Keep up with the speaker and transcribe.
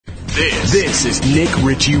This is Nick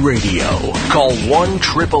Ritchie Radio. Call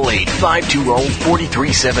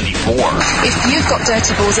 1-888-520-4374. If you've got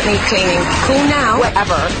dirty balls that need cleaning, call now,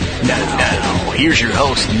 wherever. Now, here's your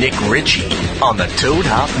host, Nick Ritchie, on the Toad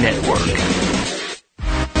Hop Network.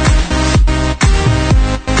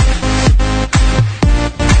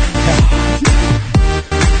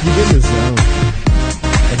 You get in the zone.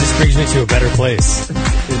 It just brings me to a better place. It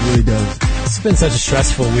really does. It's been such a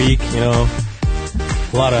stressful week, you know.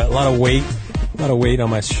 A lot of weight on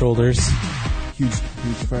my shoulders. Huge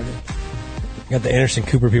Friday. Got the Anderson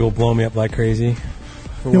Cooper people blowing me up like crazy.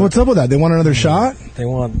 Yeah, what's up with that? They want another shot? They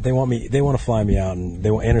want to fly me out, and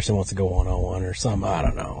Anderson wants to go 1-on-1 or something. I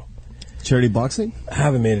don't know. Charity boxing? I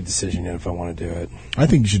haven't made a decision yet if I want to do it. I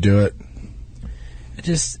think you should do it. I'm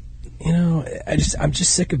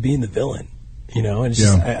just sick of being the villain, you know. And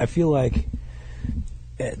I feel like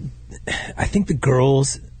I think the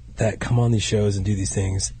girls that come on these shows and do these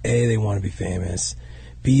things, A, they want to be famous.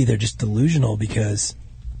 B, they're just delusional because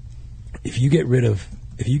if you get rid of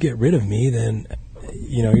me, then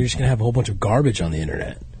you know you're just gonna have a whole bunch of garbage on the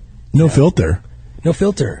internet. No filter. No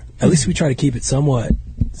filter. At least we try to keep it somewhat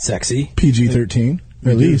sexy. PG-13,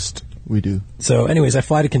 at least. We do. So, anyways, I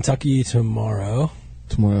fly to Kentucky tomorrow.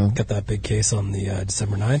 Got that big case on the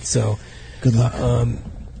December 9th. So, good luck.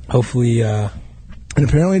 Hopefully. And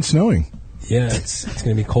apparently it's snowing. Yeah, it's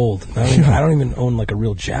going to be cold. I don't even own like a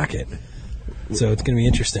real jacket, so it's going to be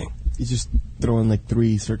interesting. You just throw in like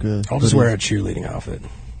 3 circa. I'll just wear a cheerleading outfit,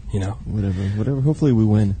 you know. Whatever. Hopefully we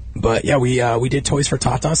win. But yeah, we did Toys for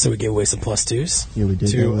Tatas, so we gave away some +2s. Yeah, we did.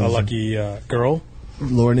 To a lucky girl,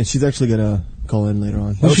 Lauren, and she's actually gonna call in later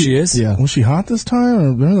on. She is. Yeah. Was she hot this time? Or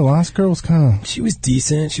remember the last girl was kind of. She was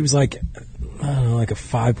decent. She was like, I don't know, like a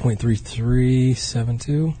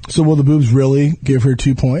 5.3372. So will the boobs really give her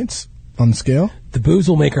 2 points on the scale? The boobs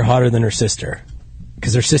will make her hotter than her sister,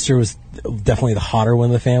 because her sister was definitely the hotter one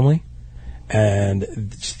of the family, and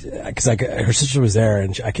because her sister was there,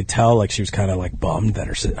 and I could tell like she was kind of like bummed that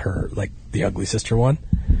her like the ugly sister won.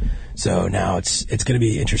 So now it's going to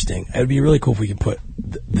be interesting. It would be really cool if we could put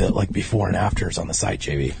the like before and afters on the site,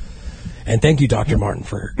 JB. And thank you, Dr. Martin,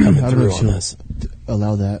 for coming through on this.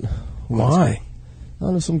 Allow that. Why? I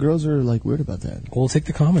don't know. Some girls are like weird about that. We'll take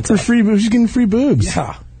the comments. For free boobs, she's getting free boobs.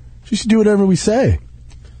 Yeah. She should do whatever we say.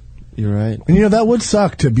 You're right. And you know, that would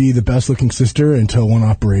suck to be the best looking sister until one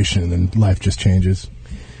operation and then life just changes.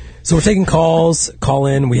 So we're taking calls. Call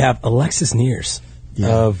in. We have Alexis Neers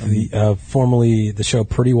of formerly the show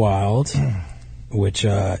Pretty Wild, which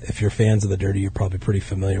if you're fans of The Dirty, you're probably pretty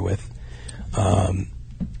familiar with. You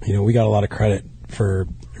know, we got a lot of credit for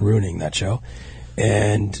ruining that show.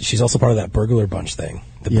 And she's also part of that Burglar Bunch thing,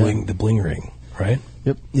 the bling ring, right?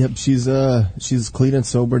 Yep. She's clean and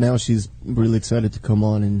sober now. She's really excited to come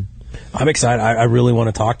on, and I'm excited. I really want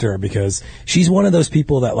to talk to her because she's one of those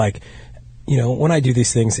people that, like, you know, when I do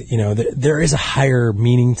these things, you know, there is a higher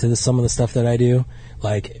meaning to some of the stuff that I do.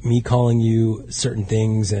 Like me calling you certain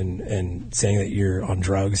things and saying that you're on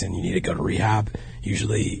drugs and you need to go to rehab.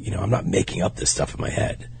 Usually, you know, I'm not making up this stuff in my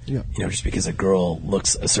head. Yeah. You know, just because a girl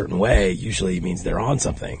looks a certain way usually means they're on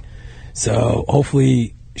something. So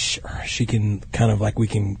hopefully she can kind of like we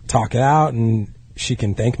can talk it out and she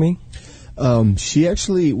can thank me. She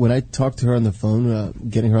actually, when I talked to her on the phone,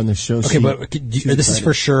 getting her on the show. Okay, but this is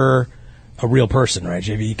for sure a real person, right,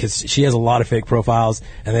 JV? Because she has a lot of fake profiles,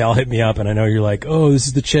 and they all hit me up, and I know you're like, oh, this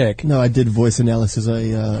is the chick. No, I did voice analysis. I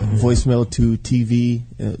voicemail to TV.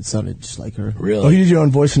 It sounded just like her. Really? Oh, you did your own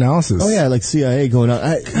voice analysis? Oh, yeah, like CIA going on.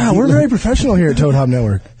 God, we're very professional here at Toad Hop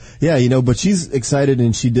Network. Yeah, you know, but she's excited,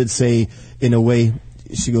 and she did say, in a way,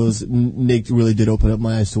 she goes, Nick really did open up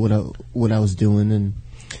my eyes to what I was doing, and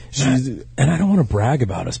I don't want to brag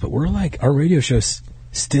about us, but we're like, our radio show's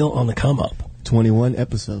still on the come up. 21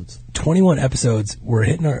 episodes. 21 episodes. We're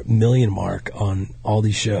hitting our million mark on all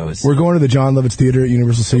these shows. We're going to the John Lovitz Theater at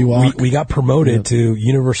Universal City Walk. We got promoted to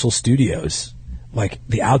Universal Studios, like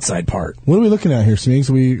the outside part. What are we looking at here,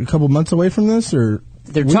 Smeeks? Are we a couple months away from this, or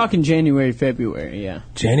they're talking January, February? Yeah,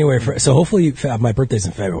 January. So hopefully, my birthday's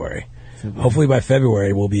in February. Hopefully by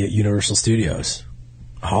February we'll be at Universal Studios,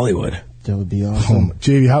 Hollywood. That would be awesome.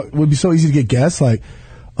 JV, it would be so easy to get guests like,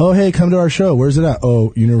 oh, hey, come to our show. Where's it at?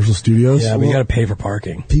 Oh, Universal Studios. Yeah, we got to pay for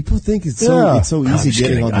parking. People think it's so easy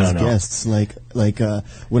getting all these guests. Like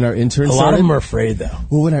when our intern started. A lot of them are afraid, though.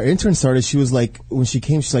 Well, when our intern started, she was like, when she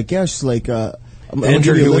came, she's like, I'm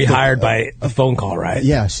intern who we hired by a phone call, right?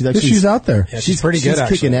 Yeah, she's out there. Yeah, she's pretty good,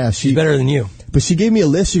 actually. Kicking ass. She's better than you. But she gave me a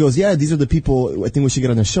list. She goes, yeah, these are the people I think we should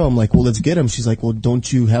get on the show. I'm like, well, let's get them. She's like, well,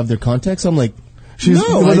 don't you have their contacts? I'm like, she's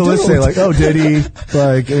with the list say like, oh, Diddy,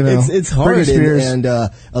 like, you know, it's hard. And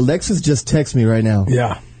Alexis just texted me right now.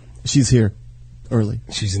 Yeah. She's here early.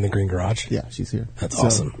 She's in the green garage? Yeah, she's here. That's So,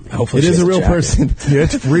 awesome. Hopefully it she is has a real jacket. person. Yeah,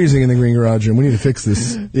 it's freezing in the green garage room. We need to fix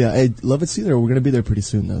this. Yeah, I love it. See there. We're going to be there pretty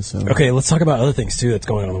soon, though. So Okay, let's talk about other things, too, that's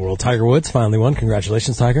going on in the world. Tiger Woods finally won.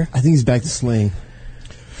 Congratulations, Tiger. I think he's back to slaying.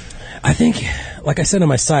 I think, like I said on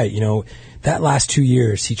my site, that last 2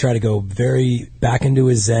 years, he tried to go very back into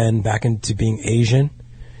his zen, back into being Asian,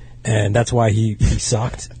 and that's why he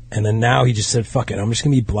sucked. And then now he just said, fuck it, I'm just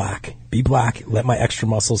going to be black. Be black, let my extra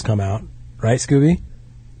muscles come out. Right, Scooby?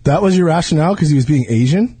 That was your rationale because he was being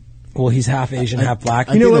Asian? Well, he's half Asian, half black.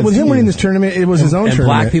 You know what? With him winning this tournament, it was his own and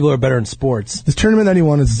tournament. black people are better in sports. This tournament that he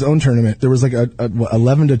won is his own tournament. There was like a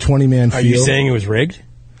 11 to 20 man field. Are you saying it was rigged?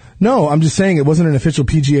 No, I'm just saying it wasn't an official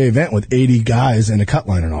PGA event with 80 guys and a cut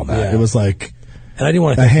line and all that. Yeah. It was like And I do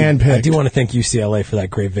want to a thank handpicked. I do want to thank UCLA for that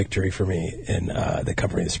great victory for me in the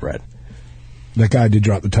covering the spread. That guy did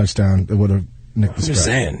drop the touchdown. It would have nicked the I'm just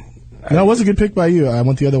spread. saying. No, it was a good pick by you. I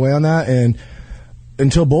went the other way on that, and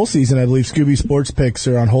until bowl season, I believe Scooby Sports picks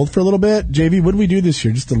are on hold for a little bit. JV, what did we do this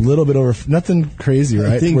year? Just a little bit over, nothing crazy,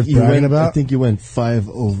 right? I think Worth you bragging went. about. I think you went 5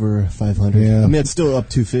 over 500. Yeah. I mean, it's still up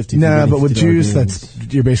 250. Nah, but with juice, that's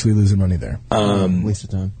you're basically losing money there. waste of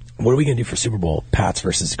time. What are we going to do for Super Bowl? Pats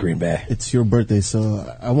versus Green Bay. It's your birthday,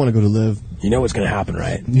 so I want to go to Live. You know what's going to happen,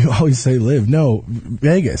 right? You always say live. No,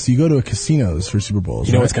 Vegas. You go to a casinos for Super Bowls.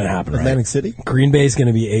 You know right? what's going to happen, right? Atlantic City, Green Bay is going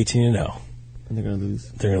to be 18-0. and they're going to lose.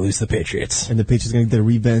 They're going to lose to the Patriots. And the Patriots going to get their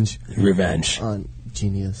revenge Revenge. on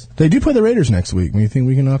Genius. They do play the Raiders next week. You think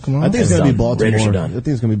we can knock them off? I think it's It's going to be done. Baltimore. Raiders are done. I think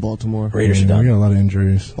it's going to be Baltimore. Raiders are We done. got a lot of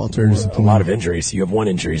injuries. Baltimore. Raiders A lot of injuries. You have one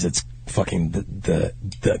injury that's fucking the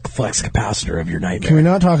flex capacitor of your nightmare. Can we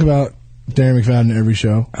not talk about Darren McFadden every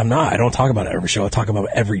show? I'm not. I don't talk about it every show. I talk about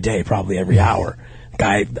it every day, probably every hour.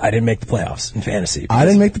 Guy, I didn't make the playoffs in fantasy. I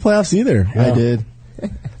didn't make the playoffs either. I did.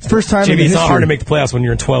 It's the first time in JV, the it's not hard to history. make the playoffs when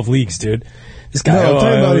you're in 12 leagues, dude. This guy. No, I'm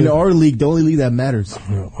talking about in our league, the only league that matters,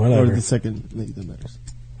 whatever. or the second league that matters.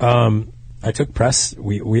 I took press.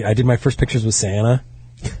 I did my first pictures with Santa.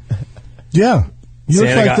 Yeah. You look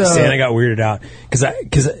Santa like Santa got weirded out because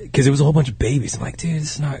it was a whole bunch of babies. I'm like, dude,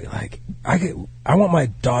 this is not like I want my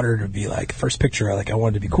daughter to be like first picture. Like I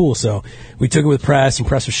wanted to be cool, so we took it with press, and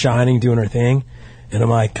press was shining, doing her thing, and I'm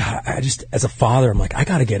like, God, I just as a father, I'm like, I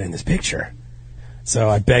got to get in this picture. So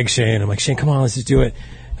I begged Shane. I'm like, Shane, come on, let's just do it.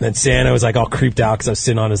 And then Santa was like all creeped out because I was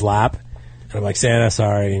sitting on his lap, and I'm like, Santa,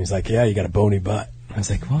 sorry. And he's like, yeah, you got a bony butt. And I was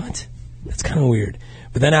like, what? That's kind of weird.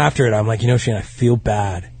 But then after it, I'm like, Shane, I feel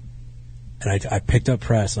bad. And I picked up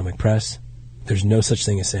Press, and I'm like, Press, there's no such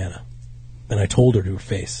thing as Santa. And I told her to her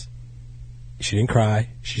face. She didn't cry.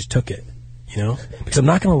 She just took it, Because I'm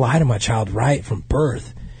not going to lie to my child right from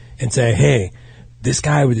birth and say, hey, this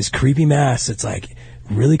guy with this creepy mask that's like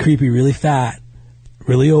really creepy, really fat,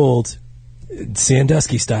 really old,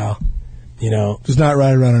 Sandusky style, Does not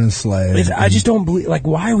ride around in a sleigh. I just don't believe, like,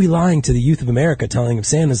 why are we lying to the youth of America telling them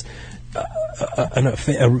Santa's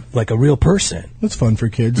like a real person? That's fun for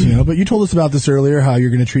kids, But you told us about this earlier, how you're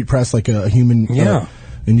going to treat Press like a human. Yeah.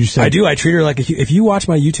 And you said I do. I treat her like if you watch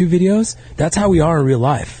my YouTube videos, that's how we are in real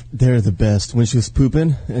life. They're the best. When she was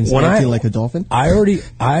pooping and acting like a dolphin.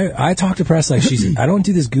 I talk to Press like she's. I don't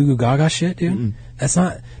do this goo goo gaga shit, dude. Mm-mm. That's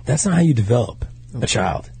not how you develop a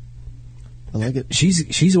child. I like it.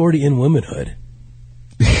 She's already in womanhood.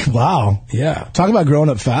 Wow. Yeah. Talk about growing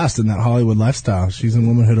up fast in that Hollywood lifestyle. She's in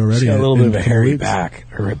womanhood already. She's got a little bit of a in hairy 4 weeks. back.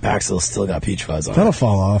 Her back still got peach fuzz on That'll it.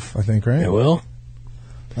 fall off, I think, right? It will?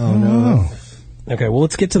 Oh, no. Okay, well,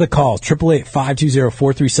 let's get to the call.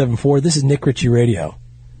 888-520-4374. This is Nick Ritchie Radio.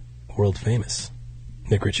 World famous.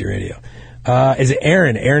 Nick Ritchie Radio. Is it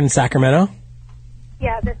Aaron? Aaron in Sacramento?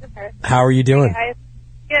 Yeah, this is her. How are you doing? Hey,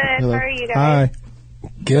 guys. Good. Hello. How are you guys? Hi.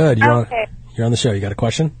 Good. Okay. You're on the show. You got a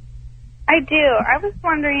question? I do. I was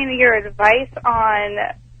wondering your advice on,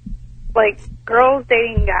 like, girls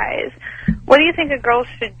dating guys. What do you think a girl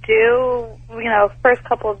should do, first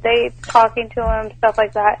couple of dates, talking to them, stuff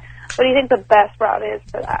like that? What do you think the best route is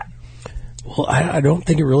for that? Well, I don't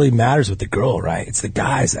think it really matters with the girl, right? It's the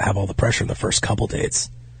guys that have all the pressure in the first couple dates.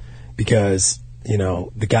 Because,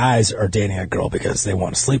 the guys are dating a girl because they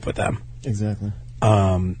want to sleep with them. Exactly.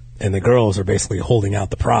 And the girls are basically holding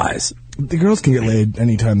out the prize. The girls can get laid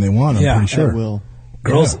anytime they want, I'm pretty sure. I will.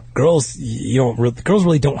 Girls, girls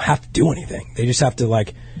really don't have to do anything. They just have to,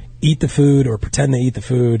 like, eat the food or pretend they eat the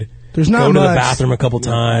food. There's not go to the much. bathroom a couple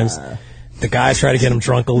times. The guys try to get them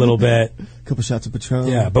drunk a little bit. A couple shots of Patron.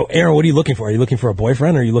 Yeah, but Aaron, what are you looking for? Are you looking for a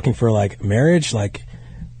boyfriend? Or are you looking for, like, marriage? Like,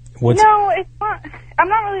 what's... No, it's not. I'm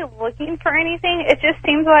not really looking for anything. It just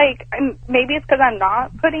seems like, maybe it's because I'm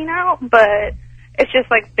not putting out, but it's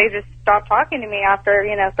just like they just stop talking to me after,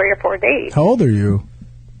 3 or 4 dates. How old are you?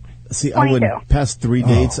 See, I 22. went past 3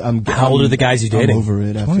 dates. How old are the guys you're dating? I'm over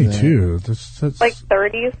it after 22. That's Like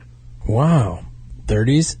 30s. Wow,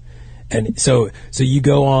 30s, and so you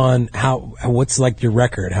go on. What's like your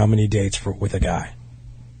record? How many dates with a guy?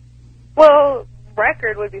 Well,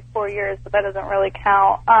 record would be 4 years, but that doesn't really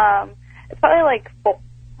count. It's probably like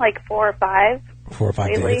 4 or 5. 4 or 5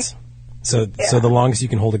 lately. dates. So the longest you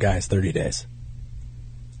can hold a guy is 30 days.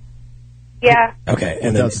 Yeah. Okay,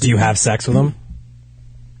 and then do you have sex with them?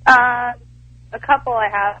 A couple I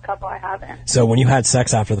have, a couple I haven't. So when you had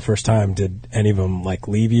sex after the first time, did any of them like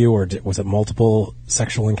leave you, or was it multiple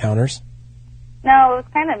sexual encounters? No, it was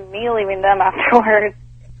kind of me leaving them afterwards.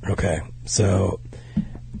 Okay, so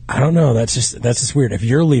I don't know. That's just weird. If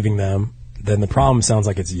you're leaving them, then the problem sounds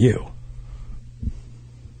like it's you.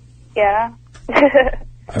 Yeah.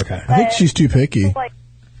 Okay. I think she's too picky. Like,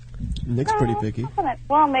 Nick's pretty picky.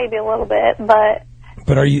 well, maybe a little bit, but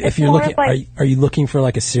But are you? If you're more looking, like- are you looking for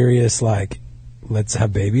like a serious like, let's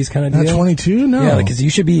have babies kind of At deal? 22? No. Yeah, because you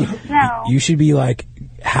should be. No. You should be like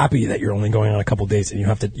happy that you're only going on a couple dates and you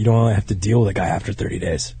don't have to deal with a guy after 30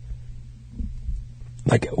 days.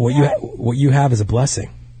 Like what you have is a blessing.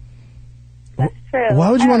 that's true.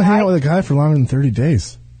 Why would you I want to don't hang know. out with a guy for longer than 30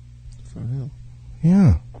 days?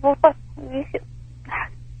 Yeah. Well, you should,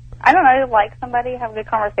 I don't know, like somebody, have good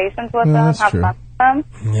conversations with No, them, that's have true. fun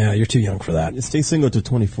with them. Yeah, you're too young for that. Stay single to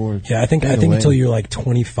 24. Yeah, I think Either way. until you're like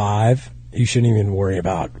 25, you shouldn't even worry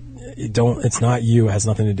about. It's not you. It has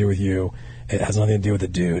nothing to do with you. It has nothing to do with the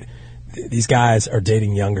dude. These guys are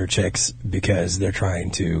dating younger chicks because they're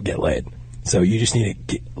trying to get laid. So you just need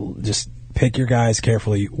to just pick your guys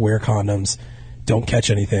carefully. Wear condoms. Don't catch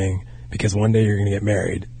anything, because one day you're going to get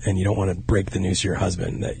married and you don't want to break the news to your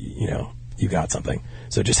husband that you got something.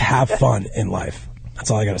 So just have fun in life. That's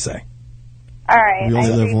all I got to say. All right. We only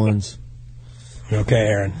I live agree. once. Okay,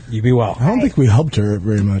 Aaron. You be well. I don't think we helped her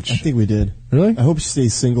very much. I think we did. Really? I hope she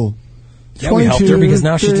stays single. Yeah, we helped her 22, because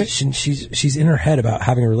now 30. she's in her head about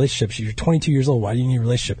having a relationship. You're 22 years old. Why do you need a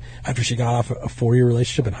relationship after she got off a 4-year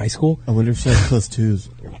relationship in high school? I wonder if she has +2s.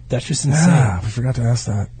 That's just insane. Ah, I forgot to ask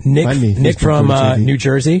that. Nick Find me, Nick Facebook from or TV. New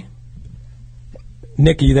Jersey.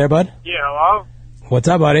 Nick, are you there, bud? Yeah, hello? What's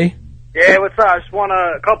up, buddy? Yeah, what's up? I just want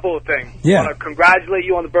a couple of things. Yeah. I want to congratulate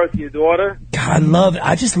you on the birth of your daughter. God,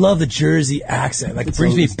 I just love the Jersey accent. Like, it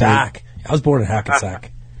brings me always back. I was born in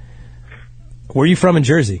Hackensack. Where are you from in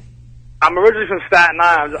Jersey? I'm originally from Staten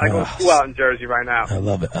Island. I go Oh. to school out in Jersey right now. I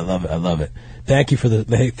love it. Thank you for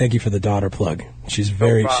the daughter plug. She's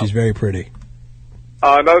very pretty.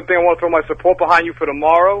 Another thing, I want to throw my support behind you for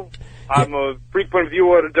tomorrow. I'm a frequent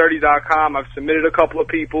viewer of thedirty.com. I've submitted a couple of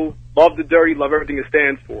people. Love the Dirty, love everything it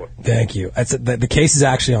stands for. Thank you. The case is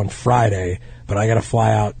actually on Friday, but I got to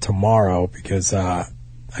fly out tomorrow because I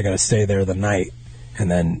got to stay there the night,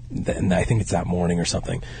 and then I think it's that morning or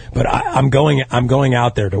something. But I'm going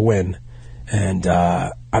out there to win, and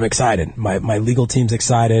I'm excited. My legal team's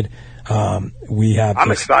excited. I'm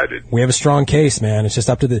excited. We have a strong case, man. It's just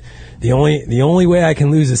up to the only way I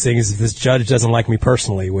can lose this thing is if this judge doesn't like me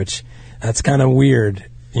personally, which that's kind of weird.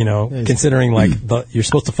 Considering you're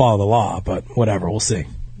supposed to follow the law, but whatever, we'll see.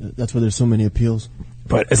 That's why there's so many appeals.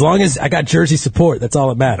 But as long as I got Jersey support, that's all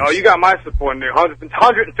that matters. No, you got my support, Nick.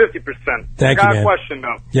 150%. Thank I got you, man. a question,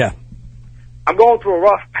 though. Yeah. I'm going through a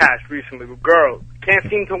rough patch recently with girls. Can't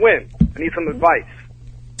seem to win. I need some advice.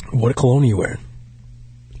 What cologne are you wearing?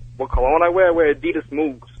 What cologne I wear? I wear Adidas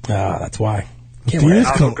Moves. Ah, that's why. Can't Adidas wear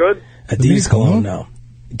Sounds cologne. good? Adidas cologne. cologne? No.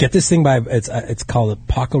 Get this thing by it's called a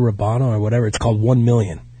Paco Rabanne or whatever. It's called 1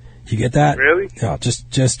 Million. You get that? Really? No,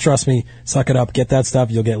 just trust me. Suck it up. Get that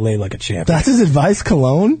stuff. You'll get laid like a champ. That's his advice,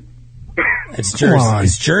 cologne? It's Come Jersey. on.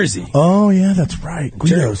 It's Jersey. Oh, yeah, that's right.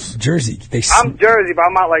 Guidos. Jersey. I'm Jersey, but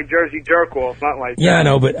I'm not like Jersey jerk-off. Not like Yeah,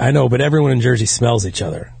 that. I know, but everyone in Jersey smells each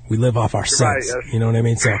other. We live off our right, scents. yes. You know what I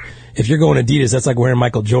mean? So if you're going Adidas, that's like wearing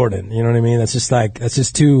Michael Jordan. You know what I mean? That's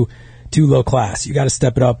just too low class. You got to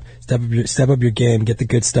step it up, step up your game, get the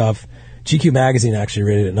good stuff. GQ magazine actually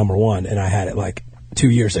rated it #1, and I had it like 2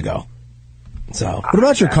 years ago. So What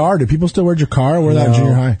about your car? Do people still wear your car or wear that in no,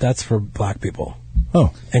 junior high? that's for black people.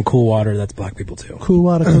 Oh, And Cool Water, that's black people too. cool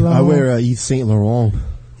water cologne. I wear Yves Saint Laurent.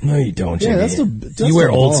 No, you don't. Yeah, Jimmy. that's you wear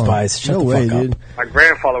the Old bomb. Spice. Shut No the way, fuck dude. up. My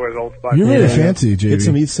grandfather wears Old Spice. You're really Yeah. fancy, Get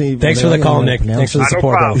some JV. Yves Saint. Thanks for the call, Nick. Thanks for the No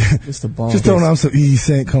support, bro. problem. It's the bomb. Just throwing out some Yves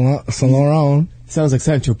Saint Laurent. Sounds like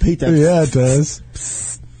Sancho Pete. Yeah, it does.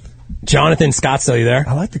 Jonathan Scottsdale, you there?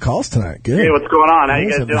 I like the calls tonight. Good. Hey, what's going on? How you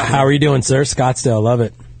guys doing? How are you doing, sir? Scottsdale, love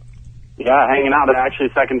it. Yeah, hanging out. Actually,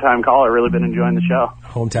 second-time caller. Really been enjoying the show.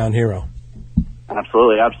 Hometown hero.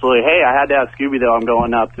 Absolutely, absolutely. Hey, I had to ask Scooby, though. I'm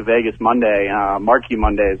going up to Vegas Monday, Marquee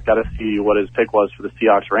Mondays. Got to see what his pick was for the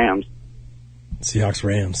Seahawks-Rams. Seahawks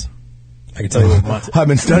Rams. I can tell you what month. I've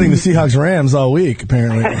been studying the Seahawks-Rams all week,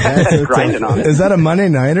 apparently. Grinding on it. Is that a Monday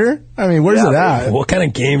nighter? I mean, where's it at? What kind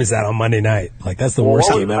of game is that on Monday night? Like, that's the worst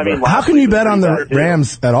game ever. How can you bet on the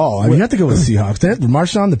Rams at all? I mean, you have to go with the Seahawks.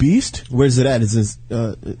 Marshawn the Beast? Where's it at? Is this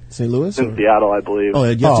St. Louis? In Seattle, I believe. Oh, you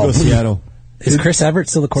have to go to Seattle. Is Chris Everett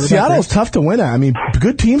still the quarterback? Seattle's tough to win at. I mean,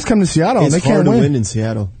 good teams come to Seattle and It's they can't hard to win win. in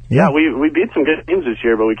Seattle. Yeah, we beat some good teams this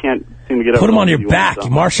year, but we can't seem to get Put over him on the your back.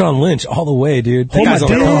 Marshawn Lynch all the way, dude. Hold my That guy's on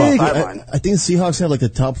dick. the come up. I think the Seahawks have like the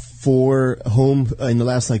top 4 home in the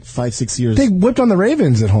last like 5-6 years. They whipped on the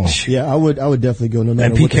Ravens at home. Yeah, I would definitely go no matter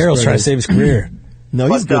And what Pete the Carroll's spread trying to is. save his career. No,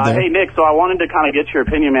 he's But, good there. hey, Nick, so I wanted to kind of get your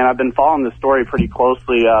opinion, man. I've been following this story pretty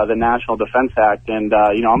closely, the National Defense Act, and,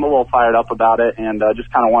 I'm a little fired up about it, and just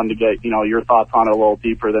kind of wanted to get, your thoughts on it a little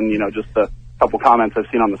deeper than, just a couple comments I've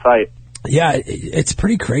seen on the site. Yeah, it's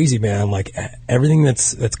pretty crazy, man. Like everything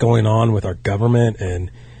that's going on with our government,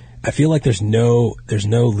 and I feel like there's no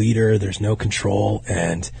leader, there's no control,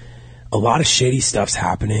 and a lot of shady stuff's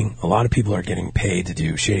happening. A lot of people are getting paid to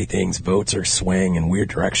do shady things. Votes are swaying in weird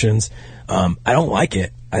directions. I don't like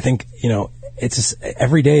it. I think it's just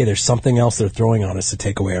every day there's something else they're throwing on us to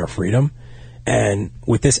take away our freedom. And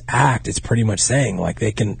with this act, it's pretty much saying like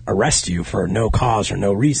they can arrest you for no cause or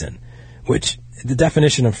no reason, which the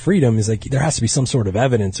definition of freedom is like there has to be some sort of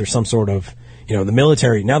evidence or some sort of, the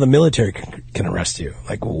military. Now the military can arrest you.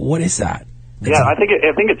 Like, what is that? Yeah, I think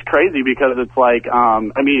it's crazy because it's like,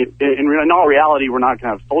 in all reality, we're not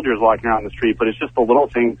going to have soldiers walking around the street, but it's just the little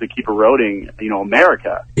things that keep eroding,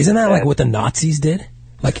 America. Isn't that like what the Nazis did?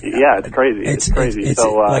 Like, yeah, it's crazy. It's crazy. It's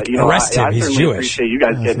so, like, arrest him. I He's certainly Jewish. appreciate you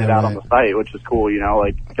guys getting it out on the site, which is cool.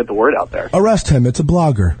 Get the word out there. Arrest him. It's a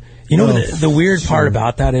blogger. The weird part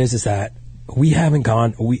about that is that we haven't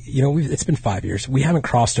gone. It's been 5 years. We haven't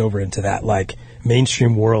crossed over into that like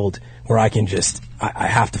mainstream world where I can just I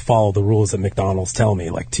have to follow the rules that McDonald's tell me,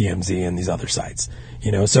 like TMZ and these other sites.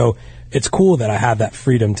 So it's cool that I have that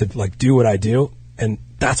freedom to like do what I do, and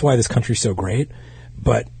that's why this country's so great.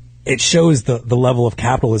 But it shows the level of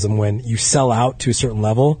capitalism when you sell out to a certain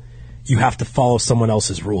level, you have to follow someone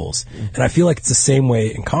else's rules. And I feel like it's the same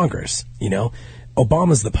way in Congress.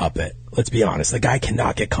 Obama's the puppet. Let's be honest. The guy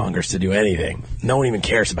cannot get Congress to do anything. No one even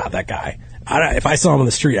cares about that guy. If I saw him on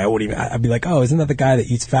the street, I'd be like, oh, isn't that the guy that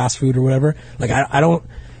eats fast food or whatever? Like, I don't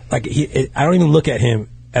even look at him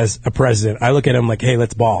as a president. I look at him like, hey,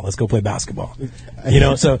 let's ball. Let's go play basketball.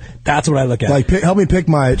 So that's what I look at. Like, help me pick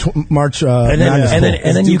my March. And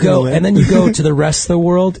then you go to the rest of the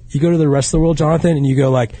world. You go to the rest of the world, Jonathan, and you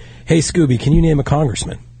go like, hey, Scooby, can you name a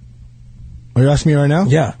congressman? Are you asking me right now?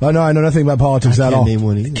 Yeah. Oh, no, I know nothing about politics at all. Name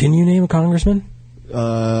one either. Can you name a congressman?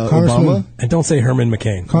 Obama? And don't say Herman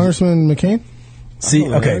McCain. Congressman McCain?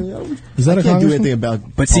 See, okay. Is that I a can't do congressman? anything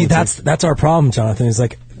about But see, politics. that's our problem, Jonathan. Is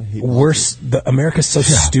like America's so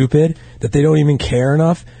stupid that they don't even care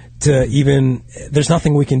enough to even. There's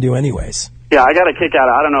nothing we can do anyways. Yeah, I got a kick out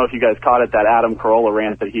of, I don't know if you guys caught it, that Adam Carolla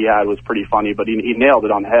rant that he had was pretty funny, but he nailed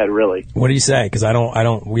it on the head, really. What do you say? Because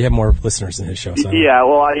we have more listeners than his show. So Yeah,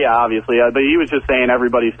 well, obviously. But he was just saying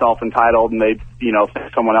everybody's self-entitled and they,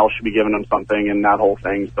 think someone else should be giving them something and that whole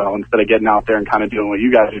thing. So instead of getting out there and kind of doing what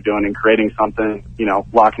you guys are doing and creating something,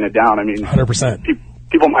 locking it down, 100%.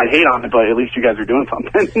 People might hate on it, but at least you guys are doing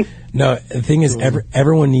something. No, the thing is,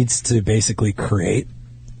 everyone needs to basically create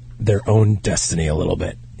their own destiny a little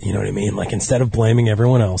bit. You know what I mean? Like, instead of blaming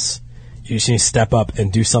everyone else, you just need to step up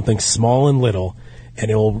and do something small and little, and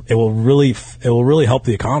it will really help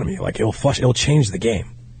the economy. Like, it'll change the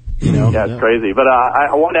game. Yeah, it's crazy. But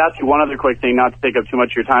I wanted to ask you one other quick thing, not to take up too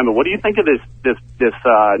much of your time. But what do you think of this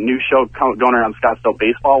new show going around Scottsdale,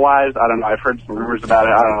 Baseball Wives? I don't know. I've heard some rumors about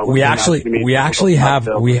it. I don't know. We actually have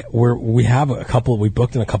we have a couple. We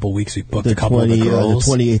booked in a couple of weeks. We booked a couple of the girls.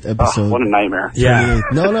 The 28th episode. Oh, what a nightmare! Yeah.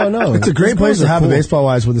 No. It's a great place to have the baseball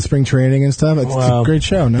wives with the spring training and stuff. It's a great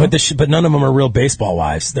show, no? But none of them are real baseball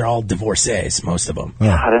wives. They're all divorcees, most of them.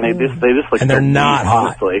 God, and they just look. And they're so not mean, hot.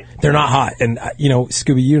 honestly. They're not hot. And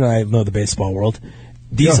Scooby, you and I know the baseball world.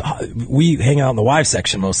 We hang out in the wives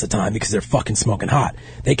section most of the time because they're fucking smoking hot.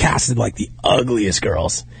 They casted like the ugliest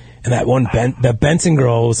girls. And that one the Benson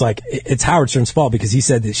girl was like, it's Howard Stern's fault because he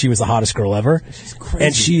said that she was the hottest girl ever. She's crazy.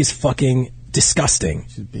 And she's fucking disgusting.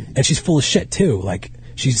 And she's full of shit too. Like,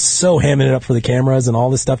 she's so hamming it up for the cameras and all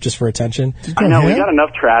this stuff just for attention. I know, we got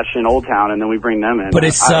enough trash in Old Town and then we bring them in. But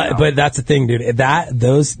but that's the thing, dude.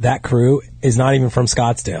 That crew is not even from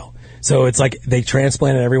Scottsdale. So it's like they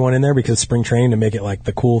transplanted everyone in there because spring training to make it like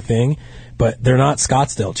the cool thing, but they're not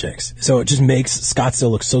Scottsdale chicks. So it just makes Scottsdale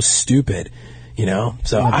look so stupid,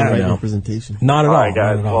 So I don't know. Representation. Not at all. All right,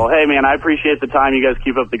 guys. Well, hey, man, I appreciate the time. You guys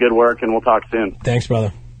keep up the good work, and we'll talk soon. Thanks,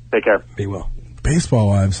 brother. Take care. Be well. Baseball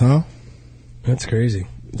wives, huh? That's crazy.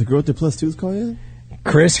 The girl with the +2s call you?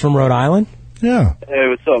 Chris from Rhode Island. Yeah. Hey,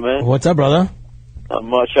 what's up, man? What's up, brother? Not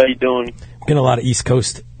much. How you doing? We're getting a lot of East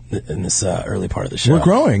Coast in this early part of the show. We're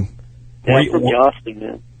growing. Yeah, I'm from Johnston,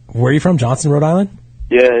 man. Where are you from? Johnston, Rhode Island?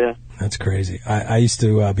 Yeah. That's crazy. I used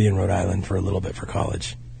to be in Rhode Island for a little bit for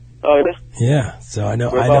college. Oh, yeah? Yeah, so I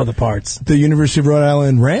know the parts. The University of Rhode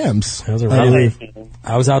Island Rams. That was a really,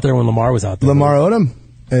 I was out there when Lamar was out there. Lamar Odom,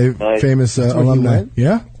 a famous alumni.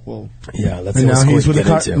 Yeah. Whoa. Yeah, that's And the now school he's to with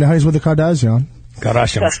get into. now he's with the Kardashians.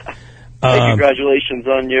 Kardashians. Hey, congratulations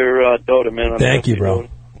on your daughter, man. Thank you, bro.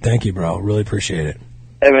 Thank you, bro. Really appreciate it.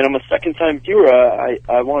 Hey, man, I'm a second-time viewer.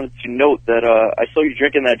 I wanted to note that I saw you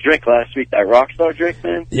drinking that drink last week, that Rockstar drink,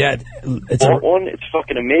 man. Yeah, it's It's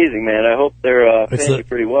fucking amazing, man. I hope they're paying you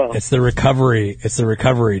pretty well. It's the recovery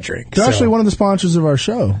drink. They're actually one of the sponsors of our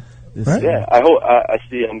show. Right? Yeah, I hope. I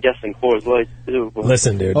see. I'm guessing Coors Light too. But.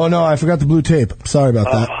 Listen, dude. Oh no, I forgot the blue tape. Sorry about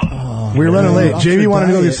that. We were running late. JV wanted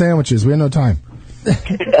to go get sandwiches. We had no time.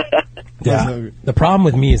 Yeah. The problem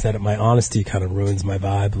with me is that my honesty kind of ruins my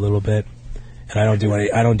vibe a little bit, and I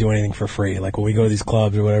don't do anything for free. Like when we go to these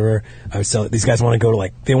clubs or whatever, these guys want to go to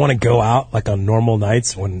they want to go out like on normal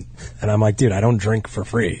nights and I'm like, dude, I don't drink for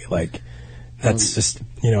free. Like that's just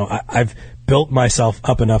I've built myself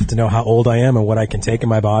up enough to know how old I am and what I can take in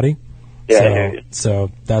my body. Yeah, I hear you.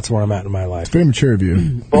 So that's where I'm at in my life. It's very mature of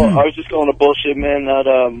you. Well, I was just going to bullshit, man.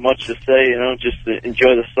 Not much to say, just to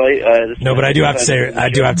enjoy the site. No, but I do have to say,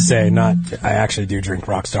 I actually do drink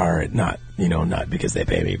Rockstar, not because they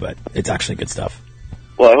pay me, but it's actually good stuff.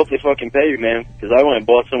 Well, I hope they fucking pay you, man, because I went and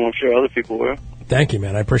bought some. I'm sure other people were. Thank you,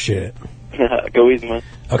 man. I appreciate it. Go easy, man.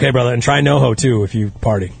 Okay, brother, and try NoHo too if you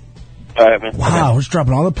party. All right, man. Wow, we're just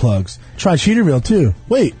dropping all the plugs. Try Cheaterville too.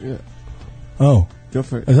 Wait. Yeah. Oh. Go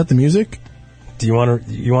for it. Is that the music? Do you want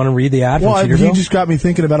to read the ad from Well, Cheaterville? he just got me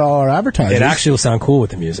thinking about all our advertisers. It actually will sound cool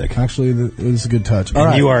with the music. Actually, it was a good touch. All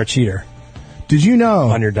And right. you are a cheater. Did you know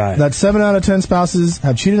on your diet that 7 out of 10 spouses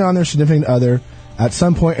have cheated on their significant other at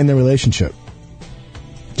some point in their relationship?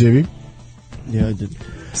 JV? Yeah, I did.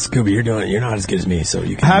 Scooby, you're not as good as me, so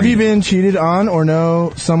you can. Have you been cheated on or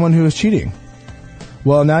know someone who is cheating?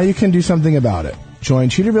 Well, now you can do something about it. Join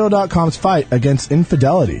Cheaterville.com's fight against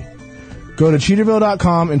infidelity. Go to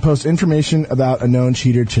Cheaterville.com and post information about a known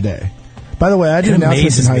cheater today. By the way, I did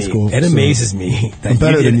announcements in high school. It amazes me that I'm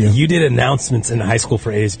better than you. You did announcements in high school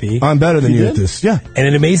for ASB. I'm better than you at this. Yeah. And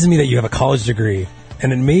it amazes me that you have a college degree.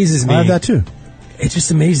 And it amazes me. I have that too. It just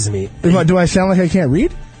amazes me. Do I sound like I can't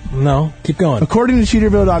read? No. Keep going. According to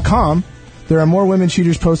Cheaterville.com, there are more women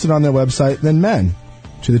cheaters posted on their website than men,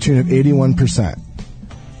 to the tune of 81%.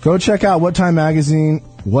 Go check out What Time Magazine.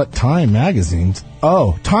 What Time Magazines?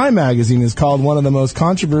 Oh, Time Magazine is called one of the most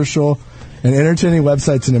controversial and entertaining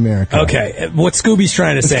websites in America. Okay, what Scooby's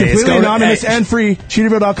trying to It's say completely is anonymous and free.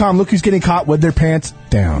 Cheaterville.com. Look who's getting caught with their pants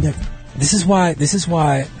down. Yeah, this is why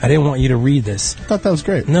I didn't want you to read this. I thought that was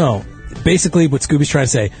great. No. Basically, what Scooby's trying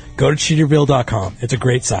to say, go to Cheaterville.com. It's a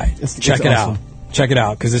great site. Check it out. Check it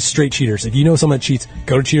out, because it's straight cheaters. If you know someone that cheats,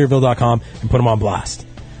 go to Cheaterville.com and put them on blast.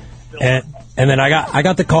 And then I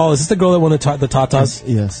got the call. Is this the girl that won the Tatas?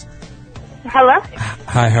 Yes. Hello?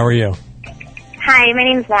 Hi, how are you? Hi, my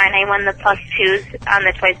name's Lauren. I won the +2s on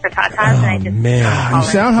the Toys for Tatas. and I just Man. You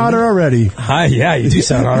sound hotter already. Hi, yeah, you do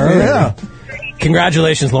sound hotter already. Yeah.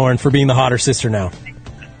 Congratulations, Lauren, for being the hotter sister now.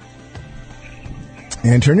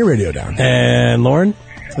 And turn your radio down. And Lauren?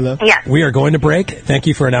 Hello? Yeah. We are going to break. Thank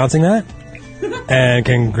you for announcing that. And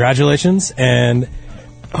congratulations. And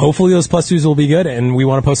hopefully those +2s will be good, and we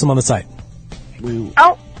want to post them on the site.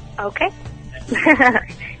 Oh, okay.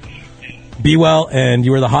 Be well, and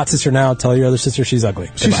you are the hot sister now. Tell your other sister she's ugly.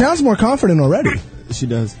 She sounds more confident already. She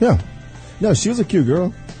does. Yeah. No, she was a cute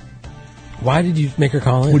girl. Why did you make her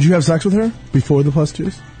call in? Would you have sex with her before the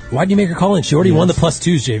 +2s? Why did you make her call in? She already won the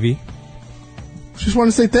 +2s, JV. She just wanted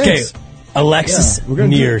to say thanks. Okay, Alexis Yeah, we're gonna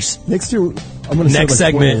Nears. Next year, I'm going to Next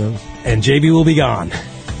segment, and JB will be gone.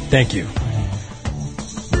 Thank you.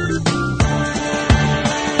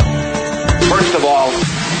 First of all,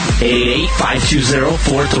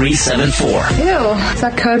 888-520-4374. Ew, is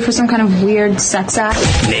that code for some kind of weird sex act?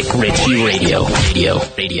 Nick Ritchie Radio.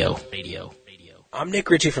 I'm Nick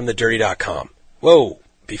Ritchie from TheDirty.com. Whoa,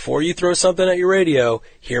 before you throw something at your radio,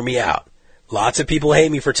 hear me out. Lots of people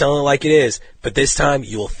hate me for telling it like it is, but this time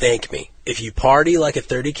you will thank me. If you party like a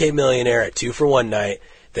 30K millionaire at 2 for 1 night,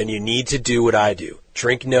 then you need to do what I do.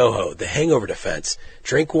 Drink NoHo, the hangover defense.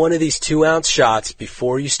 Drink one of these 2-ounce shots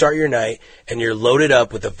before you start your night, and you're loaded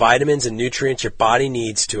up with the vitamins and nutrients your body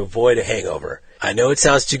needs to avoid a hangover. I know it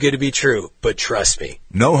sounds too good to be true, but trust me.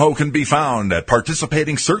 NoHo can be found at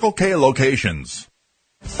participating Circle K locations.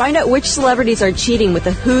 Find out which celebrities are cheating with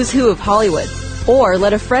the who's who of Hollywood. Or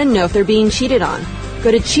let a friend know if they're being cheated on.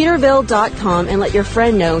 Go to Cheaterville.com and let your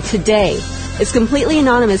friend know today. It's completely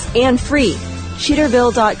anonymous and free.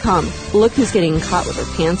 Cheaterville.com. Look who's getting caught with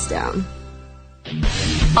her pants down.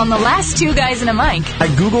 On the last Two Guys and a Mic, I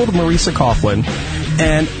Googled Marisa Coughlan,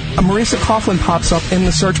 and Marisa Coughlan pops up in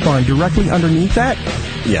the search bar, and directly underneath that,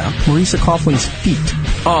 Marisa Coughlan's feet.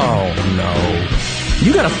 Oh, no.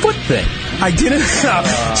 You got a foot thing. I didn't.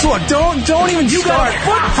 So look, don't even start.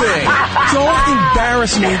 Foot thing. Don't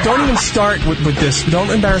embarrass me. Don't even start with this. Don't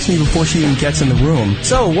embarrass me before she even gets in the room.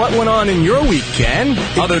 So what went on in your week, Ken?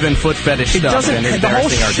 Other than foot fetish stuff and the whole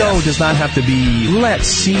show does not have to be, let's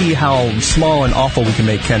see how small and awful we can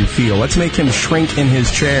make Ken feel. Let's make him shrink in his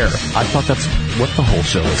chair. I thought that's what the whole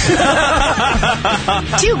show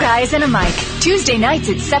is. Two Guys and a Mic, Tuesday nights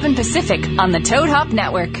at 7 Pacific on the Toad Hop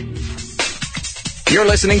Network. You're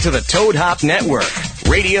listening to the Toad Hop Network,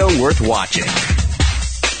 radio worth watching.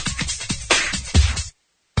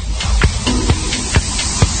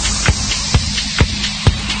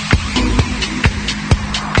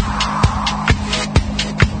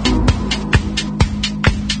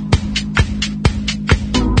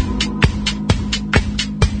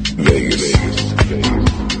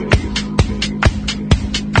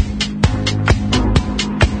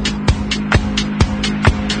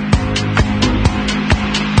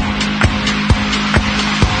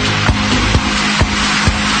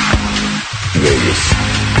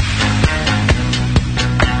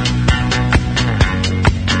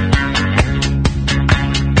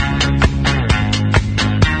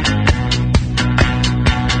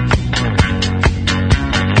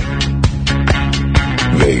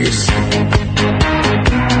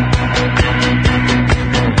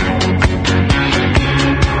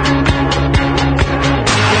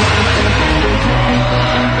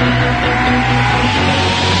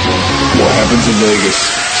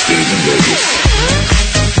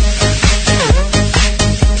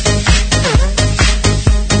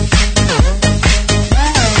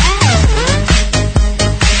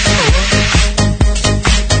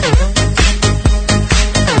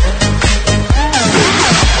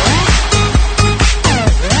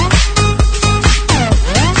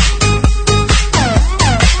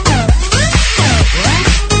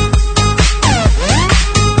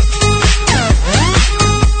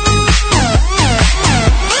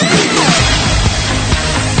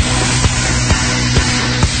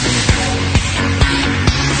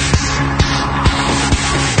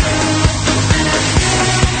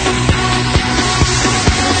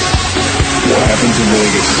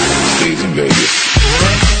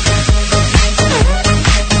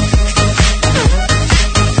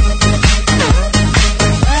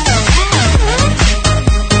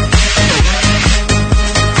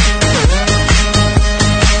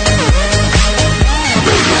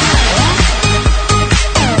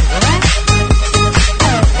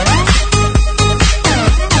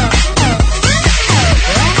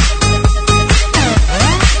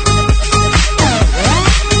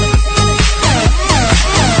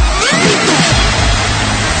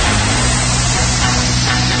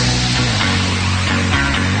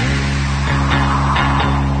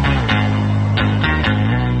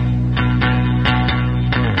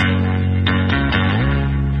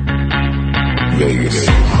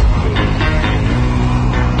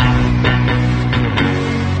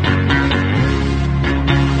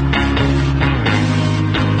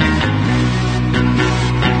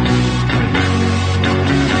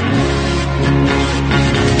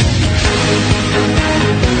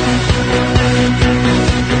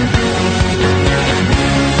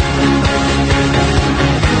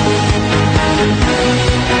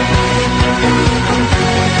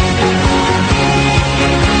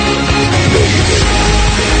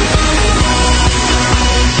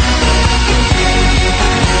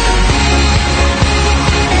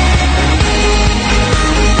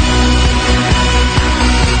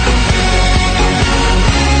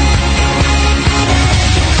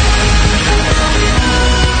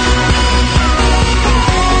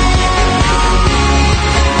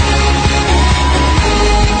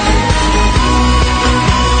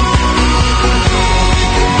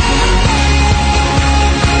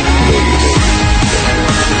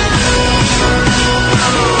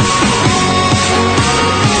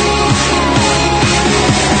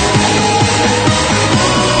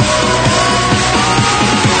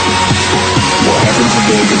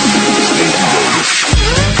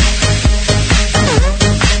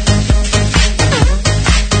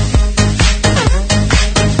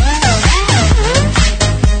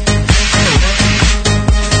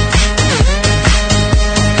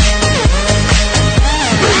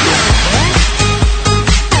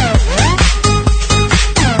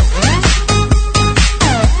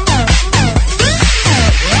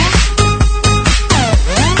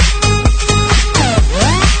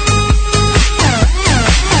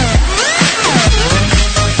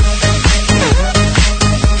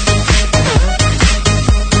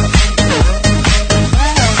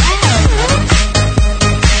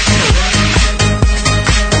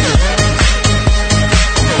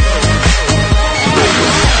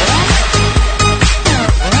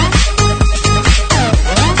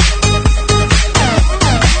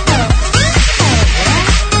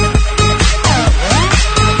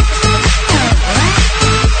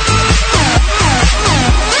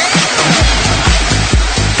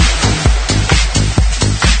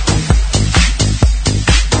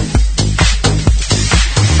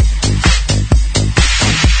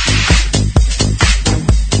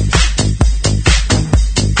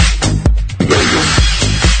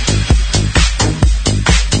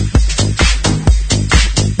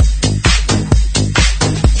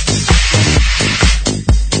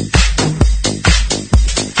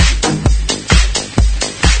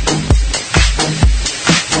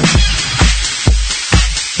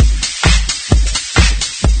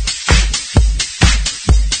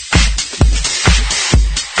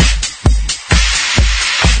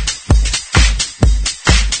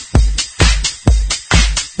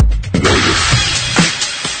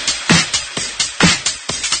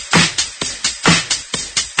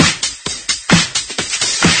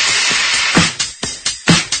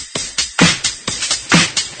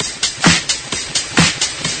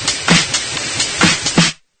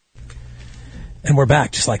 we're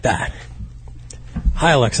back just like that.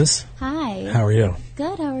 Hi, Alexis. Hi. How are you?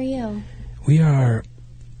 Good, how are you? We are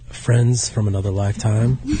friends from another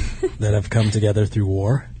lifetime that have come together through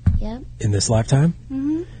war Yep. in this lifetime.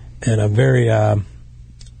 Mm-hmm. And I'm very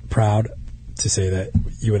proud to say that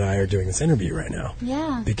you and I are doing this interview right now.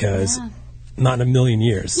 Yeah. Because not in a million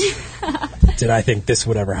years did I think this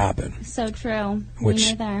would ever happen. So true.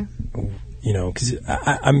 Which- Me neither. You know, because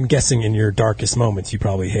I'm guessing in your darkest moments, you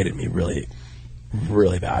probably hated me really,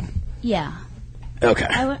 really bad. Yeah. Okay.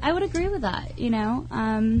 I would agree with that, you know.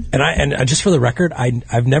 And just for the record,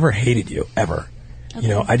 I've never hated you ever. Okay. You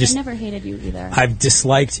know, I never hated you either. I've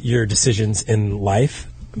disliked your decisions in life,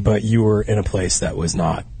 but you were in a place that was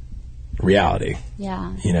not reality.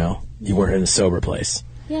 Yeah. You know, you weren't in a sober place.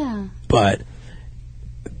 Yeah. But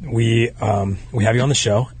we have you on the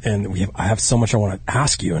show, and I have so much I want to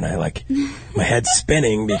ask you, and I my head's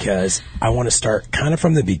spinning because I want to start kind of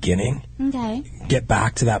from the beginning, Okay. get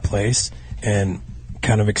back to that place, and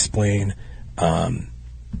kind of explain,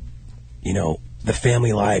 you know, the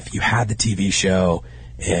family life. You had the TV show,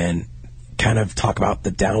 and kind of talk about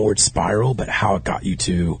the downward spiral, but how it got you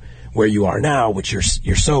to where you are now, which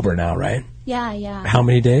you're sober now, right? Yeah, yeah. How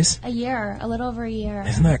many days? A year, a little over a year.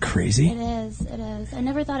 Isn't that crazy? It is. I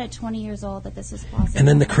never thought at 20 years old that this was possible. And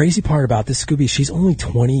then the crazy part about this, Scooby, she's only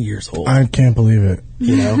 20 years old. I can't believe it.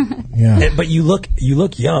 You know? Yeah. But you look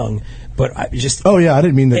young, but I just... Oh, yeah, I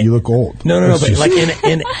didn't mean that you look old. No, It's but just- like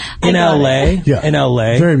in LA, Yeah. in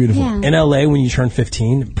LA... Very beautiful. Yeah. In LA, when you turn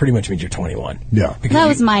 15, pretty much means you're 21. Yeah. That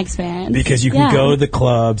was my experience. Because you can go to the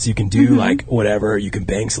clubs, you can do like whatever, you can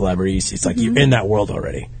bang celebrities. It's like you're in that world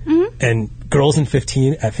already. Mhm. And girls at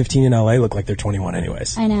 15 in LA look like they're 21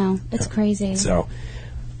 anyways. I know. It's crazy. So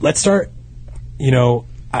let's start, you know,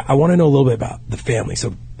 I want to know a little bit about the family.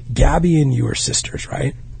 So Gabby and you are sisters,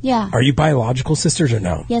 right? Yeah. Are you biological sisters or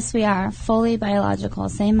no? Yes, we are. Fully biological.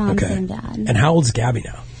 Same mom, Okay. same dad. And how old is Gabby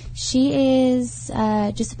now? She is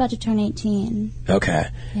just about to turn 18. Okay.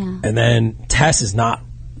 Yeah. And then Tess is not,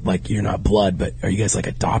 like, you're not blood, but are you guys like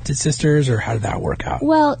adopted sisters, or how did that work out?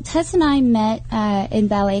 Well, Tess and I met in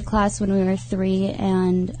ballet class when we were 3,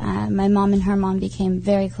 and my mom and her mom became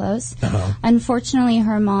very close. Uh-huh. Unfortunately,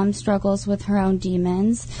 her mom struggles with her own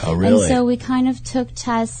demons. Oh, really? And so we kind of took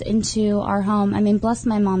Tess into our home. I mean, bless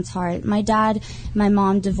my mom's heart. My dad and my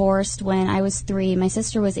mom divorced when I was 3. My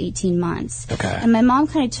sister was 18 months. Okay. And my mom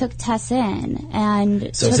kind of took Tess in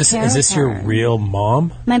and So took is care this of your her. real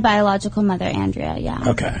mom? My biological mother, Andrea, yeah.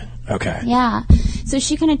 Okay. Yeah. So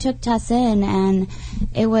she kind of took Tess in, and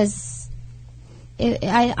it was.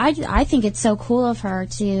 I think it's so cool of her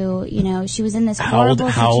to, you know, she was in this horrible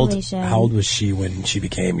situation. How old was she when she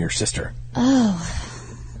became your sister? Oh,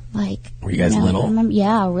 like. Were you guys little?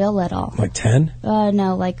 Yeah, real little. Like 10?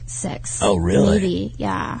 No, like 6. Oh, really? Maybe,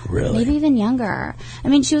 yeah. Really? Maybe even younger. I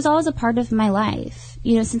mean, she was always a part of my life,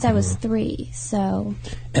 you know, since I was 3. So.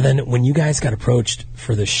 And then when you guys got approached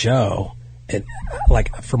for the show, and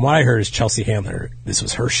like from what I heard is Chelsea Handler, this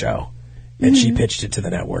was her show, and she pitched it to the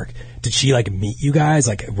network. Did she like meet you guys?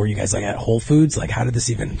 Like, were you guys like at Whole Foods? Like, how did this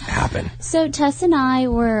even happen? So Tess and I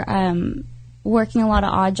were working a lot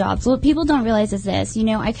of odd jobs. What people don't realize is this. You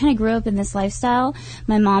know, I kind of grew up in this lifestyle.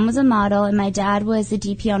 My mom was a model, and my dad was the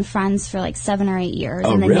DP on Friends for like 7 or 8 years,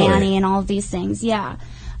 Oh, and the really? nanny and all of these things. Yeah.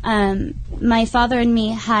 My father and me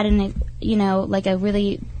had like a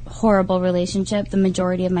really horrible relationship the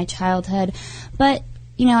majority of my childhood. But,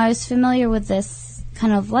 you know, I was familiar with this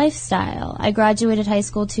kind of lifestyle. I graduated high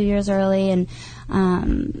school 2 years early, and,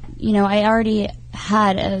 you know, I already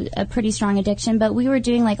had a pretty strong addiction, but we were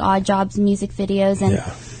doing like odd jobs, music videos, and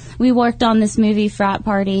we worked on this movie Frat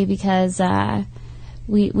Party because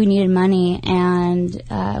we needed money, and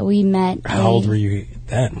we met. How old were you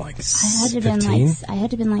then? Like I had to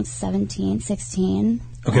 15? been like 17, 16.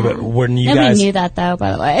 Okay, but when you Nobody guys knew that though,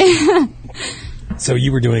 by the way. So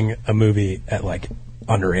you were doing a movie at like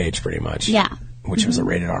underage, pretty much. Yeah. Which was a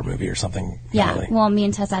rated R movie or something. Yeah. gnarly. Well, me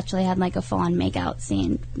and Tess actually had like a full-on make-out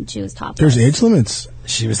scene. She was topless. There's age limits.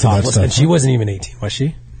 She was to that topless, stuff. and she wasn't even 18, was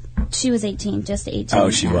she? She was 18, just 18. Oh,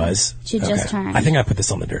 she yeah. was. She Okay. just turned. I think I put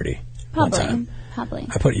this on the dirty. One time. Probably.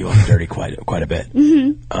 I put you on the dirty quite a bit.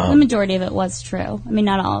 hmm the majority of it was true. I mean,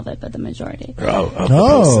 not all of it, but the majority.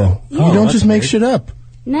 Oh, you don't that's just make weird. shit up.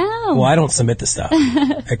 No. Well, I don't submit the stuff.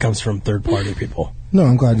 It comes from third-party people. No,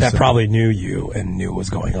 I'm glad you that said probably knew you and knew what was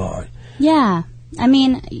going on. Yeah. I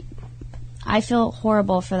mean, I feel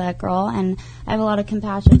horrible for that girl, and I have a lot of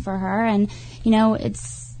compassion for her. And, you know,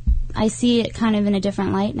 I see it kind of in a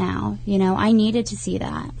different light now. You know, I needed to see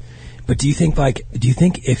that. But do you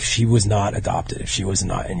think if she was not adopted, if she was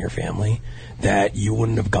not in your family, that you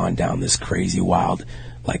wouldn't have gone down this crazy, wild,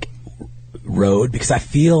 like road? Because I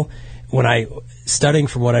feel when studying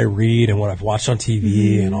from what I read and what I've watched on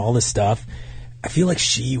TV and all this stuff, I feel like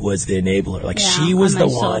she was the enabler. Like she was the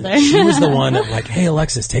one. She was the one that like, hey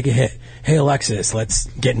Alexis, take a hit. Hey Alexis, let's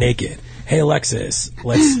get naked. Hey Alexis,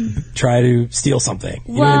 let's try to steal something.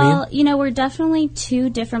 You know what I mean? We're definitely two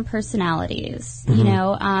different personalities. You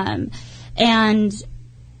know, and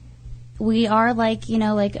we are like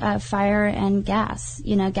fire and gas.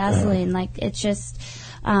 Gasoline. Like it's just.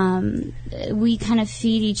 We kind of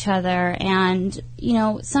feed each other, and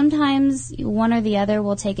sometimes one or the other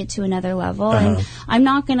will take it to another level. And I'm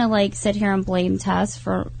not gonna like sit here and blame Tess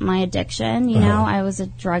for my addiction. I was a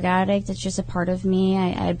drug addict. It's just a part of me.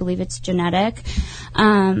 I believe it's genetic.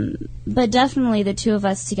 But definitely the two of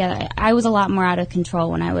us together, I was a lot more out of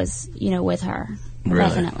control when I was with her. Really?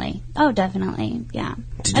 Definitely. Oh, definitely. Yeah.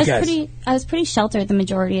 I was pretty sheltered the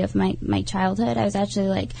majority of my childhood. I was actually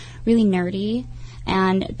like really nerdy.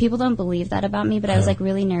 And people don't believe that about me, but I was like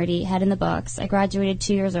really nerdy, head in the books. I graduated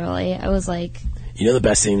 2 years early. I was like... The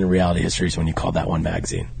best thing in reality history is when you called that one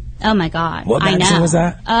magazine. Oh my God. What magazine was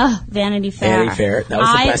that? Vanity Fair. Vanity Fair. That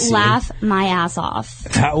was the best scene. I laugh my ass off.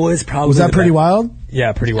 That was probably... Was that Pretty Wild?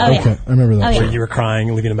 Yeah, Pretty Wild. Okay, I remember that. Where you were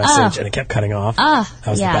crying, leaving a message, and it kept cutting off. That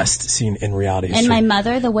was the best scene in reality history. And my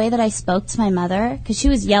mother, the way that I spoke to my mother, because she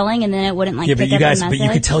was yelling and then it wouldn't pick up the message. But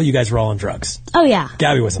you could tell you guys were all on drugs. Oh yeah.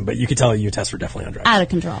 Gabby wasn't, but you could tell you and Tess were definitely on drugs. Out of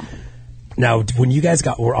control. Now, when you guys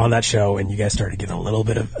were on that show and you guys started getting a little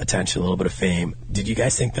bit of attention, a little bit of fame, did you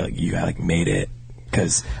guys think that you made it?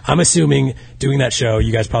 Because I'm assuming doing that show,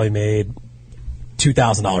 you guys probably made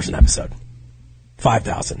 $2,000 an episode,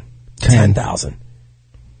 $5,000, $10,000,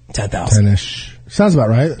 $10,000. 10-ish. Sounds about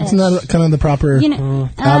right. Isn't that kind of the proper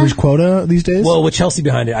average quota these days? Well, with Chelsea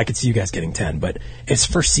behind it, I could see you guys getting 10, but it's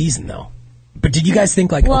first season though. But did you guys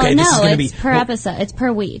think this is going to be... it's per episode. It's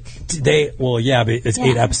per week. But it's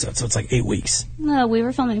 8 episodes, so it's like 8 weeks. No, we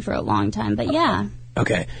were filming for a long time, but yeah.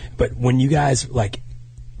 Okay, but when you guys,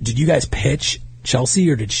 did you guys pitch Chelsea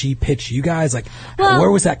or did she pitch you guys?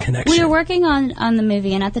 Where was that connection? We were working on the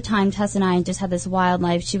movie, and at the time, Tess and I just had this wild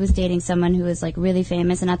life. She was dating someone who was really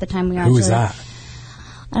famous, and at the time we were Who was that?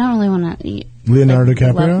 I don't really want to... Leonardo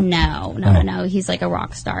DiCaprio? No. He's like a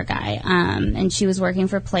rock star guy. And she was working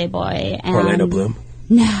for Playboy. And Orlando Bloom?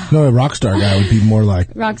 No, a rock star guy would be more like...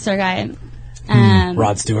 Rock star guy.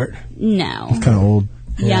 Rod Stewart? No. He's kind of old.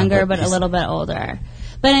 Younger, but a little bit older.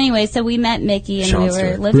 But anyway, so we met Mickey, and Sean we were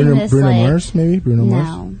Stewart. living this Bruno Mars, maybe? Bruno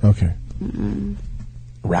Mars? Okay.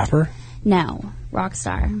 Rapper? No. Rock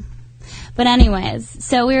star. But anyways,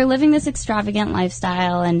 so we were living this extravagant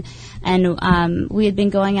lifestyle, and we had been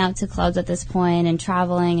going out to clubs at this point and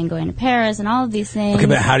traveling and going to Paris and all of these things. Okay,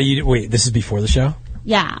 but how do you... Wait, this is before the show?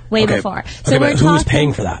 Yeah, way before. So but who was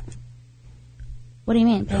paying for that? What do you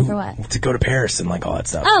mean? Paying for what? To go to Paris and all that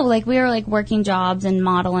stuff. Oh, we were working jobs and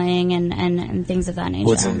modeling and things of that nature.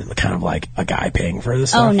 Was it kind of like a guy paying for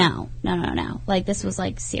this stuff? Oh, no. This was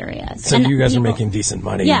serious. So you guys were making decent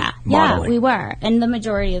money modeling. Yeah, we were. And the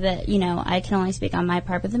majority of it, I can only speak on my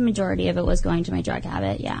part, but the majority of it was going to my drug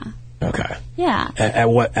habit, yeah. Okay. Yeah. At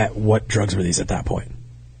what drugs were these at that point?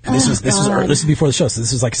 And this was before the show, so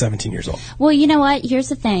this was 17 years old. Well, you know what? Here's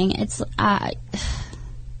the thing. It's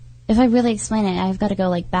if I really explain it, I've got to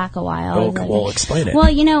go back a while. Well, explain it. Well,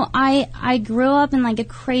 I grew up in a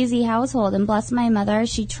crazy household, and bless my mother,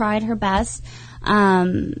 she tried her best,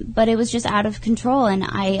 but it was just out of control, and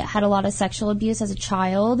I had a lot of sexual abuse as a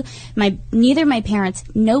child. Neither of my parents,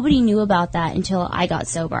 nobody knew about that until I got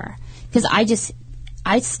sober, because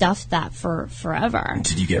I stuffed that for forever.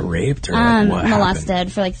 Did you get raped or what molested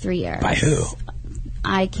happened? for 3 years. By who?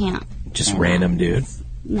 I can't. Just random dude?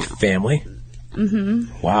 No. Family?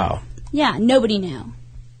 Mm-hmm. Wow. Yeah, nobody knew.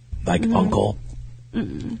 Uncle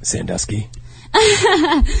Sandusky?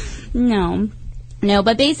 No,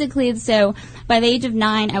 but basically, so by the age of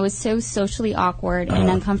 9, I was so socially awkward and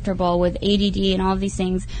uncomfortable with ADD and all of these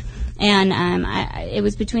things. And it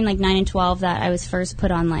was between 9 and 12 that I was first put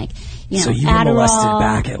on So you were Adderall, molested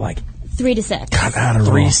back at 3 to 6. God, Adderall.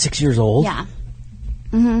 3 to 6 years old? Yeah.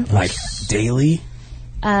 Mm-hmm. Daily?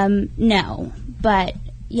 No, but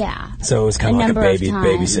yeah. So it was kind of like a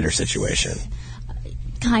babysitter situation.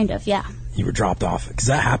 Kind of, yeah. You were dropped off, because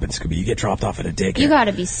that happens, Scooby. You get dropped off at a daycare. You got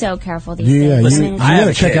to be so careful these days. Listen, I have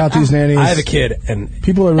to check out these nannies. I have a kid, and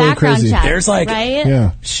people are really background crazy. checks, there's right?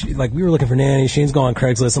 Yeah. We were looking for nannies. Shane's going on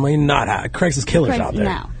Craigslist. I'm not Craigslist killers out there.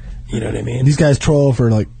 No. You know what I mean? These guys troll for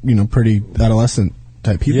pretty adolescent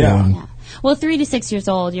type people. Yeah. Well, 3 to 6 years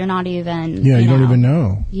old, you're not even. Yeah, you don't even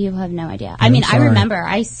know. You have no idea. I remember.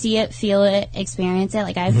 I see it, feel it, experience it.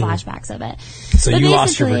 I have flashbacks of it. So you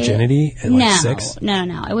lost your virginity at 6?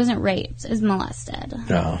 No. I wasn't raped. I was molested.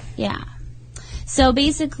 Oh. Yeah. So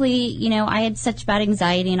basically, you know, I had such bad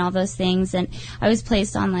anxiety and all those things, and I was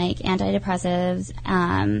placed on like antidepressives,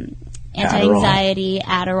 anti-anxiety,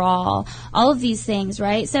 Adderall, all of these things,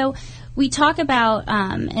 right? So we talk about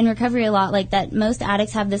in recovery a lot, like that most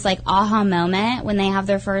addicts have this like aha moment when they have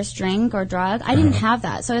their first drink or drug. I didn't have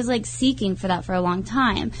that, so I was like seeking for that for a long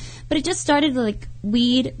time. But it just started with like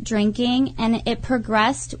weed drinking, and it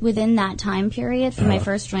progressed within that time period from my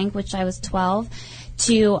first drink, which I was 12,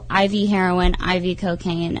 to IV heroin, IV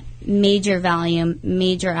cocaine, major Valium,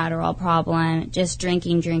 major Adderall problem, just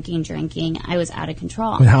drinking. I was out of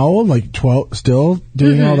control. And how old? Like 12? Still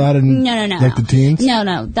doing all that in No. like the teens?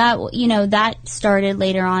 No. That, you know, that started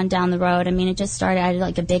later on down the road. I mean, it just started, I did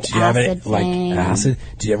like a big Do you have acid thing. like acid?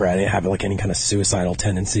 Do you ever have like any kind of suicidal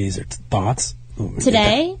tendencies or thoughts?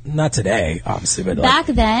 Today? Not today, obviously, but back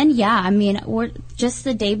then, yeah. I mean, just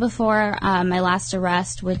the day before my last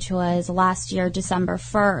arrest, which was last year, December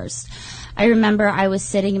 1st, I remember I was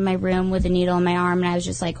sitting in my room with a needle in my arm, and I was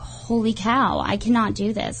just like, holy cow, I cannot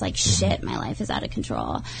do this. Like, shit, my life is out of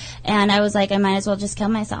control. And I was like, I might as well just kill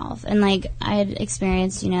myself. And, like, I had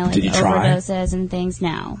experienced, you know, like overdoses and things.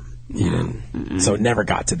 No. You didn't. So it never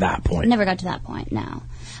got to that point. Never got to that point, no.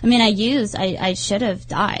 I mean, I should have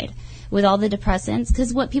died with all the depressants,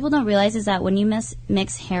 because what people don't realize is that when you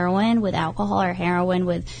mix heroin with alcohol or heroin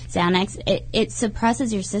with Xanax, it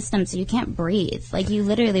suppresses your system so you can't breathe. Like, you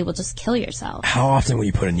literally will just kill yourself. How often will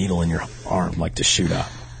you put a needle in your arm, like, to shoot up?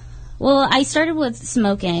 Well, I started with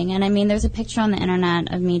smoking, and I mean, there's a picture on the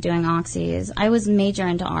internet of me doing oxys. I was major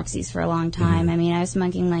into oxys for a long time. I mean, I was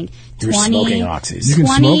smoking like 20... You're smoking oxys. You can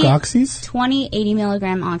smoke oxys? 20 80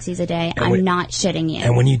 milligram oxys a day. I'm not shitting you.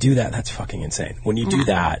 And when you do that, that's fucking insane. When you do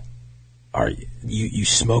that, are you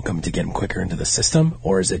smoke them to get them quicker into the system,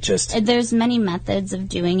 or is it just... There's many methods of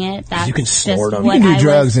doing it. That's you can snort them. You can do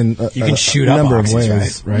drugs in you can shoot a up number oxys, of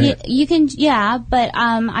ways, right? You can, yeah, but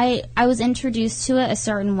I was introduced to it a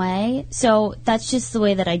certain way, so that's just the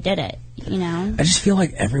way that I did it, you know? I just feel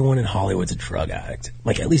like everyone in Hollywood's a drug addict.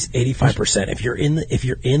 Like, at least 85%. If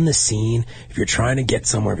you're in the scene, if you're trying to get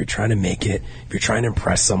somewhere, if you're trying to make it, if you're trying to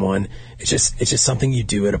impress someone, it's just something you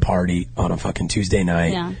do at a party on a fucking Tuesday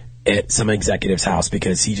night. Yeah. At some executive's house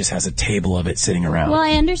because he just has a table of it sitting around. Well,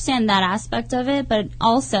 I understand that aspect of it, but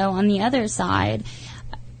also on the other side,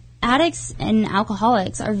 addicts and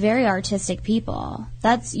alcoholics are very artistic people.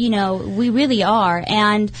 That's, you know, we really are.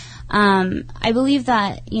 And I believe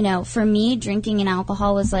that, you know, for me, drinking and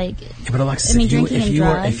alcohol was like... Yeah, but Alexis,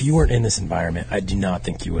 if you weren't in this environment, I do not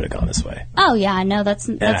think you would have gone this way. Oh, yeah, no, that's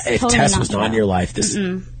if totally Tess not was not in true. your life,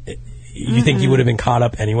 you think you would have been caught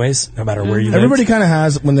up anyways, no matter where you lived? Everybody kind of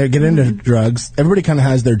has, when they get into drugs, everybody kind of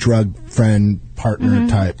has their drug friend, partner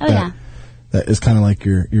type. Oh, yeah. That is kind of like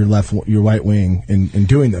your white wing in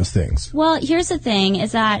doing those things. Well, here's the thing,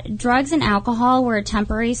 is that drugs and alcohol were a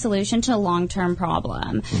temporary solution to a long-term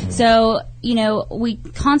problem. So, you know, we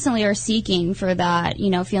constantly are seeking for that, you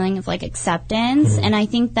know, feeling of, like, acceptance. And I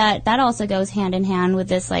think that also goes hand in hand with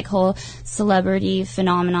this, like, whole celebrity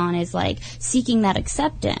phenomenon is, like, seeking that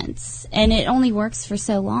acceptance. And it only works for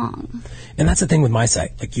so long. And that's the thing with my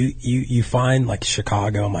site. Like, you find, like,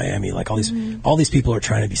 Chicago, Miami, like, all these people are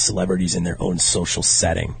trying to be celebrities in their own social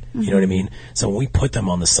setting. You know what I mean? So when we put them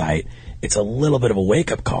on the site, it's a little bit of a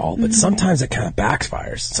wake-up call, but sometimes it kind of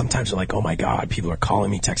backfires. Sometimes you're like, oh my God, people are calling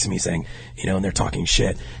me, texting me, saying, you know, and they're talking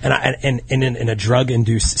shit. And in a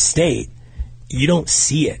drug-induced state, you don't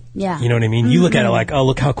see it. Yeah. You know what I mean? You look at it like, oh,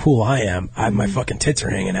 look how cool I am. My fucking tits are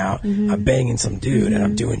hanging out. I'm banging some dude and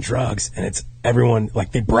I'm doing drugs. And it's everyone,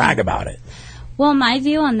 like, they brag about it. Well, my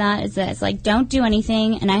view on that is this, like, don't do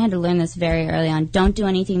anything, and I had to learn this very early on, don't do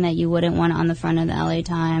anything that you wouldn't want on the front of the LA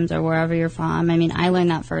Times or wherever you're from. I mean, I learned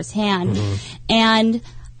that firsthand. And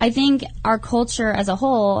I think our culture as a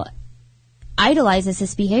whole idolizes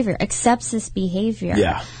this behavior, accepts this behavior.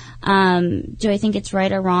 Yeah. Do I think it's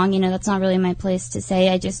right or wrong? You know, that's not really my place to say.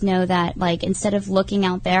 I just know that, like, instead of looking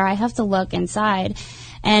out there, I have to look inside.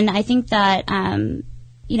 And I think that,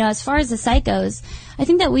 you know, as far as the site goes, I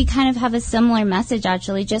think that we kind of have a similar message,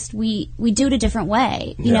 actually, just we do it a different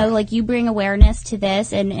way. You know, like, you bring awareness to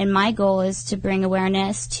this, and my goal is to bring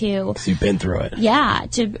awareness to... So you've been through it. Yeah,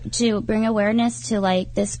 to bring awareness to,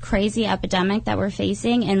 like, this crazy epidemic that we're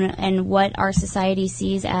facing and what our society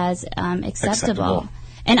sees as acceptable.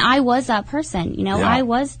 And I was that person, you know. Yeah. I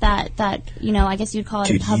was that you know, I guess you'd call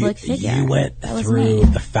it a public figure. You went through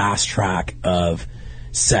the fast track of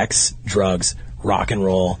sex, drugs, rock and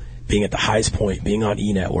roll, being at the highest point, being on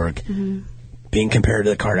E! Network, being compared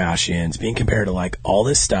to the Kardashians, being compared to, like, all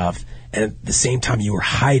this stuff, and at the same time you were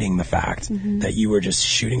hiding the fact that you were just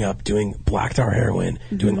shooting up, doing black tar heroin,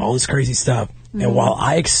 doing all this crazy stuff, And while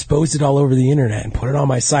I exposed it all over the internet and put it on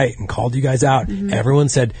my site and called you guys out, everyone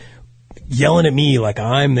said, yelling at me like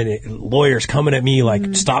I'm the lawyers coming at me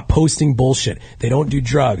like, stop posting bullshit. They don't do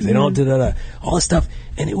drugs. They don't all this stuff.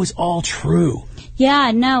 And it was all true.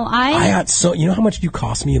 Yeah, no, I got so, you know how much you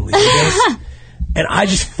cost me in legal bills? And I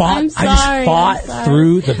just fought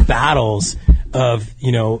through the battles of,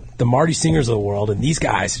 you know, the Marty Singers of the world, and these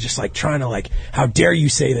guys just like trying to like, how dare you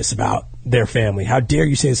say this about their family? How dare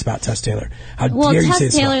you say this about Tess Taylor? How dare you say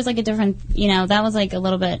this? Tess Taylor's like a different, you know, that was like a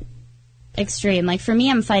little bit extreme. Like for me,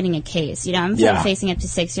 I'm fighting a case, you know, I'm facing up to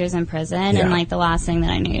 6 years in prison, and like the last thing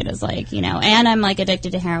that I need is like, you know, and I'm like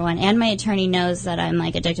addicted to heroin, and my attorney knows that I'm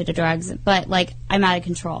like addicted to drugs, but like I'm out of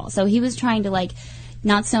control. So he was trying to like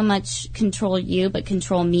not so much control you, but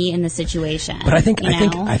control me in the situation. But I think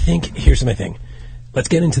here's my thing. Let's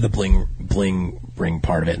get into the bling ring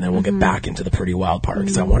part of it, and then we'll get back into the Pretty Wild part,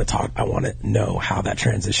 because I want to know how that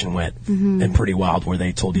transition went in Pretty Wild, where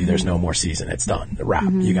they told you there's no more season, it's done, a wrap,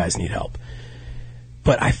 you guys need help.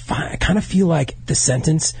 But I kind of feel like the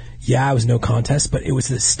sentence, it was no contest, but it was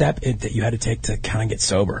the step that you had to take to kind of get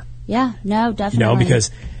sober. Yeah, no, definitely. You know, because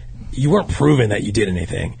you weren't proven that you did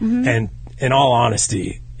anything, and in all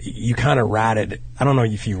honesty, you kind of ratted. I don't know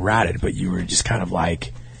if you ratted, but you were just kind of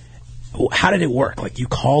like, how did it work? Like, you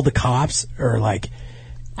called the cops, or like?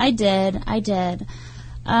 I did.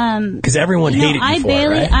 Because everyone hated you for it,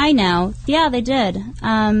 right? I know. Yeah, they did.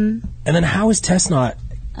 And then how is Tess not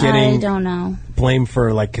getting? I don't know. Blamed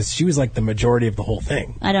for like, because she was like the majority of the whole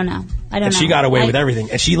thing. I don't know. And she got away with everything,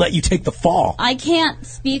 and she let you take the fall. I can't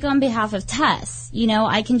speak on behalf of Tess. You know,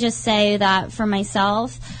 I can just say that for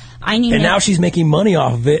myself. And now she's making money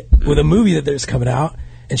off of it with a movie that there's coming out,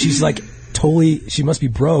 and she's like totally, she must be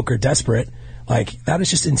broke or desperate. Like, that is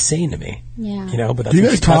just insane to me. Yeah. You know, but that's do you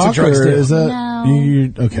guys talk, what drugs or do. is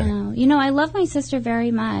that okay? No. You know, I love my sister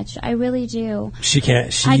very much. I really do. I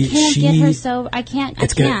can't get her so. I can't.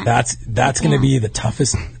 That's going to be the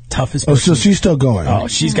toughest. Oh, so she's still going. Oh,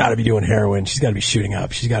 she's got to be doing heroin. She's got to be shooting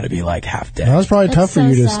up. She's got to be like half dead. That was probably tough for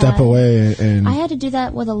you to step away. And I had to do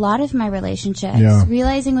that with a lot of my relationships. Yeah.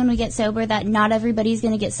 Realizing when we get sober that not everybody's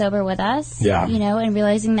going to get sober with us. Yeah. You know, and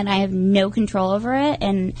realizing that I have no control over it,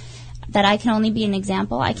 and that I can only be an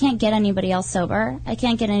example. I can't get anybody else sober. I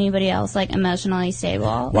can't get anybody else like emotionally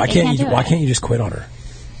stable. Why can't you just quit on her?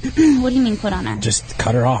 What do you mean quit on her? Just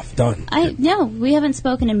cut her off. Done. No, we haven't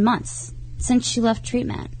spoken in months since she left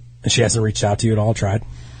treatment. And she hasn't reached out to you at all, tried?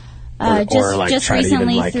 Just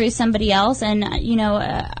recently through somebody else, and you know,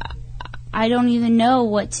 I don't even know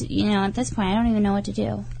what to, you know, at this point I don't even know what to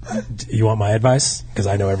do. You want my advice? Because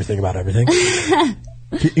I know everything about everything.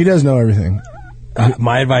 He does know everything.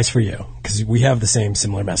 My advice for you, because we have the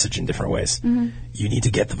similar message in different ways. You need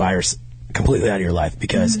to get the virus completely out of your life,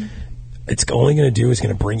 because it's only going to do is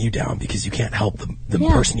going to bring you down, because you can't help the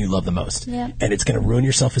person you love the most. Yeah. And it's going to ruin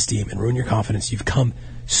your self-esteem and ruin your confidence. You've come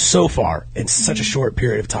so far in such a short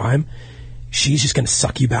period of time. She's just going to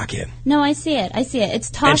suck you back in. No, I see it. It's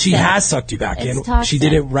toxic. And she has sucked you back in. Toxic. She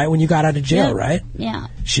did it right when you got out of jail, right? Yeah.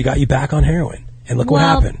 She got you back on heroin. And look what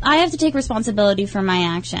happened. I have to take responsibility for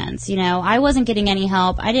my actions. You know, I wasn't getting any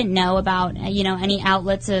help. I didn't know about, you know, any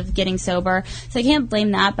outlets of getting sober. So I can't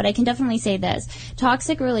blame that, but I can definitely say this.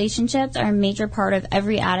 Toxic relationships are a major part of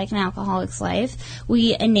every addict and alcoholic's life.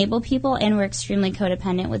 We enable people, and we're extremely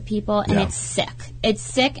codependent with people, and it's sick. It's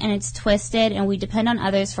sick and it's twisted, and we depend on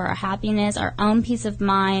others for our happiness, our own peace of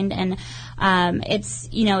mind, and it's,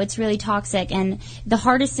 you know, it's really toxic. And the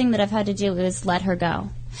hardest thing that I've had to do is let her go.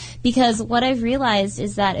 Because what I've realized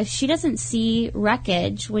is that if she doesn't see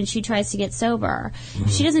wreckage when she tries to get sober,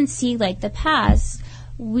 if she doesn't see like the past,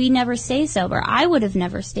 we never stay sober. I would have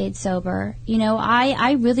never stayed sober. You know,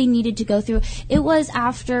 I really needed to go through. It was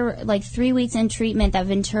after like 3 weeks in treatment that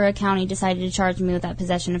Ventura County decided to charge me with that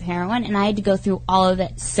possession of heroin, and I had to go through all of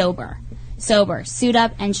it sober, suit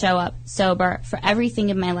up and show up sober for everything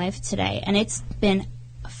in my life today, and it's been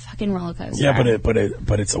roller coaster. Yeah,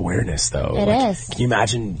 but it's awareness though. It is. Can you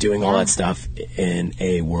imagine doing all that stuff in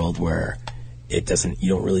a world where you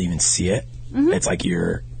don't really even see it? It's like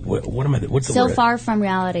you're what's the so word? Far from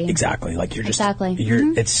reality. Exactly. Like you're just exactly.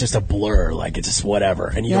 It's just a blur. Like it's just whatever,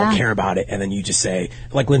 and you don't care about it. And then you just say,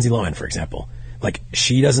 like Lindsay Lohan, for example, like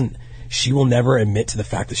she will never admit to the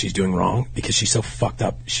fact that she's doing wrong, because she's so fucked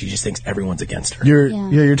up. She just thinks everyone's against her.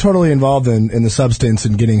 You're totally involved in the substance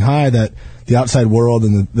and getting high, that the outside world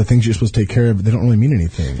and the things you're supposed to take care of, they don't really mean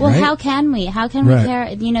anything. Well, right? how can we care?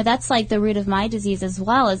 You know, that's like the root of my disease as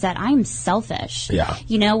well, is that I'm selfish. Yeah.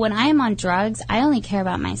 You know, when I am on drugs, I only care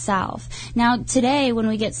about myself. Now, today, when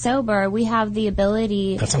we get sober, we have the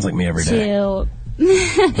ability. That sounds like me every day.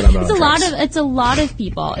 but I'm not It's on drugs. it's a lot of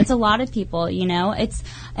people. It's a lot of people, you know.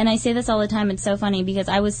 And I say this all the time. It's so funny because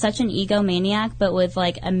I was such an egomaniac, but with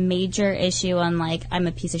like a major issue on like I'm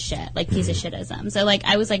a piece of shit, like piece of shitism. So like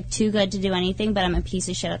I was like too good to do anything, but I'm a piece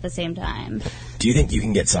of shit at the same time. Do you think you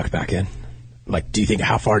can get sucked back in? Like,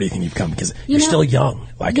 how far do you think you've come? Because You you're know- still young.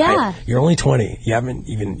 Like, Yeah. you're only 20. You're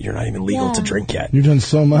not even legal Yeah. to drink yet. You've done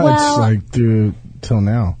so much, Well- like, through till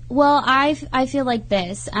now. Well, I feel like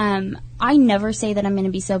this. I never say that I'm going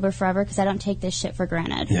to be sober forever because I don't take this shit for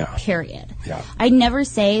granted. Yeah. Period. Yeah. I never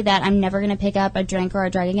say that I'm never going to pick up a drink or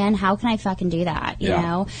a drug again. How can I fucking do that? You Yeah.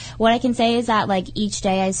 know? What I can say is that, like, each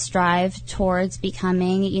day I strive towards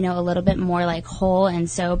becoming, you know, a little bit more, like, whole and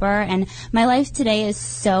sober. And my life today is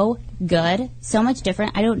so good, so much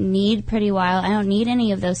different. I don't need Pretty Wild. I don't need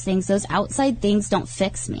any of those things. Those outside things don't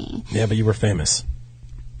fix me. Yeah, but you were famous.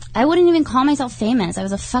 I wouldn't even call myself famous. I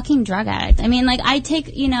was a fucking drug addict. I mean, like, I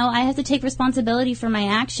have to take responsibility for my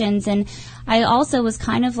actions. And I also was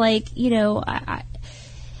kind of like, you know,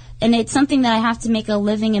 and it's something that I have to make a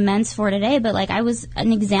living amends for today. But like, I was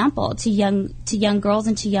an example to young girls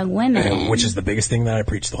and to young women. Which is the biggest thing that I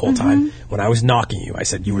preached the whole time. When I was knocking you, I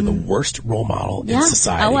said you were the worst role model in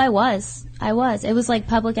society. Oh, I was. It was like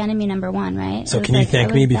public enemy number one, right? So It was can you like- thank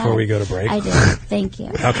it me was before bad. we go to break? I did. Thank you.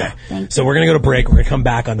 Okay. Thank So we're going to go to break. We're going to come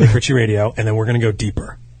back on Nick Ritchie Radio, and then we're going to go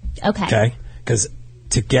deeper. Okay. Okay? Because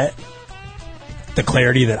to get the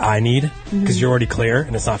clarity that I need, because you're already clear,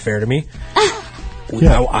 and it's not fair to me,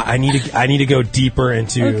 I need to go deeper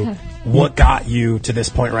into what got you to this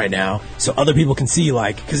point right now, so other people can see,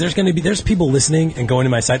 like, because there's people listening and going to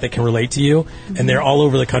my site that can relate to you, and they're all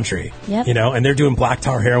over the country, Yep. you know, and they're doing black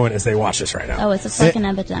tar heroin as they watch this right now. Oh, it's a fucking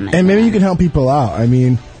epidemic. And maybe you can help people out. I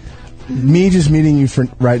mean, me just meeting you for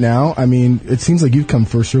right now, I mean, it seems like you've come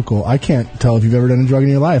full circle. I can't tell if you've ever done a drug in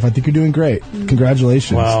your life. I think you're doing great.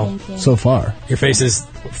 Congratulations. Well, so far. Your face is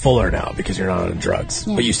fuller now because you're not on drugs,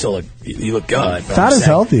 but you still you look good. but Fat I'm is saying-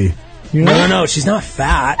 healthy. You know? No, she's not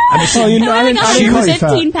fat. I'm just Oh, saying. you know, I didn't call you fat.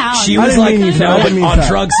 15 pounds. She I was didn't like, mean you fat. I no, didn't mean on fat.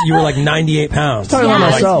 drugs, you were like 98 pounds. Talking about I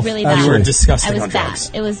was myself. really actually. You were bad. disgusting I was on bad.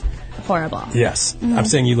 drugs. It was horrible. Yes. Mhm. I'm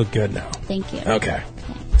saying you look good now. Thank you. Okay.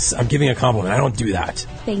 So I'm giving a compliment. I don't do that.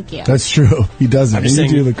 Thank you. That's true. He doesn't. I'm just And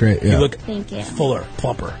saying you do look great. Yeah. You look Thank you. fuller,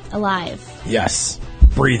 plumper. Alive. Yes.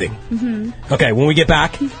 Breathing. Mm-hmm. Okay, when we get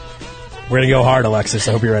back, we're going to go hard, Alexis.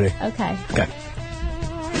 I hope you're ready. Okay. Okay.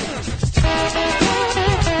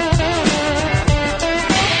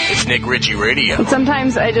 It's Nick Ritchie Radio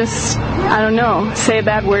Sometimes I don't know, say a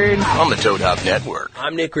bad word. on the Toad Hop Network.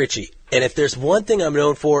 I'm Nick Ritchie, and if there's one thing I'm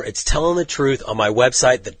known for, it's telling the truth on my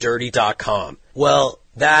website, thedirty.com. Well,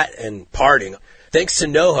 that and partying. Thanks to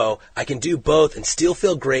NoHo, I can do both and still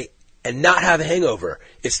feel great and not have a hangover.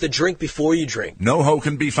 It's the drink before you drink. NoHo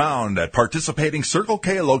can be found at participating Circle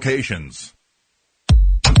K locations.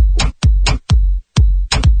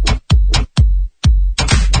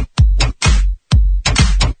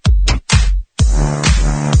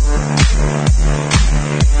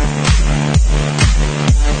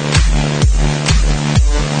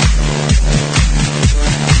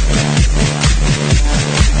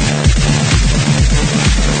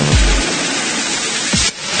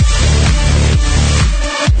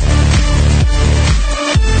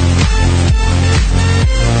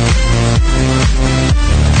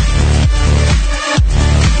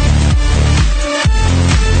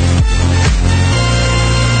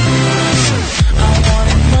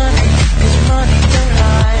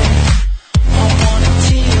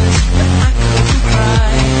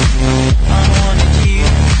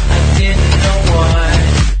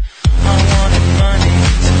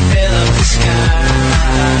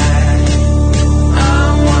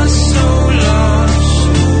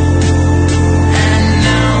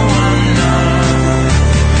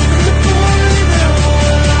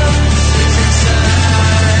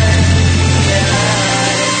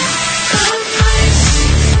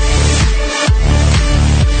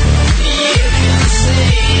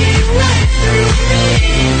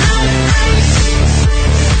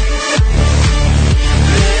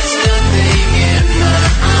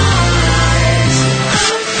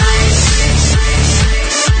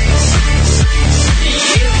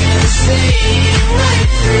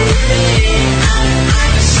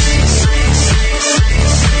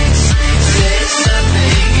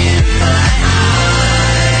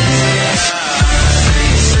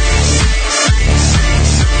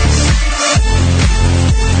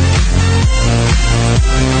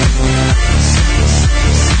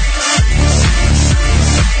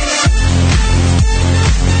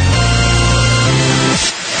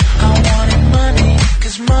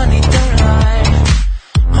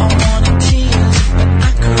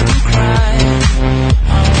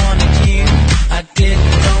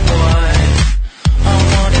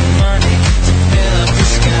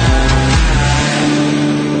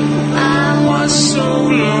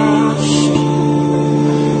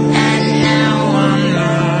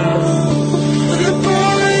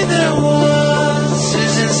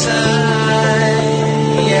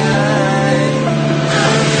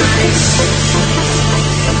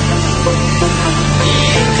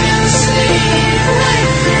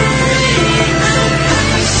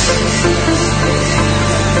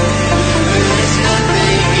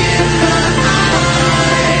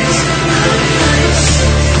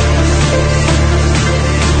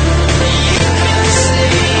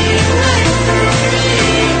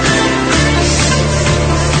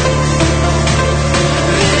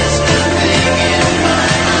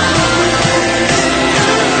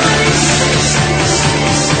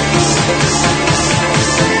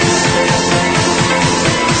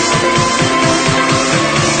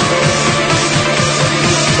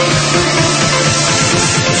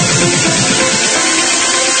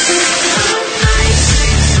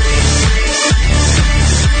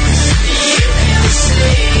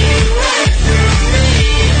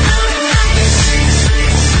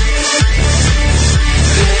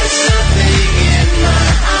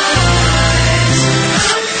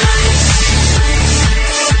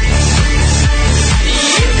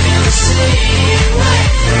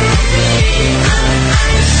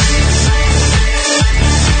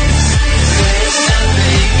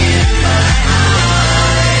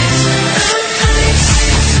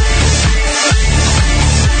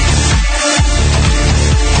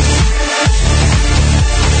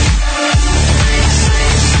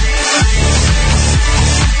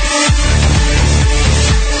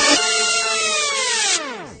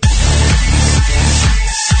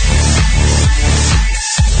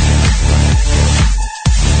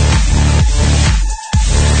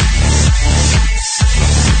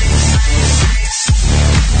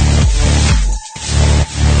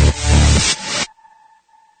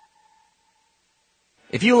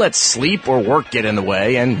 If you let sleep or work get in the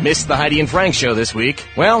way and missed the Heidi and Frank show this week,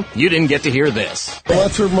 well, you didn't get to hear this. Well,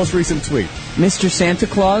 that's her most recent tweet. Mr. Santa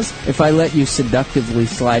Claus, if I let you seductively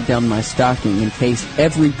slide down my stocking and taste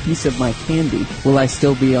every piece of my candy, will I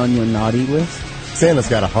still be on your naughty list? Santa's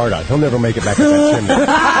got a heart on. He'll never make it back up that chimney.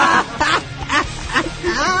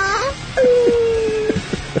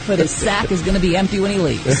 But his sack is going to be empty when he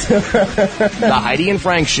leaves. The Heidi and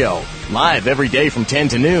Frank show, live every day from 10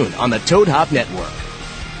 to noon on the Toad Hop Network.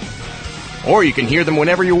 Or you can hear them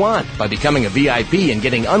whenever you want by becoming a VIP and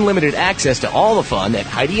getting unlimited access to all the fun at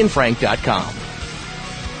HeidiandFrank.com.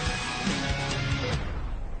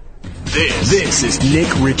 This is Nick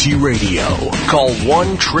Ritchie Radio. Call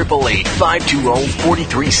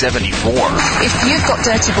 1-888-520-4374. If you've got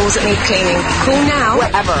dirty balls that need cleaning, call now,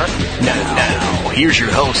 wherever. Now, here's your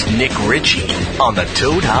host, Nick Ritchie, on the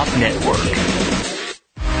Toad Hop Network.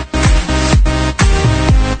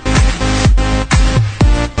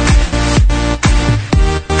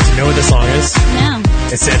 Do you know what the song is? No.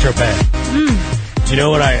 It's Saint-Tropez. Do you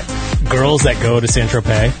know what girls that go to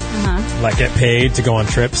Saint-Tropez, like get paid to go on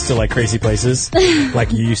trips to like crazy places,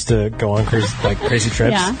 like you used to go on crazy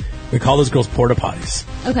trips? Yeah. We call those girls porta potties.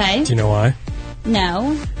 Okay. Do you know why?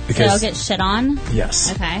 No. Because so I'll get shit on?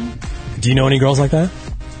 Yes. Okay. Do you know any girls like that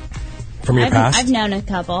from your past? I've known a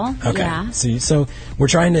couple. Okay. Yeah. See, so we're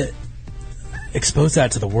trying to expose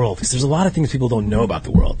that to the world because there's a lot of things people don't know about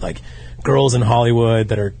the world, like girls in Hollywood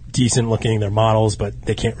that are decent looking, they're models, but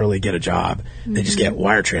they can't really get a job. They just get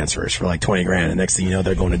wire transfers for like $20,000, and next thing you know,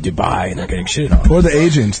 they're going to Dubai and they're getting shit on. Or the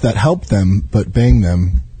agents that help them but bang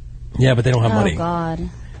them. Yeah, but they don't have money. Oh,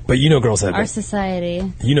 God. But you know girls that Our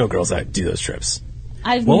society. You know girls that do those trips.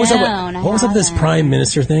 I've What was known. up with this prime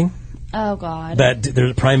minister thing? Oh, God. That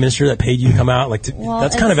there's a prime minister that paid you to come out?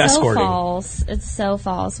 That's kind of escorting. False. It's so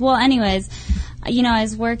false. Well, anyways, you know, I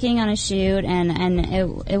was working on a shoot, and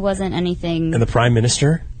it wasn't anything. And the prime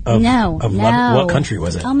minister of what country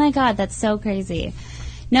was it? Oh my God, that's so crazy.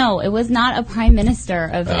 No, it was not a prime minister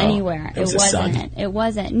of anywhere. It was his wasn't. son? It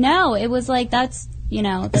wasn't. No, it was like that's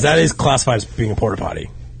Because that is classified as being a porta potty.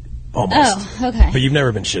 Almost. Oh, okay. But you've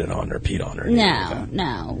never been shitted on or peed on or anything like that.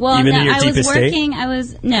 No. Well, even in your I was deepest working.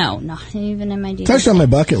 state? Not even in my deepest It's actually on my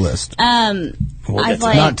bucket list. I've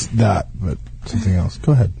Not that, but something else.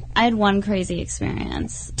 Go ahead. I had one crazy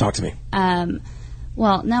experience. Talk to me.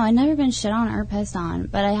 Well, no, I'd never been shit on or pissed on,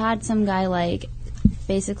 but I had some guy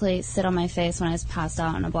basically sit on my face when I was passed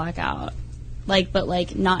out in a blackout,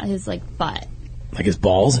 but not his butt. Like his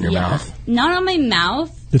balls in your mouth? Not on my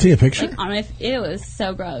mouth. Did he take a picture? It was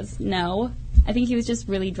so gross. No. I think he was just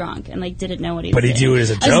really drunk and did not know what he was But doing. he do it as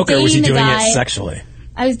a joke, or was he doing it sexually?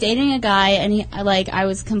 I was dating a guy, and I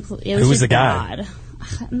was completely. Who was the guy? God.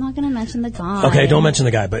 I'm not going to mention the guy. Okay, don't mention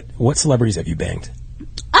the guy, but what celebrities have you banged?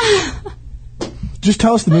 Just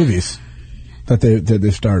tell us the movies that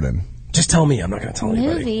they starred in. Just tell me. I'm not going to tell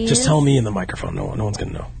anybody. Movies? Just tell me in the microphone. No one's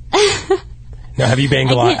going to know. Now, have you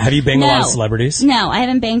banged a lot? Have you banged a lot of celebrities? No, I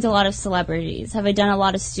haven't banged a lot of celebrities. Have I done a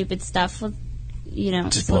lot of stupid stuff with,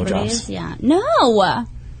 just celebrities? blowjobs? Yeah. No,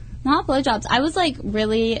 not blowjobs. I was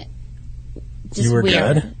really just you were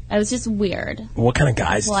weird. Good? I was just weird. What kind of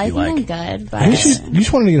guys do you like? Well, I think I'm good, but You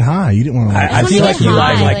just wanted to get high. You didn't want to. I feel like you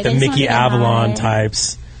high. like the I just Mickey wanted to get Avalon high.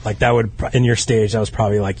 types. Like that would in your stage. That was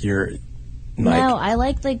probably like your. No, I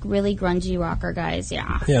like really grungy rocker guys.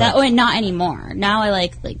 Yeah. Yeah. Not anymore. Now I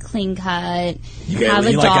like clean cut. You have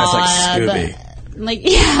a like job. guys like Scooby.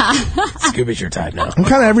 Yeah. Scooby's your type now. I'm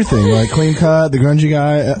kind of everything. Like clean cut, the grungy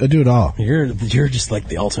guy. I do it all. You're just like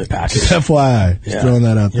the ultimate package. FYI, just throwing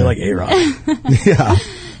that out there. You're like A-Rod. Yeah.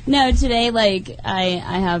 No, today I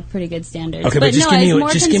have pretty good standards. Okay, but just give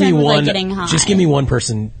me one. Getting high. Just give me one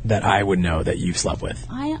person that I would know that you've slept with.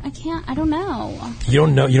 I can't. I don't know. You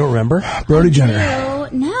don't know. You don't remember? Brody Jenner.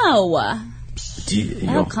 No.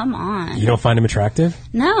 You come on. You don't find him attractive?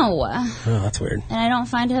 No. Oh, that's weird. And I don't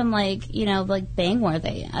find him bang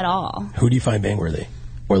worthy at all. Who do you find bang worthy?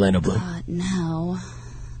 Orlando Bloom. No.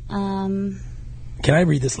 Can I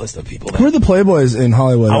read this list of people? Who are the Playboys in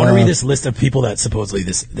Hollywood? I want to read this list of people that supposedly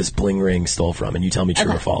this bling ring stole from, and you tell me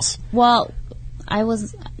true or false. Well, I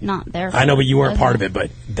was not there. I know, but you weren't part of it.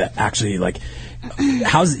 But that actually,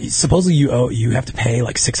 supposedly you have to pay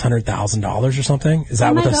 $600,000 or something. Is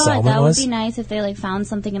that what the settlement was? That would be nice if they found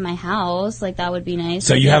something in my house. That would be nice.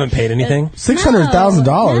 So you haven't paid anything?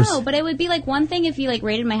 $600,000. No, but it would be one thing if you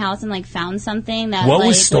raided my house and found something that. What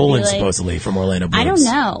was stolen supposedly from Orlando Bloom? I don't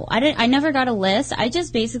know. I never got a list. I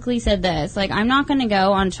just basically said this: I'm not going to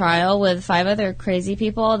go on trial with 5 other crazy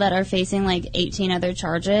people that are facing 18 other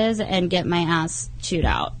charges and get my ass chewed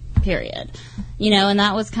out. Period. And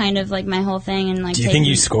that was kind of my whole thing. And do you think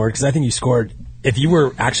you scored? Because I think you scored if you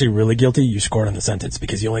were actually really guilty, you scored on the sentence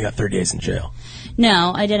because you only got 30 days in jail.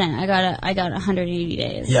 No, I didn't. I got 180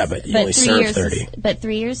 days. Yeah, but you only served 30. But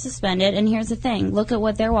 3 years suspended. And here's the thing: look at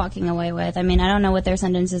what they're walking away with. I mean, I don't know what their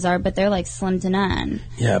sentences are, but they're like slim to none.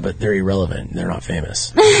 Yeah, but they're irrelevant. They're not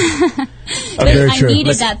famous. But Very I true. needed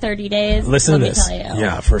Listen- that 30 days. Listen let to me this. tell you.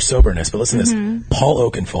 Yeah, for soberness. But listen to Mhm. this. Paul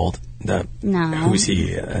Oakenfold. No. Who's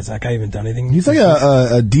he? Has that guy even done anything? He's like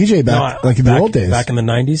a DJ back, like in the old days. Back in the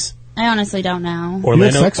 90s? I honestly don't know.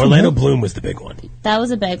 Orlando Bloom was the big one. That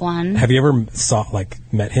was a big one. Have you ever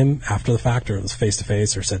met him after the fact, or it was face to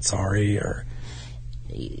face, or said sorry, or?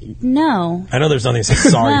 No. I know there's nothing to say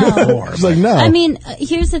sorry No. for. She's like, no. I mean,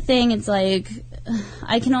 here's the thing. It's like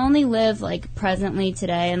I can only live like presently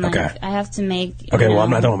today, and like Okay. I have to make. Okay, you well, know, I'm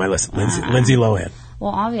not done with my list. Lindsay Lohan.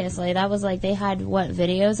 Well, obviously, that was like they had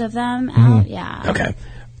videos of them Mm-hmm. out. Yeah. Okay.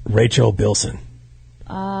 Rachel Bilson.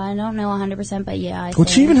 I don't know 100%, but yeah. Would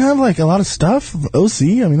she even have like a lot of stuff? OC?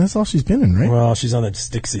 I mean, that's all she's been in, right? Well, she's on the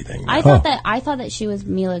Dixie thing. I thought that she was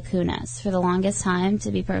Mila Kunis for the longest time.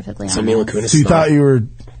 To be perfectly honest. So Mila Kunis. So you thought you were?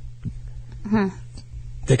 Huh.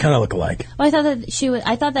 They kind of look alike. Well, I thought that she was.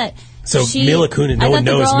 I thought that. So she, Mila Kunis. No one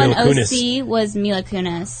knows Mila I thought the girl Kunis. in OC was Mila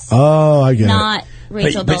Kunis. Oh, I get not it.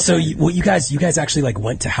 Rachel But so Bilson. you guys actually like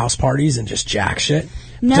went to house parties and just jack shit?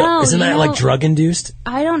 No, So, isn't you that know- like drug induced?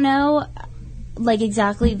 I don't know, like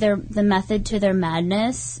exactly the method to their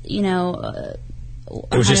madness. You know,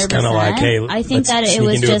 It was just kind of like, hey, I think let's that it sneak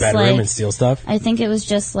was into just a bedroom like and steal stuff. I think it was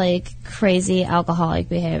just like crazy alcoholic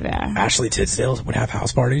behavior. Ashley Tisdale would have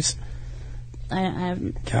house parties. I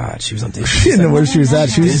God, she was on Disney. She didn't know where she was at.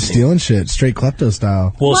 She was just Disney. stealing shit, straight klepto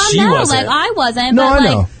style. Well, she no, wasn't. like I wasn't. No, but, I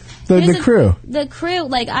like, know. The here's crew. The crew,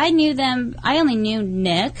 like I knew them. I only knew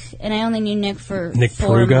Nick, and I only knew Nick for Nick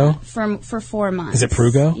 4 Prugo? for 4 months. Is it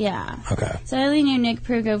Prugo? Yeah. Okay. So I only knew Nick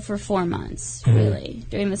Prugo for 4 months, Mhm. really,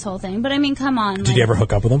 during this whole thing. But I mean, come on. Did you ever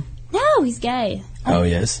hook up with him? No, he's gay. Oh,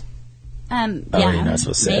 he is? Yeah, you're not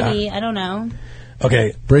supposed to say maybe I don't know.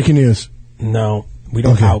 Okay. Breaking news. No, we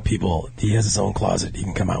don't Okay. out people. He has his own closet. He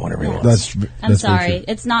can come out whenever he wants. I'm sorry.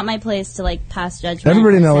 It's not my place to like pass judgment.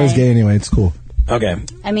 Everybody in and LA is say- gay anyway. It's cool. Okay.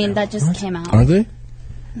 I mean, that just came out. Are they?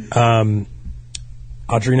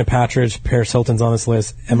 Audrina Patridge, Paris Hilton's on this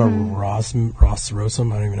list. Emma Mm-hmm. Ross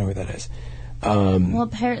Rosum, I don't even know who that is. Well,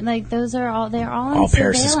 like those are all. They're all on All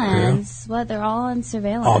Paris's crew? surveillance. What? They're all on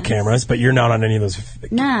surveillance. All cameras, but you're not on any of those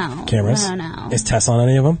No. cameras. No. Is Tess on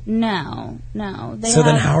any of them? No. They So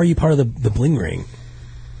then, have- how are you part of the bling ring?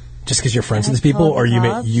 Just because you're friends I with these people, called or the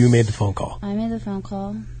you cops. made the phone call? I made the phone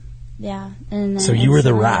call. Yeah, and then So you were the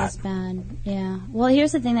instantly it rat. was bad. Yeah. Well,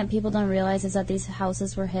 here's the thing that people don't realize is that these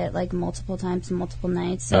houses were hit like multiple times, multiple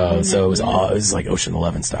nights. Oh, so it was yeah. it was like Ocean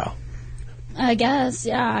 11 style. I guess,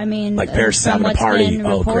 yeah. I mean, Like Paris is from having a what's party. been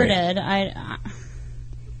Oh, great. reported,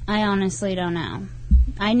 I honestly don't know.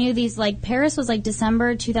 I knew these like Paris was like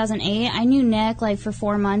December 2008. I knew Nick like for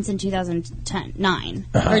 4 months in 2009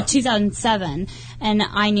 or 2007, and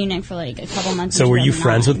I knew Nick for like a couple months. So in were you 2009.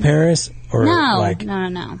 friends with Paris, or No, like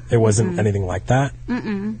no. It wasn't anything like that.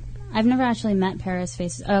 Mm-mm. I've never actually met Paris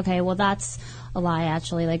face. Okay, well that's a lie.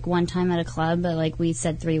 Actually, like one time at a club, but like we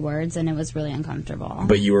said 3 words and it was really uncomfortable.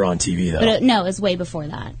 But you were on TV though. But no, it was way before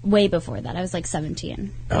that. Way before that. I was like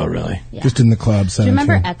 17. Oh, really? Yeah. Just in the club. Do you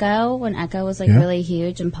remember 17. Echo when Echo was like Yeah. really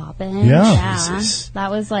huge and popping? Yeah. Jesus. That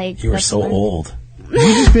was like You were that's so when- old. You've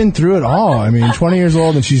just been through it all. I mean, 20 years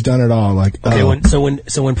old and she's done it all. Like, Okay, oh.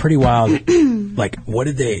 when Pretty Wild, like, what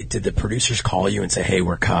did the producers call you and say, hey,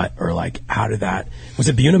 we're cut? Or like, how did that, was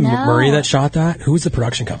it Buna No. Murray that shot that? Who was the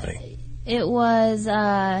production company? It was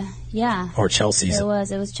yeah. Or Chelsea's? It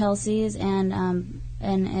was Chelsea's and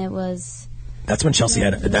it was That's when Chelsea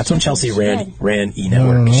ran E No,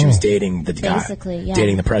 Network. no, She no. was dating the guy, basically, yeah.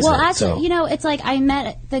 dating the president. Well, actually, so you know, it's like I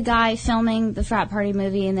met the guy filming the frat party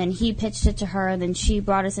movie, and then he pitched it to her, and then she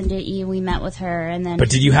brought us into E. We met with her, and then. but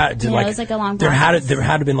did you have, it was like a long there process.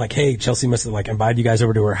 had to been like, hey, Chelsea must have like invited you guys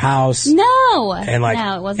over to her house. No, And like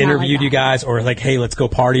no, it was not interviewed like you that. guys, or like, hey, let's go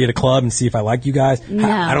party at a club and see if I like you guys. No.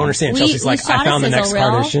 I don't understand. Chelsea's like, shot I found a the next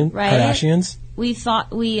sizzle reel, right? Kardashians. We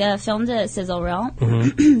filmed a sizzle reel,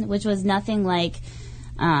 Mhm. which was nothing like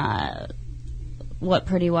what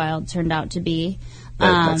Pretty Wild turned out to be.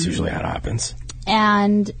 That's usually how it happens.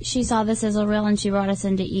 And she saw the sizzle reel, and she brought us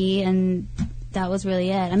into E, and that was really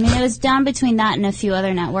it. I mean, it was down between that and a few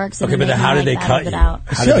other networks. And Okay, but then how did they cut you? How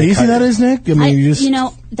See did how they easy cut that you? is, Nick? I mean, you just.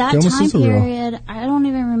 that film a time sizzle reel. period, I don't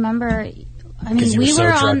even remember. I 'Cause mean, you we were so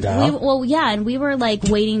were on. drugged out? Well, yeah, and we were like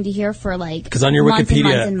waiting to hear for like. Because on your months and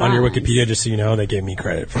months Wikipedia, and on your months. Wikipedia, just so you know, they gave me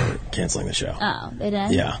credit for canceling the show. Oh, they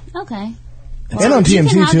did. Yeah. Okay. And on You can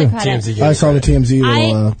TMZ have the too. credit. TMZ gave I me saw the credit. TMZ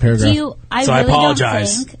little paragraph. I So really I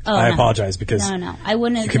apologize. Don't think, oh, I no. apologize because No. I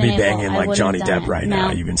wouldn't have you could been be able- banging I like wouldn't Johnny have done Depp it. right No.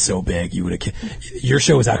 now. You've been so big. You would have. Your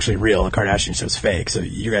show was actually real. The Kardashian show's fake. So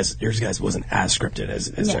yours guys wasn't as scripted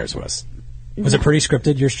as Yeah. theirs was. Was it pretty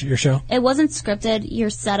scripted? Your show? It wasn't scripted. You're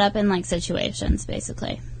set up in like situations,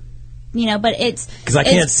 basically. You know, but it's Because I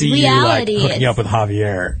can't it's see reality. you like hooking It's- up with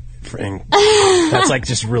Javier. That's like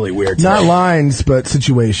just really weird. to Not me. lines, but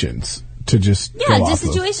situations to just Yeah, go just off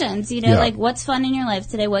of. situations. You know, Yeah. like what's fun in your life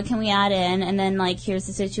today? What can we add in? And then like here's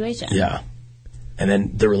the situation. Yeah. And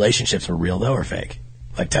then the relationships were real though or fake?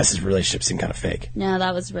 Like Tessa's relationship seemed kind of fake. No,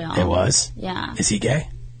 that was real. It was? Yeah. Is he gay?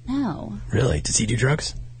 No, Really? Does he do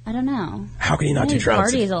drugs? I don't know. How can he not Yeah, do he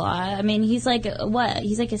drugs? parties a lot. I mean, he's like what?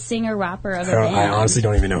 He's like a singer rapper of a band. I honestly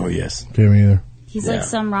don't even know who he is. Yeah, me either. He's Yeah. like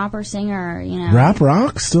some rapper singer. You know. Rap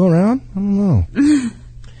Rock still around? I don't know.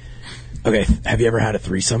 Okay, have you ever had a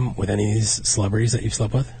threesome with any of these celebrities that you've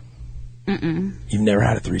slept with? Mm-mm. You've never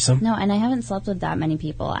had a threesome? No, and I haven't slept with that many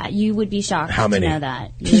people. You would be shocked How many? to know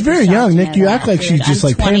that. You She's would be very shocked young, to Nick. know You that, act like dude. she's just I'm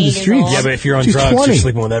like playing 20 the years streets. old. Yeah, but if you're on She's drugs, 20. you're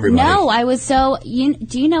sleeping with everybody. No, I was so.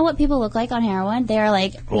 Do you know what people look like on heroin? They are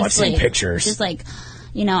like. Well, I've seen asleep. pictures. Just like,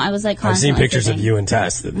 you know, I was like. I've seen constantly pictures of sleeping. you and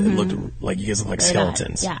Tess that looked like you guys look like Very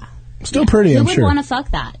skeletons. bad. Yeah. Still pretty, Who I'm would sure. want to fuck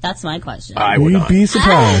that? That's my question. I would You'd not. be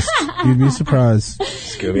surprised. You'd be surprised.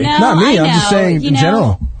 Scooby? No, Not me. I I'm just know. saying You in know,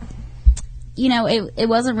 general. You know, it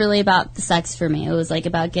wasn't really about the sex for me. It was like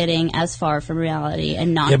about getting as far from reality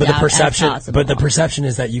and not Yeah, but the out perception, as possible. but the perception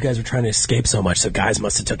is that you guys were trying to escape so much, so guys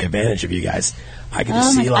must have took advantage of you guys. I could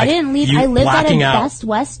just Oh my see God, like I didn't leave. you I lived at a blacking out. Best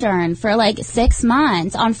Western for like 6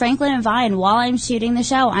 months on Franklin and Vine while I'm shooting the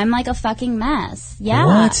show. I'm like a fucking mess. Yeah,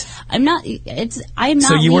 What? I'm not. I'm not.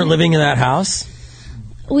 So you weren't leaving- living in that house?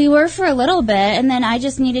 We were for a little bit, and then I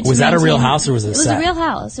just needed to. Was that a real maintain- house or was it It was set? a real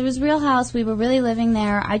house. It was a real house. We were really living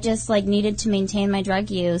there. I just like needed to maintain my drug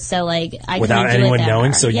use, so like I Without couldn't do anyone it there.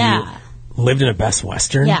 knowing? So yeah, you lived in a Best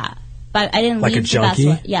Western? yeah. But I didn't Like a leave the Best.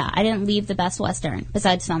 junkie? Yeah, I didn't leave the Best Western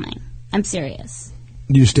besides filming. I'm serious.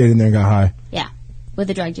 You stayed in there and got high. Yeah, with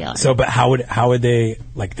a drug dealer. So, but how would they,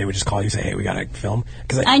 like, they would just call you and say, hey, we gotta film?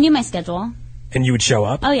 Cause I knew my schedule. and you would show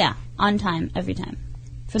up? Oh yeah, on time every time.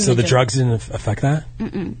 From So the drug- drugs didn't affect that?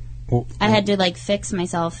 Mm-mm. Well, I had to like fix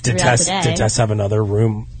myself did throughout Tess, the day. did Tess have another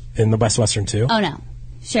room in the Best Western too? Oh no,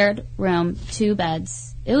 shared room, 2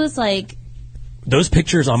 beds. It was like Those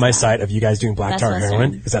pictures on my site of you guys doing black Best tar Western.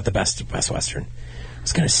 heroin, is that the Best Western? I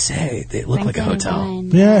was gonna say, they look like a Franklin hotel.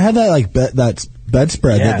 Vine. Yeah, it had that like that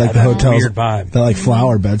bedspread Yeah, that like the that hotels weird vibe. that like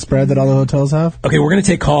flower bedspread that all the hotels have. Okay, we're going to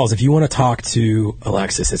take calls. If you want to talk to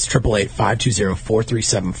Alexis, it's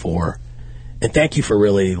 888-520-4374. And thank you for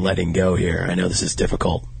really letting go here. I know this is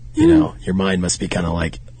difficult. You know, your mind must be kind of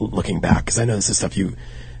like looking back, because I know this is stuff you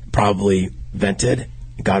probably vented,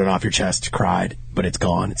 got it off your chest, cried, but it's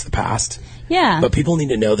gone. It's the past. Yeah. But people need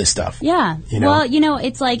to know this stuff. Yeah. You know? Well, you know,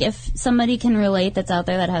 it's like if somebody can relate that's out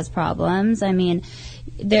there that has problems, I mean,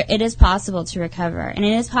 it is possible to recover, and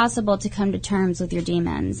it is possible to come to terms with your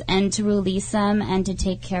demons and to release them and to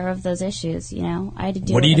take care of those issues, you know? I had to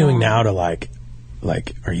deal What are with you it doing all. now to like,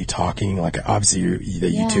 are you talking, like, obviously the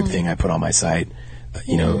Yeah. YouTube thing I put on my site,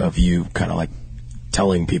 you know, of you kind of like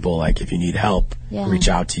telling people, like, if you need help, Yeah. reach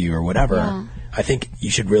out to you or whatever. Yeah. I think you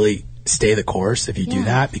should really stay the course if you do Yeah.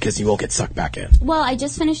 that, because you won't get sucked back in. Well, I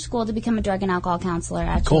just finished school to become a drug and alcohol counselor,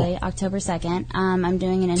 actually, Cool. October 2nd. I'm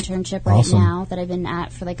doing an internship right Awesome. now that I've been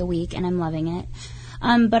at for like a week, and I'm loving it.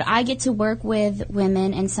 But I get to work with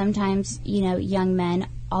women and sometimes, you know, young men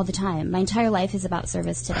all the time. My entire life is about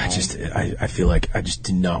service today. I feel like I just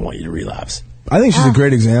do not want you to relapse. I think she's a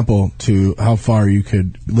great example to how far you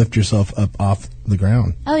could lift yourself up off the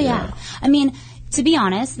ground. Oh, yeah. I mean, to be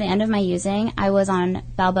honest, the end of my using, I was on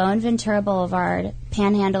Balboa and Ventura Boulevard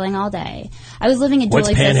panhandling all day. I was living a dual What's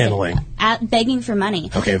existence. panhandling? Begging for money.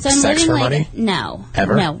 Okay, so I'm sex living for like, money? No.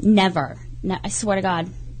 Ever? No, never. No, I swear to God.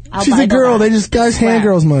 I'll She's a Bible girl. that. They just guys Swear. hand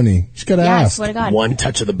girls money. She's got to Yeah, I ask. swear to God. One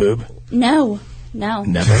touch of the boob? No.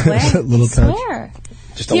 Never? Swear. Little touch. Swear.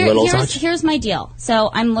 Just a little touch? Here's my deal. So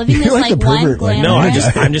I'm living this You're like the one pervert, like,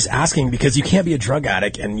 glamorous. No, I'm just asking, because you can't be a drug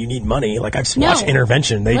addict and you need money. Like, I've No. watched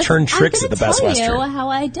Intervention. They turn tricks I'm at the gonna Best tell Western. you how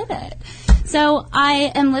I did it. So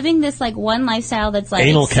I am living this like one lifestyle that's like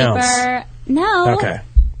Anal super. counts. No. Okay.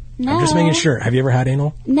 No. I'm just making sure. Have you ever had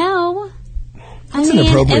anal? No. That's I mean,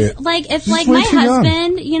 inappropriate. if She's way my too young.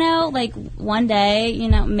 husband, you know, like one day, you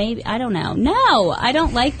know, maybe I don't know. No, I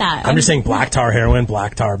don't like that. I'm just saying black tar heroin,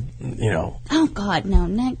 black tar, you know. Oh God, no,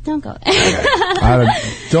 Nick, don't go.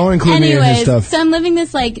 Don't include me in his Anyways, stuff. so I'm living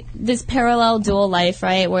this parallel dual life,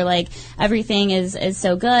 right? Where like everything is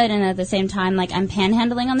so good, and at the same time, like I'm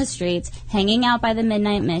panhandling on the streets, hanging out by the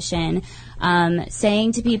Midnight Mission,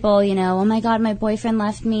 saying to people, you know, oh my God, my boyfriend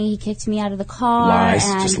left me. He kicked me out of the car. Lies,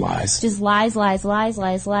 and just lies. Just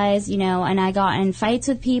lies, you know, and I got in fights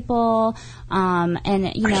with people.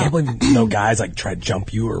 And, you know. I can't believe no guys like try to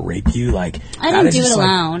jump you or rape you. Like, I didn't do it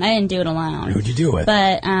alone. I didn't do it alone. Who'd you do it with?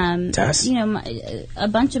 But, Tess? you know, a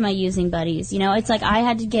bunch of my using buddies. You know, it's like I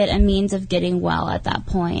had to get a means of getting well at that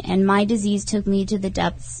point, and my disease took me to the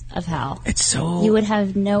depths of hell. It's so... You would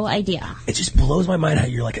have no idea. It just blows my mind how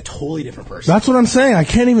you're like a totally different person. That's what I'm saying. I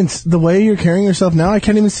can't even, the way you're carrying yourself now, I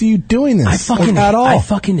can't even see you doing this. At all. I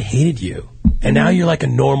fucking hated you. And now you're like a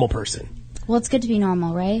normal person. Well, it's good to be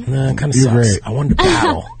normal, right? It kind of sucks. Great. I wanted to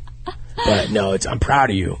battle. But no, I'm proud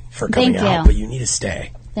of you for coming out, but you need to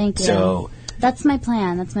stay. Thank you. So that's my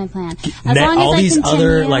plan. As long all as I these continue,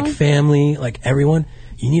 other like family, like everyone,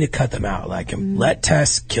 you need to cut them out. Like let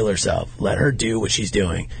Tess kill herself. Let her do what she's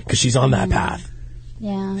doing because she's on that path.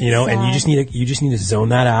 Yeah. You know, and you just need to zone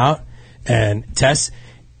that out. And Tess,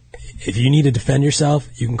 if you need to defend yourself,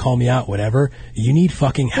 you can call me out, whatever. You need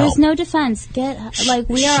fucking help. There's no defense. We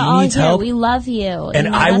are all here. Help. We love you. And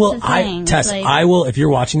you know, I will, Tess, I will, if you're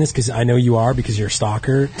watching this, because I know you are, because you're a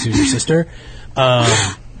stalker to your sister,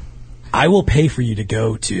 I will pay for you to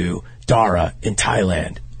go to Dara in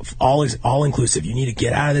Thailand. All inclusive. You need to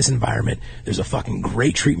get out of this environment. There's a fucking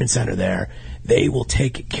great treatment center there. They will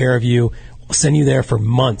take care of you. We'll send you there for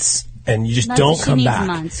months. And you just don't come back.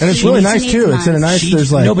 And it's really nice too. It's in a nice.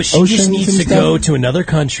 There's like but she just needs to stuff. go to another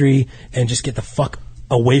country and just get the fuck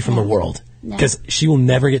away from the world because she will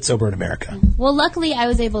never get sober in America. Well, luckily I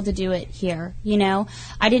was able to do it here. You know,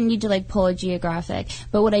 I didn't need to like pull a geographic,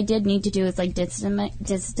 but what I did need to do is like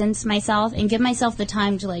distance myself and give myself the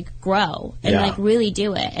time to like grow and like really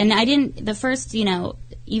do it. And I didn't. The first, you know,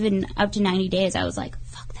 even up to 90 days, I was like,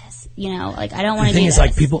 fuck this. You know, like I don't want to do this. The thing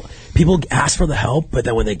is, like people ask for the help, but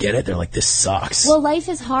then when they get it, they're like, this sucks. Well, life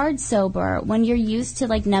is hard sober. When you're used to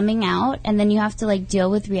like numbing out and then you have to like deal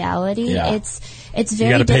with reality, it's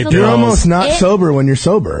very difficult. You're almost not sober when you're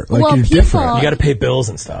sober. Like well, you're different. You got to pay bills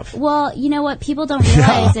and stuff. Well, you know what people don't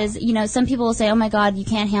realize is, you know, some people will say, oh my God, you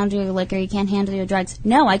can't handle your liquor, you can't handle your drugs.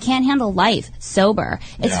 No, I can't handle life sober.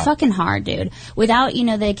 It's fucking hard, dude. Without, you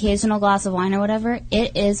know, the occasional glass of wine or whatever,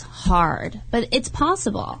 it is hard. But it's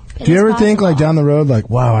possible. Do you ever think like down the road, like,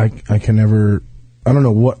 wow, I can never, I don't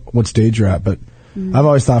know what stage you're at, but I've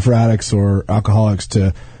always thought for addicts or alcoholics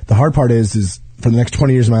the hard part is for the next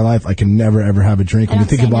 20 years of my life, I can never ever have a drink. When you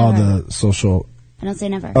think of all the social. I don't say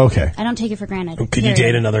never. Okay. I don't take it for granted. Could you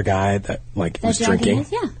date another guy that like was drinking?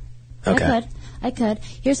 Yeah. Okay. I could.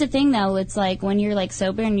 Here's the thing though, it's like when you're like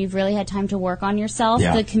sober and you've really had time to work on yourself,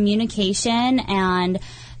 the communication and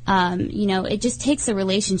you know, it just takes the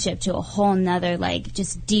relationship to a whole nother, like,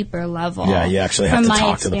 just deeper level. Yeah, you actually have to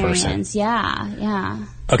talk to the person. Yeah.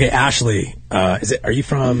 Okay, Ashley, are you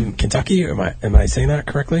from Kentucky? Or am I saying that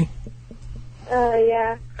correctly?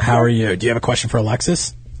 Yeah. How are you? Do you have a question for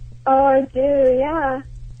Alexis? Oh, I do, yeah.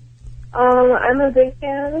 I'm a big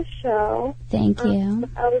fan of the show. Thank you.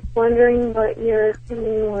 I was wondering what your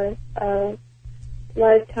opinion was of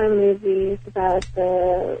Lifetime movies about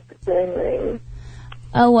the ring.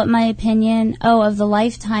 Oh, what my opinion? Oh, of the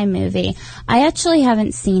Lifetime movie. I actually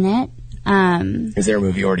haven't seen it. Is there a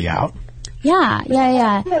movie already out? Yeah.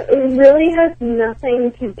 It really has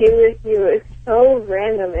nothing to do with you. It's so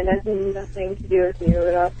random. It has nothing to do with you.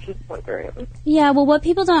 And I was just wondering. Yeah, well, what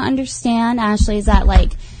people don't understand, Ashley, is that,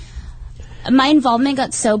 like, my involvement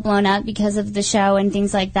got so blown up because of the show and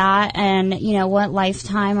things like that. And, you know, what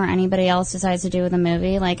Lifetime or anybody else decides to do with a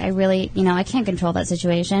movie, like, I really, you know, I can't control that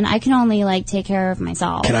situation. I can only, like, take care of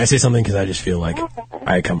myself. Can I say something? Because I just feel like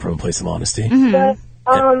I come from a place of honesty. Mm-hmm. But,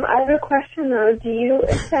 I have a question, though. Do you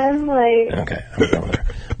attend, like... Okay, I'm done with her.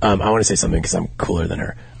 I want to say something because I'm cooler than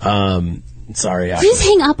her. Sorry, Did you just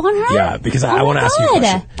hang up on her? Yeah, because I want to ask you a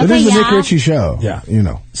question. It is the Nick Ritchie show. Yeah. You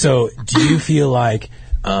know. So, do you feel like...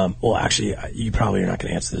 well, actually, you probably are not going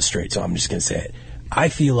to answer this straight, so I'm just going to say it. I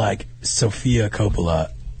feel like Sofia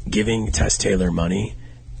Coppola giving Tess Taylor money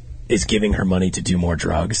is giving her money to do more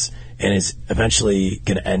drugs and is eventually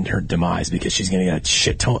going to end her demise because she's going to get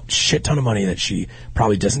a shit ton of money that she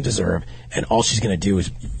probably doesn't deserve, and all she's going to do is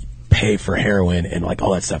pay for heroin and like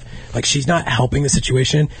all that stuff. Like, she's not helping the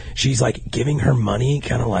situation. She's like giving her money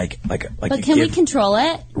kind of like. But can we control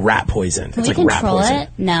it? Rat poison. Can it's we like control rat poison. it?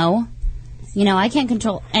 No. You know, I can't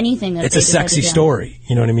control anything that it's a sexy story.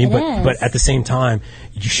 You know what I mean? But at the same time,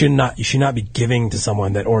 you should not be giving to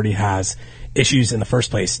someone that already has issues in the first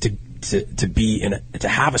place. To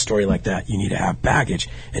have a story like that, you need to have baggage,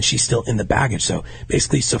 and she's still in the baggage. So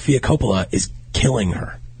basically, Sofia Coppola is killing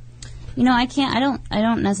her. You know, I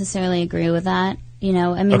don't necessarily agree with that. You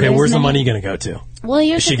know, I mean, okay, where's the money going to go to? Well,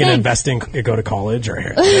 here's Is she the going to thing. invest in go to college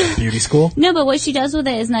or beauty school? No, but what she does with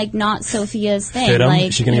it is like not Sophia's thing. FITM? Like,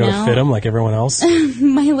 Is she going to go to FITM like everyone else?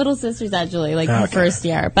 My little sister's actually like her first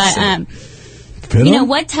year, but FITM? you know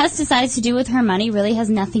what Tess decides to do with her money really has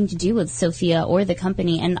nothing to do with Sophia or the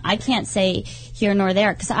company, and I can't say here nor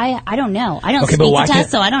there because I don't know. I don't Okay, but speak why to Tess, can't-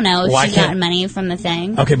 so I don't know why if she's can't- gotten money from the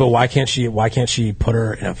thing. Okay, but why can't she put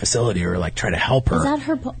her in a facility or like try to help her? Is that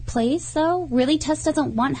her place though? Really, Tess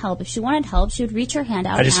doesn't want help. If she wanted help, she would reach her hand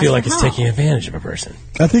out. I just and feel ask like for it's help. taking advantage of a person.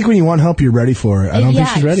 I think when you want help, you're ready for it. I don't think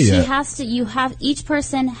she's ready she yet. has to. You have each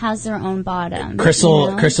person has their own bottom. Crystal,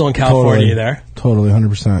 you know? Crystal in California, Totally. you there? Totally,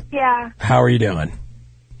 100%. Yeah, How are you doing?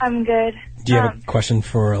 I'm good. Do you have a question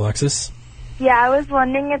for Alexis? Yeah, I was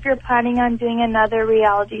wondering if you're planning on doing another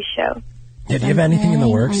reality show. Yeah, do you have anything in the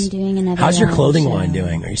works? I'm doing another. How's your reality clothing show. line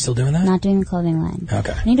doing? Are you still doing that? Not doing a clothing line.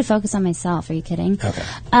 Okay. I need to focus on myself. Are you kidding? Okay.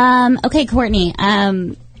 Okay, Courtney.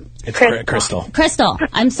 It's Crystal. Crystal.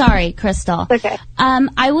 I'm sorry, Crystal. Okay.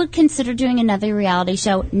 I would consider doing another reality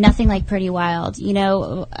show. Nothing like Pretty Wild. You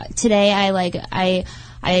know, today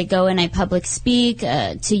I go and I public speak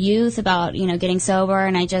to youth about, you know, getting sober,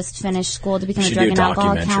 and I just finished school to become You a should drug do and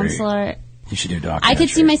alcohol documentary. counselor. You should do a documentary. I could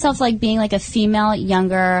see myself like being like a female,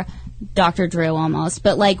 younger Dr. Drew almost,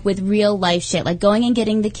 but like with real life shit, like going and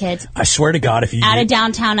getting the kids I swear to God, if you out of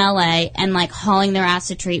downtown LA and like hauling their ass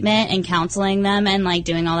to treatment and counseling them and like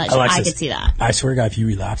doing all that shit. Alexis, I could see that. I swear to God, if you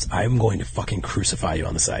relapse, I'm going to fucking crucify you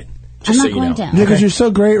on the site. I'm Just not so you going know. to. Yeah, because you're so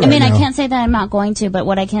great right I mean, now. I can't say that I'm not going to, but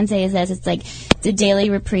what I can say is this: it's like the daily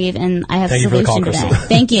reprieve, and I have Thank you for the solution call, today. Crystal.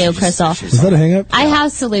 Thank you, Crystal. Is that a hang up? I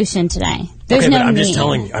have solution today. There's Okay, no but I'm need. just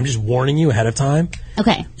telling you. I'm just warning you ahead of time.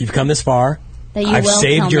 Okay, You've come this far. that you I've will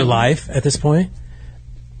saved kill your me. life at this point.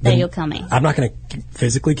 That you'll kill me. I'm not going to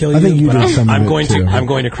physically kill you. I think you but did some of I'm it, going too. to. I'm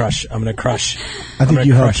going to crush. I'm going to crush. I think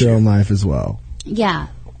you helped your own life as well. Yeah,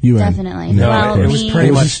 You and- definitely. No, well, it was me- pretty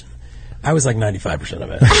much. I was like 95%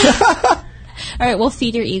 of it. All right, we'll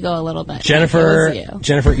feed your ego a little bit. Jennifer It was you.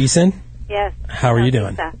 Jennifer Eason, Yes. how are you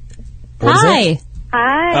doing? Lisa. What is Hi. it?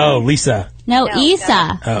 Hi. Oh, Lisa. No, No,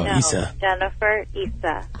 Isa. Oh, No, Isa. Jennifer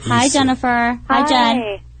Issa. Hi, Jennifer. Hi,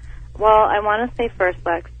 Jen. Well, I want to say first,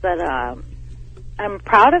 Lex, that I'm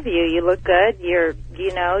proud of you. You look good.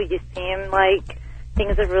 You seem like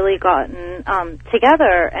things have really gotten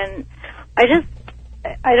together. And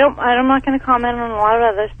I'm not going to comment on a lot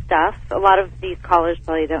of other stuff. A lot of these callers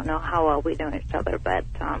probably don't know how well we know each other, but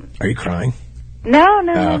Are you crying? no.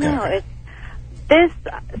 Okay. It's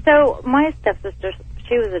this. So my stepsister,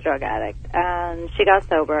 she was a drug addict, and she got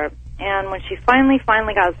sober. And when she finally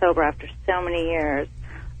got sober after so many years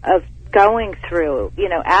of going through,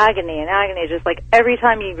 agony, just like every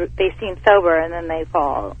time they seem sober and then they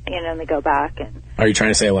fall, and they go back. And Are you trying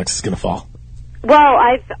to say Alexis is going to fall? well,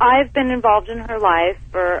 I've been involved in her life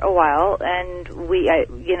for a while, and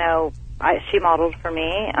she modeled for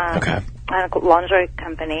me. Okay. At a lingerie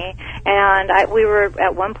company, and we were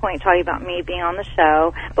at one point talking about me being on the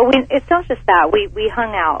show, but it's not just that. We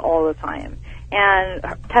hung out all the time, and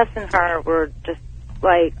Tess and her were just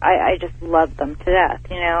like, I just loved them to death,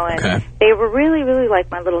 and Okay. they were really, really like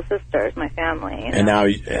my little sisters, my family. And now, Are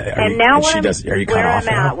you cut off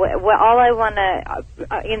I'm now? at, all I want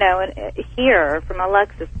to, hear from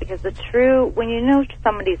Alexis, because when you know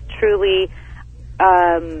somebody's truly,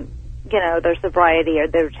 their sobriety, or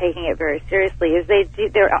they're taking it very seriously, is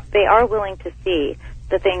they are willing to see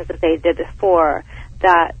the things that they did before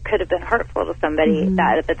that could have been hurtful to somebody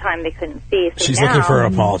that at the time they couldn't see. So She's now, looking for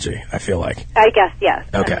an apology, I feel like. I guess, yes.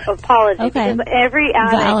 Okay. An apology. Okay. Because every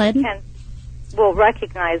addict Valid. will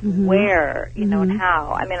recognize where, and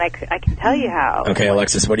how. I mean, I can tell you how. Okay,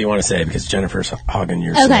 Alexis, what do you want to say? Because Jennifer's hogging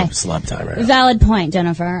your Okay. celeb time right now. Valid point,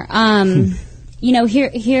 Jennifer.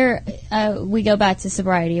 Here we go back to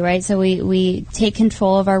sobriety, right? So we take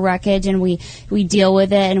control of our wreckage, and we deal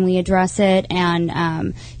with it, and we address it. And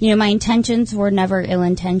my intentions were never ill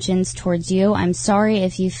intentions towards you. I'm sorry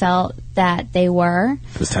if you felt that they were.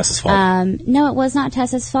 It was Tessa's fault. No, it was not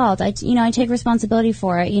Tessa's fault. I take responsibility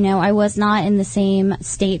for it. I was not in the same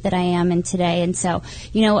state that I am in today, and so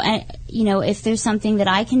if there's something that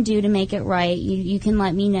I can do to make it right, you can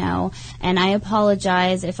let me know. And I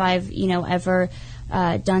apologize if I've ever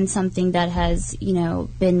done something that has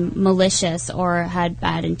been malicious or had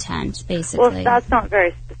bad intent. Basically, Well, that's not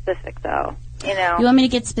very specific, though. You want me to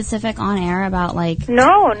get specific on air about like?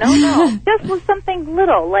 No. Just with something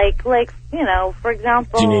little, like for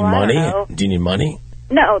example. Do you need I money? don't know. Do you need money?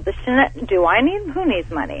 No, do I need? Who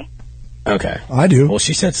needs money? Okay. I do. Well,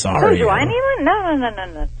 she said Oh, sorry. do I need one?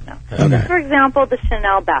 No. Okay. For example, the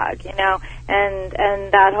Chanel bag, and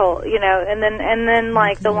that whole, and then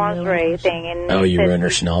like the lingerie thing, and Oh, you ruined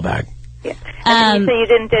her Chanel bag. Yeah. And you say you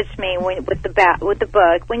didn't ditch me with the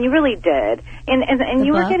book when you really did, and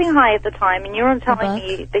you were getting high at the time, and you were telling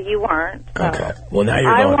me that you weren't. So. Okay. Well, now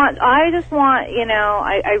you're going. I just want,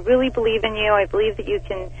 I really believe in you. I believe that you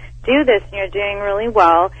can do this, and you're doing really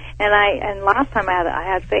well. And last time I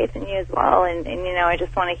had faith in you as well, and I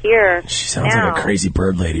just want to hear. She sounds like a crazy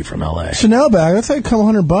bird lady from L.A. Chanel bag. That's like a couple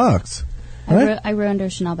 $100. Right? I ruined her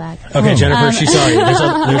Chanel bag. Okay, Jennifer, she's sorry. There's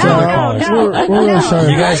other callers. We're really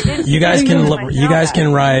sorry. You guys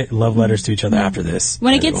can write love letters to each other after this.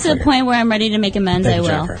 When it gets to the point where I'm ready to make amends, I will.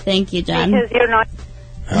 Jennifer. Thank you, Jen. Because you're not.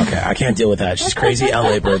 Okay, I can't deal with that. She's crazy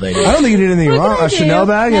LA bird lady. I don't think you did anything wrong. A Chanel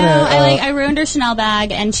bag and I ruined her Chanel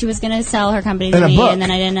bag, and she was going to sell her company to me, and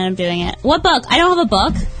then I didn't end up doing it. What book? I don't have a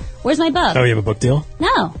book. Where's my book? Oh, you have a book deal?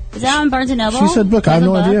 No. Is that on Barnes & Noble? She said book. I have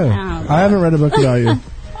no idea. I haven't read a book about you.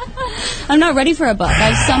 I'm not ready for a book.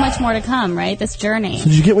 I have so much more to come, right? This journey. So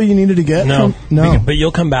did you get what you needed to get? No. No. But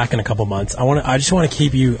you'll come back in a couple months. I just want to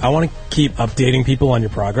keep updating people on your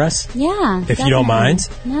progress. Yeah. If you don't mind.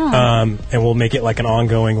 No. And we'll make it like an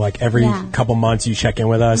ongoing, like every couple months you check in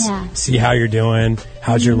with us, see how you're doing,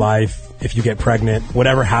 how's your life, if you get pregnant,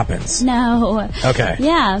 whatever happens. No. Okay.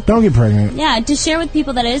 Yeah. Don't get pregnant. Yeah, to share with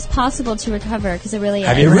people that it is possible to recover, because it really is.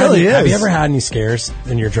 Have you ever had any scares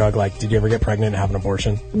in your drug? Like, did you ever get pregnant and have an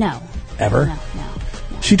abortion? No. Ever? No.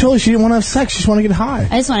 She told you she didn't want to have sex. She just wanted to get high.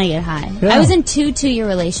 I just want to get high. Yeah. I was in 2-year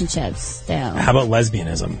relationships, though. How about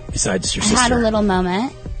lesbianism, besides your sister? I had a little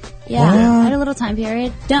moment. Yeah. What? I had a little time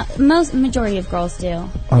period. Majority of girls do.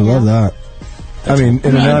 I love that. In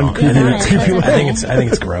a non-creepy way. I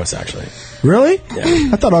think it's gross, actually. Really? Yeah.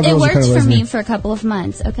 I thought all girls were kind of It worked for lesbian. me for a couple of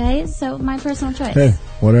months, okay? So my personal choice. Hey,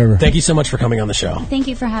 whatever. Thank you so much for coming on the show. Thank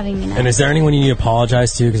you for having me now. And is there anyone you need to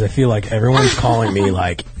apologize to? Because I feel like everyone's calling me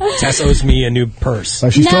like, Tess owes me a new purse.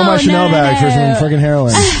 She stole my Chanel bag for some freaking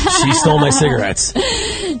heroin. She stole my cigarettes.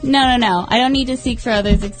 No. I don't need to seek for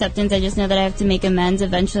others' acceptance. I just know that I have to make amends.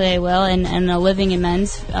 Eventually I will, and a living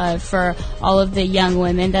amends for all of the young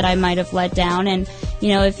women that I might have let down. And,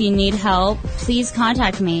 if you need help, please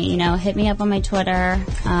contact me. Hit me up on my Twitter.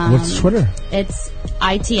 What's Twitter? It's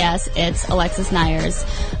ITS. It's Alexis Nyers.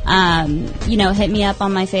 Hit me up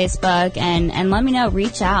on my Facebook and let me know.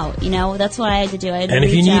 Reach out. That's what I had to do. I had to And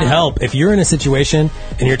if you need out. help, if you're in a situation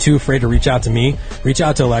and you're too afraid to reach out to me, reach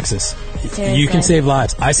out to Alexis. Seriously. You can save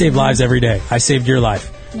lives. I save lives every day. I saved your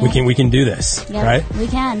life. Yeah. We can do this, Yep, right? We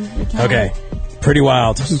can. Okay. Pretty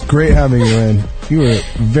Wild. This is great having you in. You were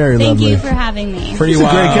very Thank lovely. you for having me. Pretty She's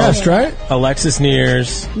Wild. a great guest, right? Alexis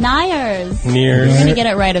Nyers. Nyers. Nyers. You're going to get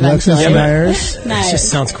it right eventually. Alexis Nyers. Nyers. It just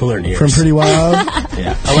sounds cooler, Nyers. From Pretty Wild.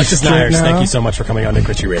 Yeah. Alexis Straight Nyers, now. thank you so much for coming on Nick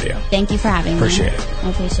Ritchie Radio. Thank you for having me. Appreciate it. I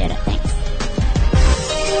appreciate it. Thanks.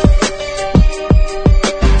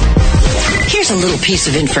 Here's a little piece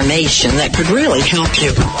of information that could really help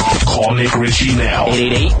you. Call Nick Ritchie now.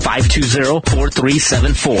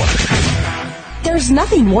 888-520-4374. There's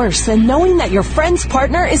nothing worse than knowing that your friend's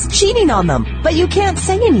partner is cheating on them, but you can't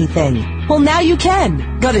say anything. Well, now you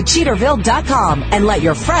can. Go to Cheaterville.com and let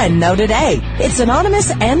your friend know today. It's anonymous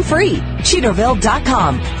and free.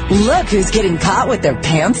 Cheaterville.com. Look who's getting caught with their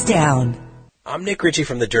pants down. I'm Nick Ritchie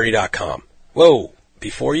from TheDirty.com. Whoa,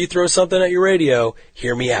 before you throw something at your radio,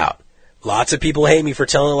 hear me out. Lots of people hate me for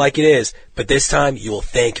telling it like it is, but this time you will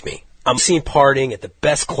thank me. I'm seen partying at the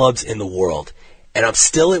best clubs in the world, and I'm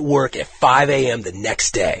still at work at 5 a.m. the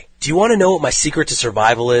next day. Do you want to know what my secret to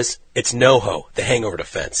survival is? It's NoHo, the hangover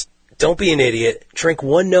defense. Don't be an idiot. Drink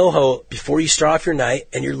one NoHo before you start off your night,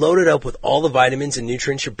 and you're loaded up with all the vitamins and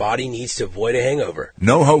nutrients your body needs to avoid a hangover.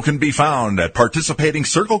 NoHo can be found at participating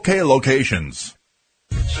Circle K locations.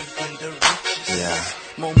 Yeah.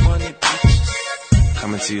 More money, bitches.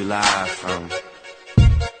 Coming to you live from the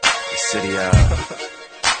city of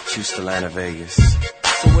Houston, Atlanta, Vegas.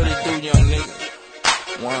 So what it do, young nigga?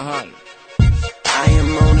 100. I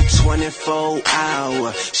am on a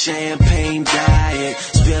 24-hour champagne diet,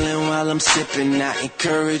 spilling while I'm sipping. I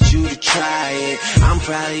encourage you to try it. I'm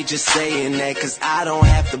probably just saying that cause I don't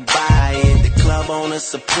have to buy it. The club owner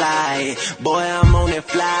supply it. Boy, I'm on that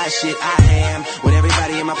fly shit. I am with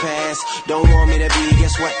everybody in my past. Don't want me to be,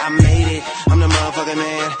 guess what? I made it. I'm the motherfucking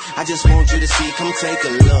man. I just want you to see, come take a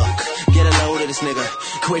look. Get a load of this nigga.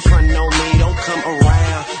 Quit frontin' on me, don't come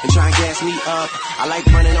around and try and gas me up. I like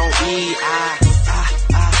running on E.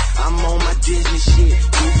 I'm on my Disney shit,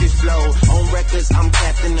 goofy flow. On records, I'm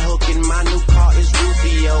Captain Hook, and my new car is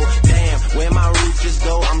Rufio. Damn, where my roof just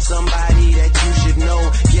go? I'm somebody that you should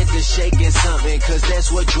know. Get to shaking something, cause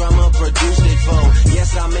that's what drummer produced it for.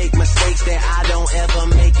 Yes, I make mistakes that I don't ever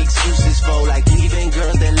make excuses for. Like leaving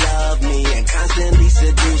girls that love me and constantly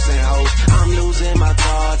seducing hoes. I'm losing my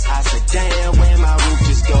thoughts. I said, damn, where my roof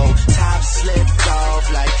just go? Top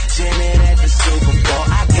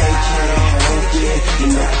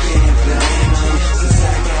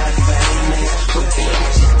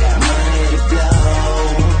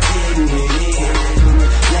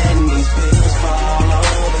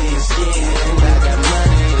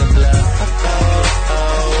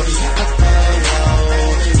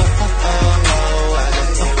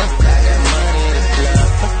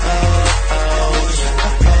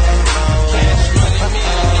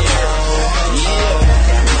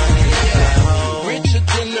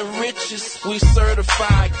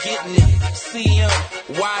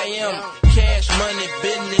am cash money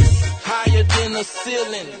business, higher than the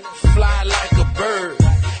ceiling, fly like a bird.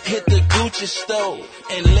 Hit the Gucci store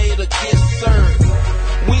and later get served.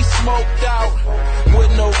 We smoked out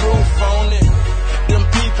with no roof on it. Them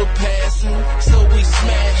people passing, so we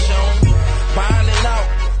smash on. Bonding out,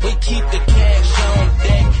 we keep the cash on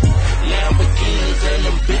deck. Lamborghinis and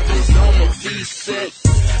them bitches on the V-set.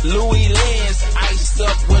 Louis Lens iced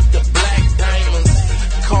up with the black diamonds.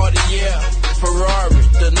 Cartier, Ferrari,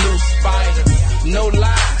 the new Spider. No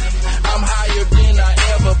lie, I'm higher than I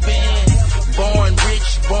ever been. Born rich,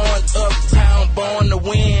 born uptown, born to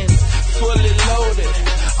win. Fully loaded,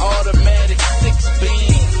 automatic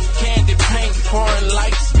 6-beam. Candy paint, pouring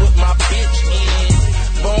lights with my bitch in.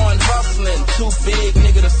 Born hustling, too big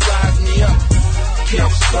nigga to size me up.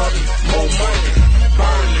 Kept study, more money,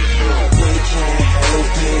 burn it. We can't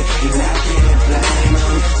help it, and I can't blame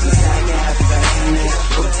them. Since I got famous,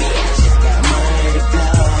 but I just got money to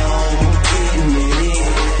blow. Getting it in,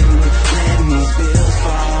 letting these bills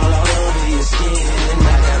fall all over your skin. I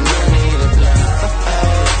got money to blow.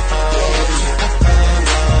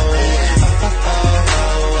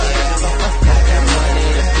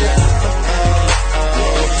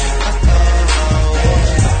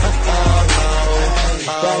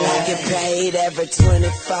 Well, I get paid every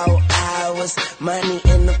 24 hours. Money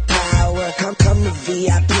in the power. Come to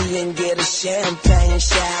VIP and get a champagne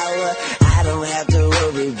shower. I don't have to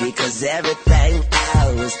worry because everything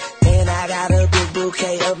ours. And I got a big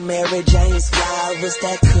bouquet of Mary Jane's flowers.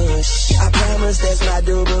 That kush, I promise that's my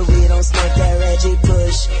dude, but we don't smoke that Reggie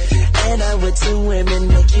Bush. And I'm with two women,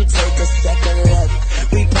 make you take a second look.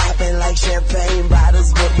 We popping like champagne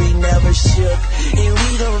bottles, but we never shook. And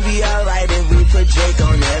we gon' be alright if we put Drake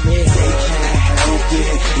on every hit. They can't help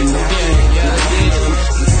it, and I can't blame them.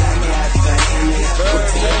 Since I got famous, but I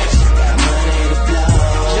just got money to blow.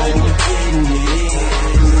 Getting it in,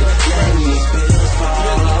 letting these bills fall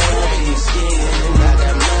all over your skin. I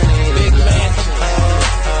got money to big man,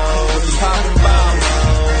 talking about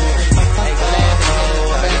like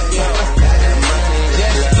last year,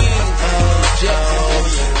 jet ski, jet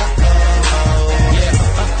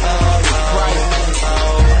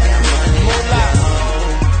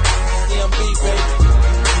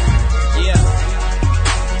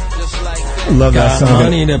Love that song.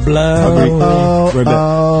 Money to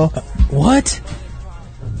blow. What?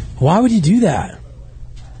 Why would you do that?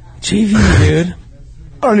 JV, dude.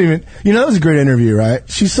 I don't even. You know, that was a great interview, right?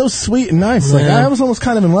 She's so sweet and nice. Like, I was almost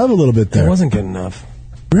kind of in love a little bit there. It wasn't good enough.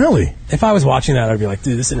 Really? If I was watching that, I'd be like,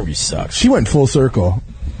 dude, this interview sucks. She went full circle,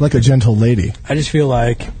 like a gentle lady. I just feel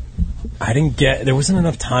like I didn't get. There wasn't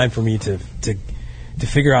enough time for me to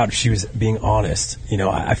figure out if she was being honest. You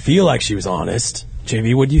know, I feel like she was honest.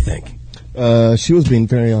 JV, what do you think? She was being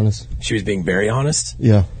very honest. She was being very honest?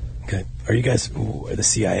 Yeah. Okay. Are you guys the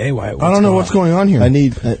CIA? Why? I don't know what's going on here. I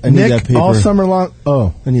need Nick, that paper. all summer long.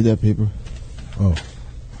 Oh. I need that paper. Oh.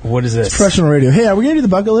 What is this? It's professional radio. Hey, are we going to do the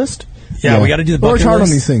bucket list? Yeah, we got to do the bucket list. We're hard on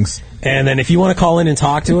these things. And then if you want to call in and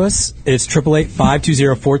talk to us, it's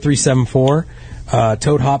 888-520-4374,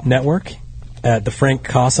 Toad Hop Network at the Frank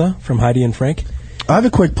Casa from Heidi and Frank. I have a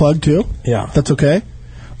quick plug, too. Yeah. That's okay.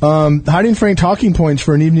 Heidi and Frank talking points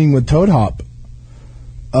for an evening with Toad Hop.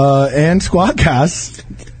 And Squadcast.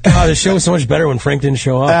 God, the show was so much better when Frank didn't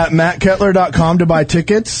show up. At mattkettler.com to buy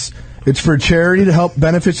tickets. It's for charity to help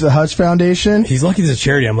benefits the Hush Foundation. He's lucky there's a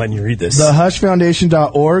charity. I'm letting you read this.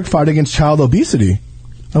 TheHushFoundation.org, fight against child obesity.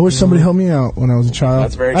 I wish somebody helped me out when I was a child.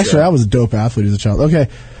 That's very Actually, true. I was a dope athlete as a child. Okay.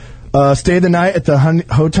 Stay the night at the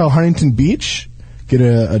Hotel Huntington Beach. Get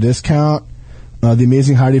a discount. The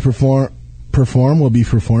Amazing Heidi Perform will be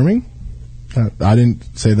performing. I didn't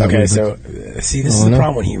say that. Okay, so see, this is the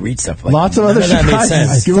problem when he reads stuff like lots of other that makes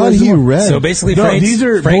sense. I thought he read. So basically,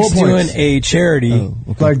 Frank's doing a charity. Oh,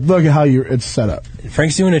 okay. Like, look at how it's set up.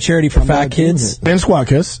 Frank's doing a charity for fat kids. And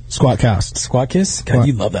Squatcast. God,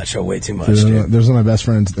 you love that show way too much, dude. There's one of my best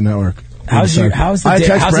friends at the network. How's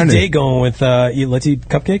the day going with Let's Eat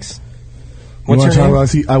Cupcakes? What's her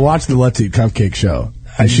name? I watched the Let's Eat Cupcake show.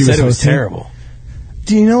 And she said it was terrible.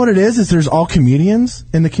 Do you know what it is? Is there's all comedians,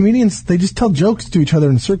 and the comedians, they just tell jokes to each other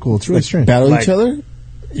in a circle. It's really strange. Battle each other?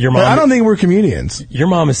 Your mom. I don't think we're comedians. Your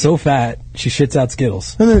mom is so fat, she shits out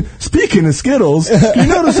Skittles. And then, speaking of Skittles, you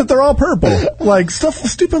notice that they're all purple. Like, stuff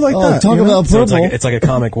stupid like that. Talk about purple. So it's like a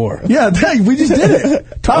comic war. Yeah, we just did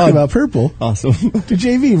it. Talk about purple. Awesome. To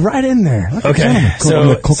JV, right in there. Okay,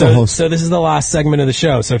 so this is the last segment of the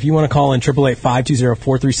show. So if you want to call in,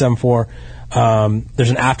 888-520-4374. There's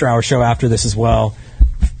an after-hour show after this as well,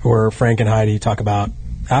 where Frank and Heidi talk about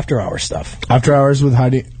after-hour stuff. After Hours with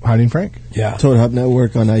Heidi and Frank? Yeah. Toad Hop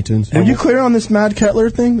Network on iTunes. Were you clear on this Mad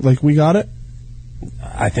Kettler thing? Like, we got it?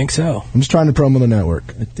 I think so. I'm just trying to promo the network.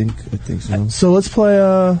 I think so. So let's play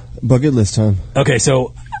bucket list time. Okay,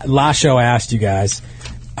 so last show I asked you guys,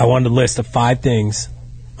 I wanted a list of 5 things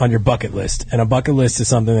on your bucket list. And a bucket list is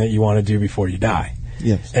something that you want to do before you die.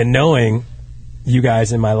 Yes. And knowing you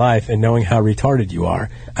guys in my life and knowing how retarded you are,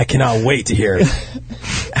 I cannot wait to hear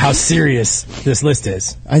how serious this list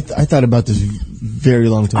is. I thought about this very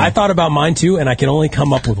long time. I thought about mine too, and I can only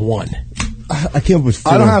come up with 1. I came up with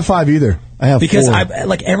 4. I don't have 5 either. I have because 4. I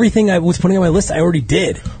like everything I was putting on my list, I already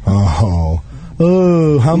did.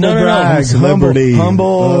 Oh, humble No. brag, Celebrity.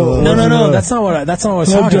 humble. No. That's not what I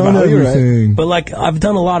was I've talking done about. everything. But like, I've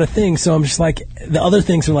done a lot of things, so I'm just like, the other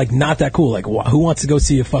things are like not that cool. Like, who wants to go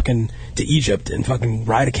see to Egypt and fucking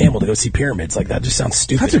ride a camel to go see pyramids? Like, that just sounds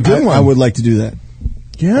stupid. That's a good one. I would like to do that.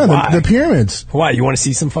 Yeah, Why? the pyramids. Why? You want to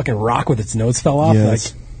see some fucking rock with its nose fell off?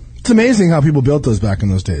 Yes. Like, It's amazing how people built those back in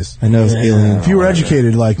those days. I know it's alien. If you were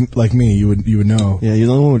educated like me, you would know. Yeah, you're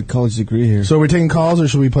the only one with a college degree here. So are we taking calls or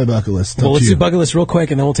should we play bucket list? well, let's do bucket list real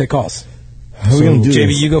quick, and then we'll take calls. How are we going to do JB,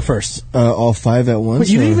 this? you go first. All 5 at once? But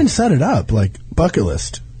you or- didn't even set it up like bucket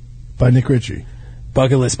list by Nick Ritchie.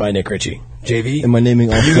 Bucket list by Nick Ritchie. JV, Am I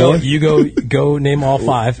naming all 4? You go name all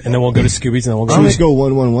 5, and then we'll go to Scooby's, and then we'll go. Should we just go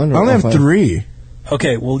 1, 1, 1? I only have 3.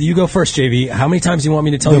 Okay, well, you go first, JV. How many times do you want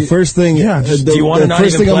me to tell you? The first thing, do you want to the not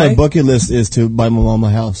first even thing play? on my bucket list is to buy my mom a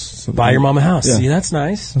house. So- Buy your mom a house. Yeah. See, that's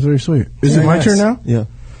nice. That's very sweet. Is Very it my nice. turn now? Yeah.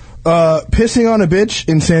 Pissing on a bitch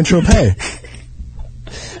in San Tropez.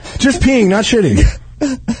 Just peeing, not shitting.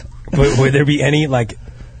 Would there be any, like,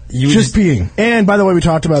 you would Just peeing. And by the way, we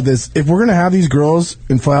talked about this. If we're gonna have these girls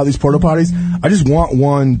and fly out these porta potties, I just want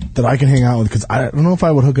one that I can hang out with because I don't know if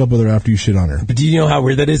I would hook up with her after you shit on her. But do you know how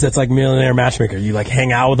weird that is? That's like Millionaire Matchmaker. You, like,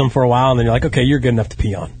 hang out with them for a while, and then you're like, okay, you're good enough to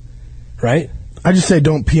pee on. Right? I just say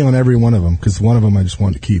don't pee on every one of them because one of them I just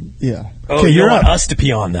want to keep. Yeah. Oh, Okay, you you're want up. us to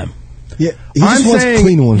pee on them. Yeah. He just wants a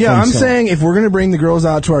clean one. Yeah, for I'm himself. saying if we're gonna bring the girls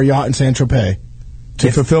out to our yacht in San Tropez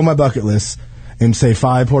to fulfill my bucket list and say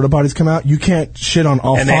 5 porta potties come out, you can't shit on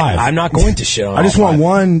all And 5. I'm not going to shit on I just all want 5.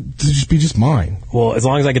 one to just be just mine. Well, as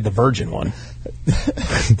long as I get the virgin one.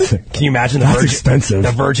 Can you imagine the That's virgin? expensive.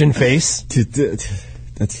 The virgin face. That's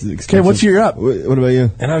expensive. Okay, what's your up? What about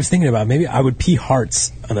you? And I was thinking about maybe I would pee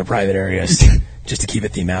hearts on the private areas just to keep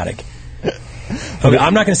it thematic. Okay,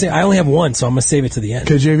 I'm not going to say. I only have one, so I'm going to save it to the end.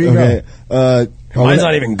 Okay, JV, Okay. Mine's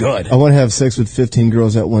not even good. I want to have sex with 15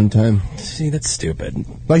 girls at one time. See, that's stupid.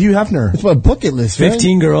 Like Hugh Hefner. It's my bucket list, right?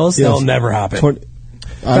 15 girls? Yes. That'll never happen.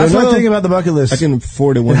 That's my thing about the bucket list. I can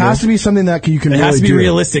afford it. It has to be something that you can It really has to be do.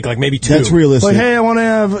 realistic, like maybe 2. That's realistic. Like, hey, I want to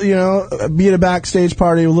have, be at a backstage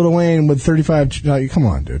party with Lil Wayne with 35. Come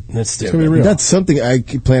on, dude. That's It's gonna stupid. be real. That's something I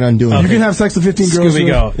plan on doing. You can have sex with 15 girls. Scooby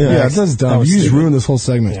Go. Yeah, that's dumb. That was You just stupid. ruined this whole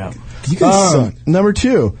segment. Yeah. You guys suck. Number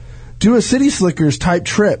 2, do a City Slickers type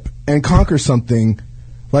trip and conquer something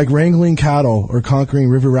like wrangling cattle or conquering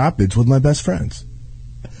river rapids with my best friends.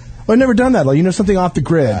 Well, I've never done that. Like, something off the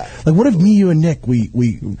grid. Like, what if me, you, and Nick, we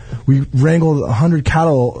wrangled 100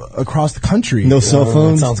 cattle across the country? No cell That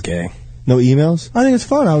phones. sounds gay. No emails. I think it's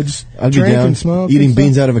fun. I would just I'd be drink down. and smoke. Eating and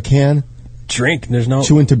beans stuff. out of a can. Drink. There's no.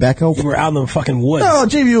 Chewing tobacco. We're out in the fucking woods. No,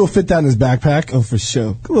 JV will fit that in his backpack. Oh, for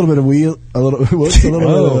sure. A little bit of weed, a little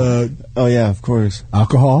Whoa. bit of Oh yeah, of course.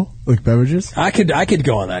 alcohol, like beverages. I could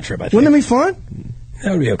go on that trip. I think Wouldn't it be fun?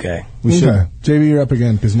 that would be okay. We should. Okay. JV, you're up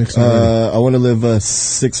again because Nick's not ready. I want to live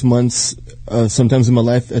 6 months. Sometimes in my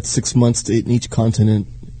life, at 6 months in each continent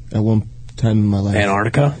at one time in my life.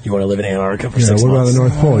 Antarctica. You want to live in Antarctica for Yeah, 6 what about months? the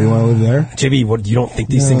North Pole? You want to live there? JB, what? You don't think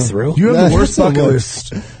these things through? You have Nah, the worst that's bucket not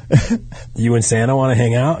list. You and Santa want to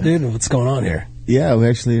hang out, dude? What's going on here? Yeah, we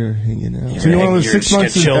actually are hanging out. So you want to live You're 6 just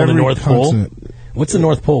months gonna in chill in the every North Pole? continent. What's the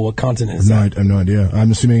North Pole? What continent is I that? have no idea.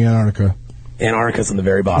 I'm assuming Antarctica. Antarctica's on the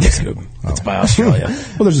very bottom, Scoob. It's by Australia.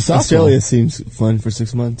 Well, there's a South Australia Pole. seems fun for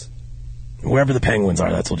 6 months. Wherever the penguins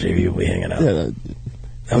are, that's where JV will be hanging out. Yeah,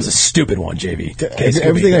 That was a stupid one, JV. Okay, Scooby,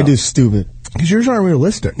 everything I go. do is stupid. Because yours aren't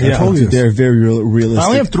realistic. I Yeah. told you. They're very realistic. I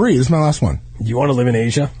only have 3. This is my last one. You want to live in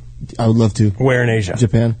Asia? I would love to. Where in Asia?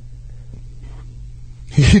 Japan.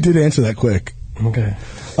 You did answer that quick. Okay.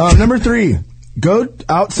 Number 3, go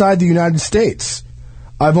outside the United States.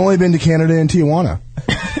 I've only been to Canada and Tijuana.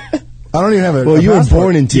 I don't even have a. Well, a you were passport.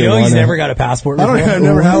 born in Tijuana. You know he's never got a passport I don't before? even, I've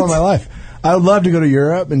never had one in What? my life. I would love to go to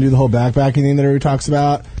Europe and do the whole backpacking thing that everybody talks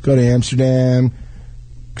about. Go to Amsterdam.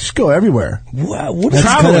 Just go everywhere. What That's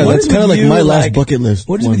traveling? kinda- What that's is kinda with like you, my last bucket list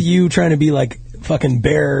What is one. with you trying to be like fucking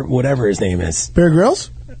Bear, whatever his name is? Bear Grylls?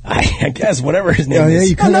 I guess whatever his name Oh, yeah, is.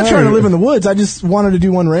 you I'm not kinda trying to are. live in the woods. I just wanted to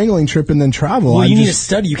do one wrangling trip and then travel. Well, I you need to just-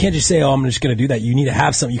 study. You can't just say, "Oh, I'm just going to do that." You need to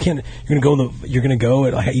have something. You can't. You're going to go. You're going to go.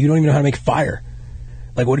 You don't even know how to make fire.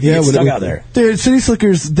 Like, what if you get stuck out there? Dude, City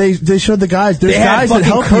Slickers, they showed the guys. There's guys that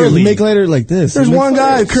help curly. you. Make later like this. There's one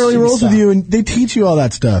guy, curly rolls with you, and they teach you all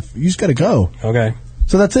that stuff. You just got to go. Okay.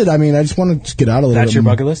 So that's it. I mean, I just want to just get out a little bit. That's your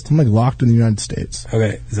bucket list? I'm like locked in the United States.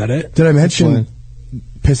 Okay, is that it? Did I mention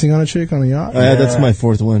pissing on a chick on a yacht? Yeah, that's my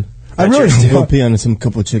fourth one. I really go pee on some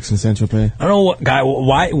couple of chicks in Saint Tropez. I don't know what guy.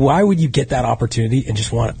 Why would you get that opportunity and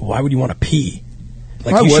just want? Why would you want to pee?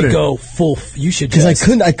 Like, you should go full. You should because I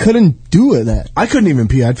couldn't do it. I couldn't even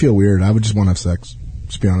pee. I'd feel weird. I would just want to have sex.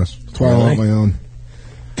 Just be honest. That's why I want my own.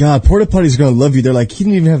 God, porta potties are gonna love you. They're like, I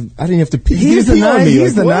didn't even have to pee. He's the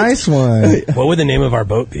nice one. What would the name of our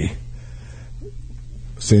boat be?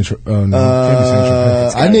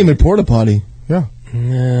 I name it porta potty. Yeah.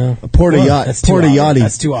 No. Porta yacht. That's too Porta obvious. yachty.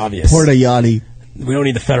 That's too obvious. Porta yachty. We don't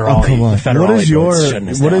need the federale. Oh, come on. The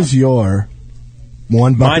federale What is your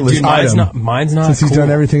one bucket list item? Mine's not. Since cool. he's done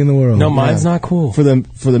everything in the world. No, mine's not cool. For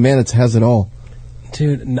the man that has it all.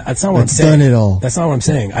 Dude, that's not what I'm saying. Done it all. That's not what I'm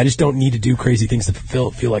saying. I just don't need to do crazy things to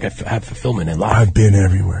feel like I have fulfillment in life. I've been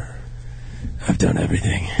everywhere. I've done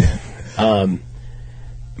everything.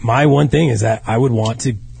 My one thing is that I would want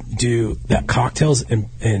to do that Cocktails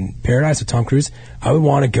in Paradise with Tom Cruise. I would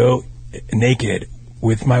want to go naked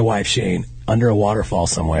with my wife Shane under a waterfall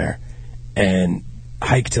somewhere and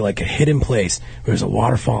hike to like a hidden place where there's a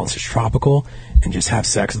waterfall. It's just tropical, and just have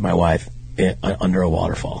sex with my wife under a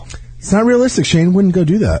waterfall. It's not realistic. Shane wouldn't go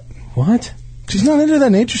do that. What? She's not into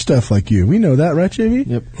that nature stuff like you. We know that, right, JV?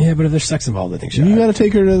 Yep. Yeah, but if there's sex involved, I think you got to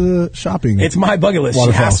take her to the shopping. It's my bucket list.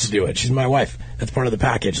 Waterfalls. She has to do it. She's my wife. That's part of the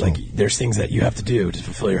package. Like, there's things that you have to do to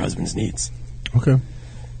fulfill your husband's needs. Okay.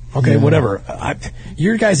 Okay, whatever.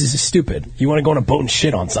 Your guys is stupid. You want to go on a boat and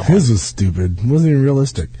shit on someone. His was stupid. It wasn't even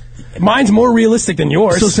realistic. Mine's more realistic than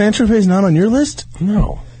yours. So Saint Tropez not on your list?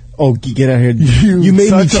 No. Oh, get out of here! You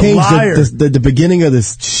made me change the beginning of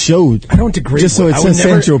this show. I don't degrade. Just so it says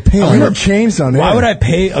Saint Tropez. I would have changed on it. Why would I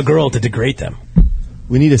pay a girl to degrade them?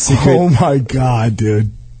 We need a secret. Oh my god,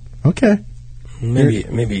 dude. Okay. Maybe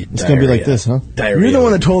it's gonna be like this, huh? Diarrhea. You're the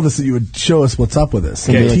one that told us that you would show us what's up with this.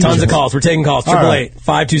 Okay, like tons of calls. We're taking calls.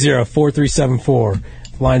 888-520-4374.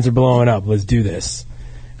 Lines are blowing up. Let's do this.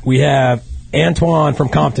 We have Antoine from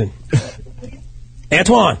Compton.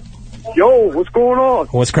 Antoine. Yo, what's going on?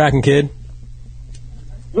 What's cracking, kid?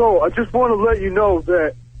 Yo, I just want to let you know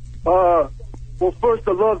that, well, first,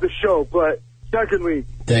 I love the show, but secondly,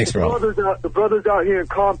 thanks, bro. The brothers out here in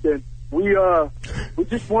Compton, we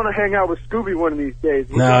just want to hang out with Scooby one of these days.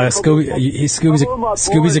 No,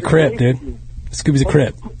 Scooby's a crip, dude. Scooby's a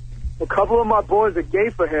crip. A couple of my boys are gay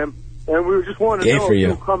for him, and we just want to know if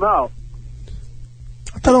he'll come out.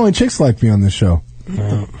 I thought only chicks like me on this show.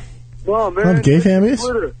 No, man. Not gay families?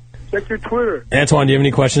 Check your Twitter. Antoine, do you have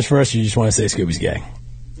any questions for us, or you just want to say Scooby's gay?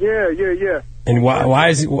 Yeah. And why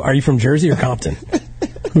is are you from Jersey or Compton?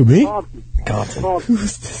 Who, me? Compton.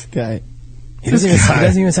 Who's this guy? He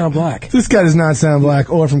doesn't even sound black. This guy does not sound black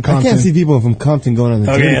or from Compton. I can't see people from Compton going on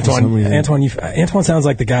the Okay, date for some reason. Antoine sounds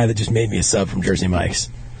like the guy that just made me a sub from Jersey Mike's.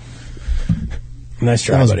 Nice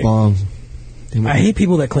try, that was buddy. bombs. I hate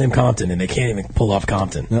people that claim Compton and they can't even pull off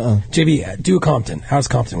Compton. JB, do a Compton. How does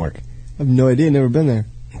Compton work? I have no idea. Never been there.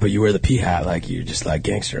 But you wear the pea hat like you're just like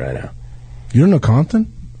gangster right now. You don't know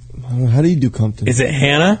Compton? How do you do Compton? Is it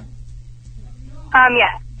Hannah?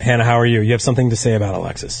 Yeah. Hannah, how are you? You have something to say about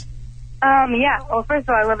Alexis? Yeah. Well, first of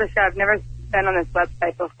all, I love the show. I've never been on this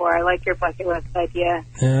website before. I like your bucket list idea.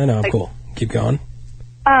 Yeah, no, cool. Keep going.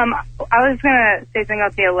 I was going to say something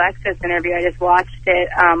about the Alexis interview. I just watched it.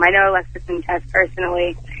 I know Alexis and Tess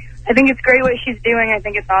personally. I think it's great what she's doing. I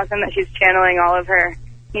think it's awesome that she's channeling all of her,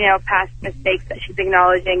 past mistakes that she's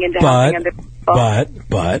acknowledging into helping other people.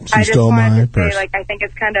 But she stole my purse. Say, I think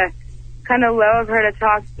it's kind of low of her to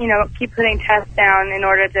talk, keep putting Tess down in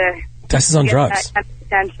order to. Tess is on get drugs. That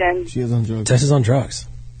kind of attention. She is on drugs. Tess is on drugs.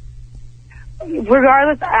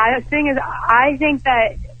 Regardless, the thing is, I think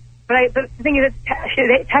that. But the thing is, Tess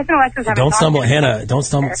and Alexis have. Don't stumble, Hannah. Don't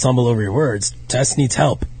stumble over your words. Tess needs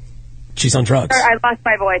help. She's on drugs. I lost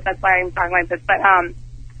my voice. That's why I'm talking like this. But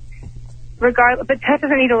regardless, but Tess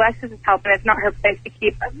doesn't need Alexis' help, and it's not her place to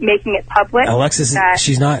keep making it public. Alexis,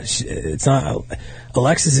 it's not.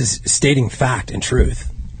 Alexis is stating fact and truth.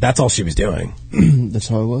 That's all she was doing. That's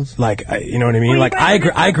how it was. Like, you know what I mean? Like,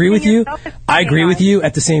 I agree with you. I agree with you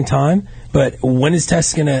at the same time. But when is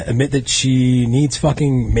Tess going to admit that she needs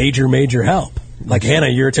fucking major help? Like, Hannah,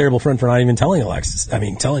 you're a terrible friend for not even telling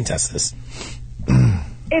Tess this.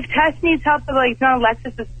 If Tess needs help, it's not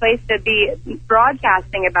Alexis' place to be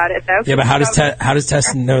broadcasting about it, though. Yeah, but how does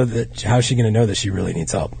Tess know that? How is she going to know that she really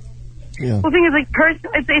needs help? Yeah. Well, the thing is, like,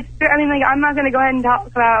 I mean, like, I'm not going to go ahead and talk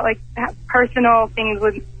about, like, personal things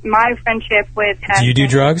with my friendship with Tess. Do you do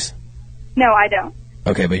drugs? No, I don't.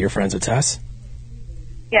 Okay, but you're friends with Tess?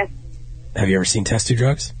 Yes. Have you ever seen Tess do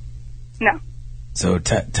drugs? No. So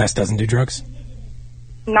Tess doesn't do drugs?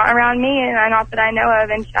 Not around me, and not that I know of,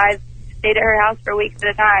 and I've stayed at her house for weeks at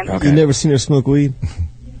a time. Okay. You never seen her smoke weed?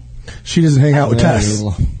 She doesn't hang out with Tess.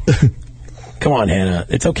 Come on, Hannah.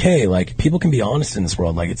 It's okay. Like, people can be honest in this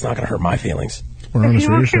world. Like, it's not going to hurt my feelings. We're honest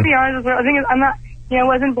People with should you. be honest with me. The thing is, I'm not,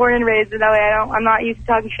 wasn't born and raised that way. I'm not used to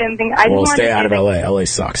talking shit and things. Well, stay out of L.A. L.A.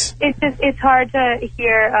 sucks. It's hard to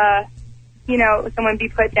hear, someone be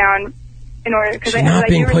put down in order. She's not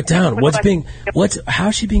being put down.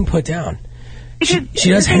 How's she being put down? She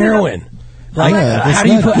does heroin. Like,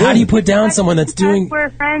 how do you put down someone that's doing?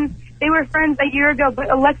 They were friends a year ago,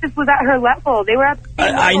 but Alexis was at her level. They were at the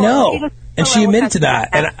same I level. know. And she admitted to that.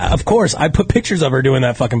 And of course, I put pictures of her doing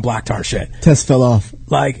that fucking black tar shit. Tess fell off.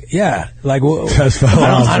 Like, yeah. Like, Tess fell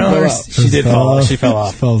off. I don't understand. She did fall off. She fell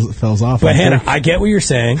off. Falls off. But Hannah, I get what you're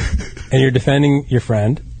saying, and you're defending your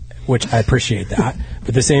friend, which I appreciate that. But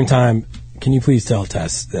at the same time, can you please tell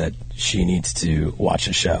Tess that she needs to watch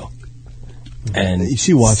the show? And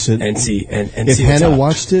she watched it. And see, and if see what's Hannah up.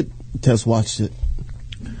 watched it, Tess watched it.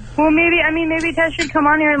 Well, maybe Tess should come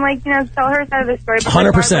on here and tell her side of the story.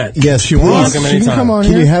 100%. Yes, she will. will. She can come on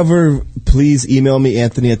here. Can you have her please email me,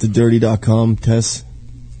 Anthony@thedirty.com, Tess?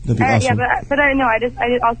 That'd be awesome. Yeah, but I know. I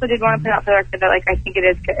also did want to put out for the record that, like, I think it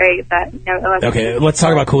is great that, Alexis. Okay, let's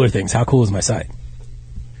talk about cooler things. How cool is my site?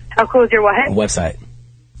 How cool is your what? Website.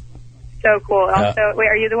 So cool. Also, wait,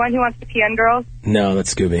 are you the one who wants to pee on girls? No,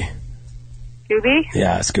 that's Scooby. Scooby?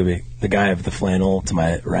 Yeah, Scooby. The guy with the flannel to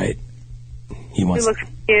my right. He wants. Who looks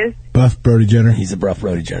confused? Buff Brody Jenner. He's a buff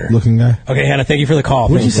Brody Jenner looking guy. Okay, Hannah, thank you for the call.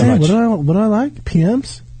 What'd Thank you you so say? much. What do I like?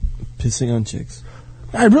 PMs? Pissing on chicks.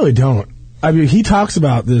 I really don't. I mean, he talks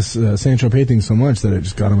about this San Tropez thing so much that it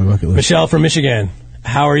just got on my bucket list. Michelle from Michigan,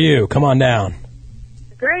 how are you? Come on down.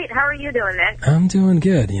 Great. How are you doing, Nick? I'm doing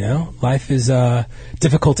good, Life is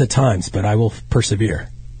difficult at times, but I will persevere.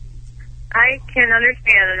 I can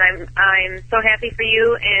understand, and I'm so happy for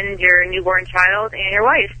you and your newborn child and your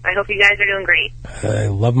wife. I hope you guys are doing great. I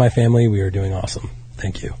love my family. We are doing awesome.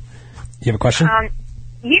 Thank you. You have a question?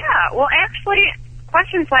 Yeah. Well, actually,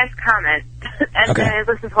 question/comment. And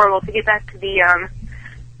this is horrible. To get back to the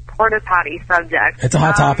porta potty subject. It's a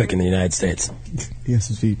hot topic in the United States. Yes,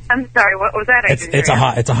 indeed. I'm sorry. What was that?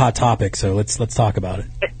 It's a hot topic. So let's talk about it.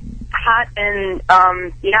 Hot and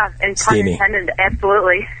and pun Steamy. intended,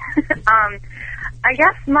 absolutely. I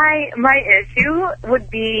guess my issue would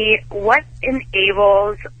be what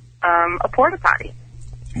enables a porta potty.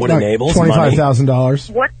 What enables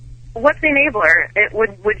 $25,000? What's the enabler?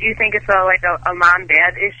 Would you think it's a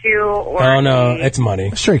mom-dad issue? Or Oh no, it's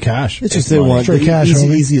money. Straight cash. It's just they want straight cash,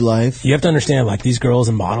 easy life. You have to understand, like, these girls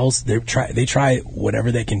and models, they try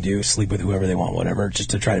whatever they can do, sleep with whoever they want, whatever,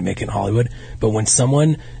 just to try to make it in Hollywood. But when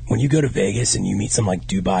you go to Vegas and you meet some like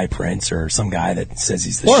Dubai prince or some guy that says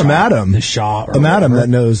he's the Or Shah, a madam. the Shah, or a madam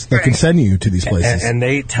whatever, that can send you to these places. and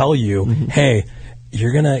they tell you, hey,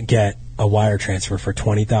 you're gonna get a wire transfer for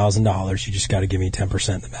 $20,000. You just got to give me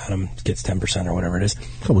 10%. The madam gets 10% or whatever it is.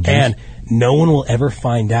 And no one will ever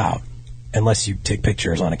find out unless you take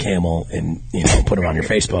pictures on a camel and put it on your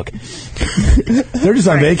Facebook. They're just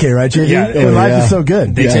on vacay, right, JD? Yeah, Their life is so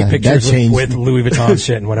good. They take pictures with Louis Vuitton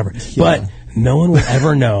shit and whatever. But no one will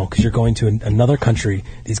ever know because you're going to another country.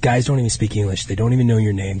 These guys don't even speak English. They don't even know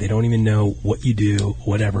your name. They don't even know what you do,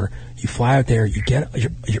 whatever. You fly out there.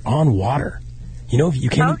 You're on water. You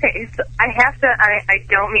can't. Okay, so I have to. I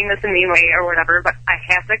don't mean this in any way or whatever, but I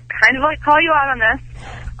have to kind of call you out on this.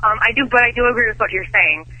 I do agree with what you're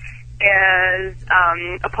saying. Is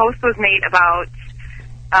a post was made about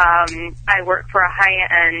I work for a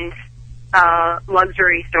high-end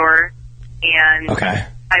luxury store, and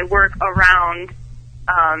I work around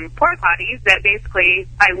porta potties that basically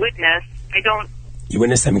I witness. You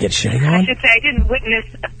witnessed them get shitting on? I should say I didn't witness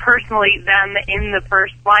personally them in the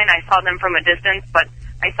first line. I saw them from a distance, but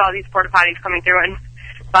I saw these porta potties coming through, and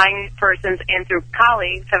buying persons and through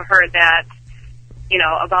colleagues have heard that,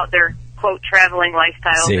 about their, quote, traveling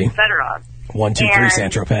lifestyles, etc. 1, 2, 3, San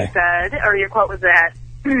Tropez. Said, or your quote was that,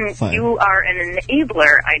 you are an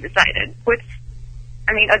enabler, I decided, which,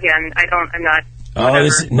 I mean, again, I'm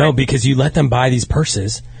not... because you let them buy these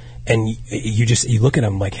purses, and you look at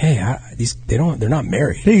them like, hey, they're not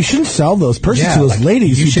married. Hey, you shouldn't sell those purses to those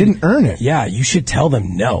ladies who didn't earn it. Yeah, you should tell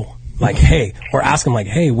them no. Like, hey, or ask them like,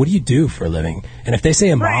 hey, what do you do for a living? And if they say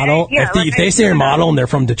a model, if they say a model and they're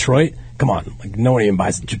from Detroit, come on, like no one even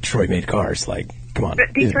buys Detroit-made cars. Like, Come on.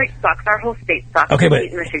 Detroit sucks. Our whole state sucks. Okay, but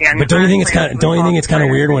Michigan. don't you think it's kind of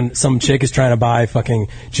weird when some chick is trying to buy fucking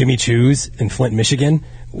Jimmy Choo's in Flint, Michigan?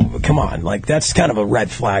 Come on, like that's kind of a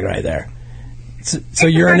red flag right there. So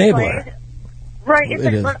you're an enabler. Right.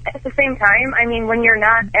 But at the same time, I mean, when you're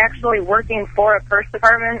not actually working for a purse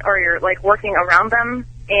department or you're like working around them,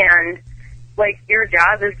 and like your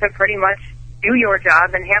job is to pretty much do your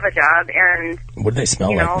job and have a job, and what do they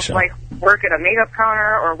smell like, Michelle? Like work at a makeup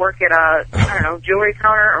counter or work at a jewelry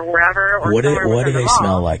counter or wherever. Or what do they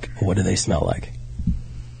smell mall. like? What do they smell like?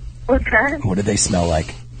 What's that? What do they smell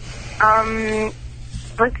like?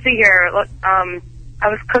 Let's see here. Look, I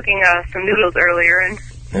was cooking some noodles earlier, and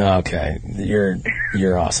okay,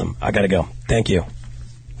 you're awesome. I gotta go. Thank you.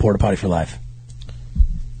 Porta potty for life.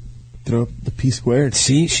 Throw up the P squared.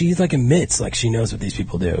 She's like admits like she knows what these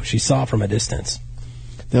people do. She saw it from a distance.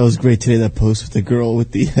 That was great today. That post with the girl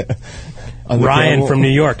with the Ryan from New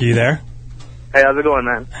York. Are you there? Hey, how's it going,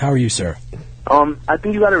 man? How are you, sir? I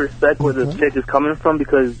think you gotta respect where the chick is coming from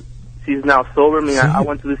because she's now sober. I mean, I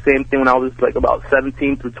went through the same thing when I was like about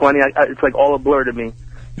 17 through 20. It's like all a blur to me.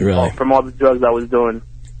 Really? From all the drugs I was doing.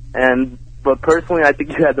 But personally, I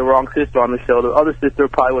think you had the wrong sister on the show. The other sister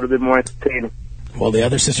probably would have been more entertaining. Well, the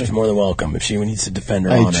other sister's more than welcome if she needs to defend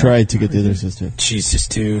her I honor. tried to get the other sister. She's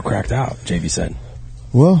just too cracked out, JV said.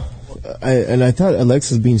 Well, I thought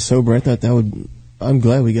Alexis being sober, I thought that would... I'm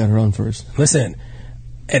glad we got her on first. Listen,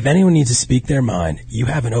 if anyone needs to speak their mind, you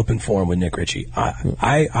have an open forum with Nick Ritchie.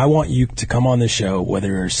 I want you to come on this show, whether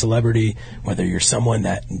you're a celebrity, whether you're someone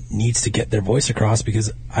that needs to get their voice across,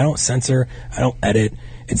 because I don't censor, I don't edit.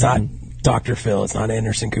 It's not Dr. Phil, it's not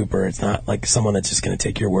Anderson Cooper, it's not like someone that's just going to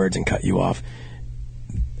take your words and cut you off.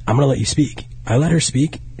 I'm going to let you speak. I let her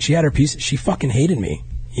speak. She had her piece. She fucking hated me.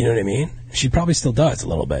 You know what I mean? She probably still does a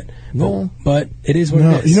little bit. But it is what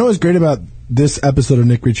it is. You know what's great about this episode of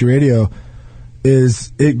Nick Ritchie Radio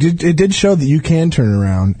is it did show that you can turn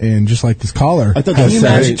around and just like this caller. I thought Can you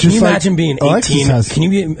imagine being 18? Can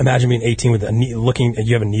you imagine being 18 with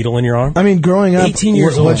you have a needle in your arm? I mean, growing up, 18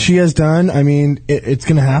 years what old. she has done, I mean, it's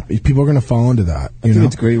going to happen. People are going to fall into that. I think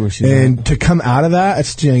it's great where she's and to come out of that at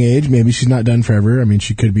such a young age, maybe she's not done forever. I mean,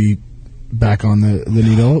 she could be back on the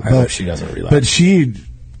needle. I hope she doesn't relapse. But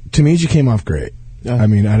to me, she came off great. Yeah. I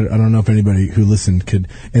mean, I don't know if anybody who listened could,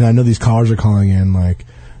 and I know these callers are calling in like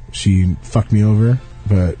she fucked me over,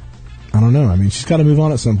 but I don't know. I mean, she's got to move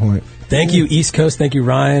on at some point. Thank you, East Coast. Thank you,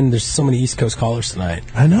 Ryan. There's so many East Coast callers tonight.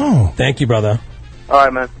 I know. Thank you, brother. All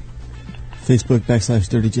right, man. Facebook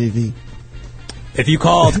 /DirtyJV. If you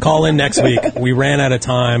call in next week. We ran out of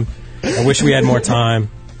time. I wish we had more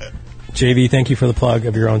time. JV, thank you for the plug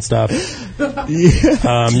of your own stuff.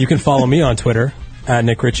 You can follow me on Twitter at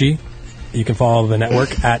Nick Ritchie. You can follow the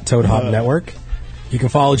network at Toad Hop Network. You can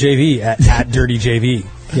follow JV at Dirty JV.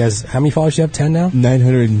 He has, how many followers do you have? 10 now?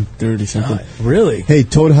 930 something. Really? Hey,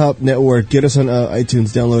 Toad Hop Network, get us on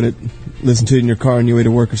iTunes, download it, listen to it in your car on your way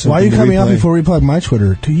to work or something. Why are you cutting me off before we plug my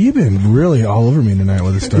Twitter? Dude, you've been really all over me tonight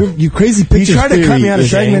with this stuff. You crazy picture. You tried to cut me out of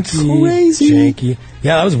segments. Crazy. Janky.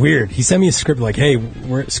 Yeah, that was weird. He sent me a script like, hey,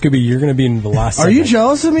 Scooby, you're going to be in the last Are segment. you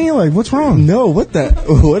jealous of me? Like, what's wrong? No, what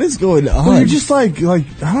is going on? Well, you're just like, I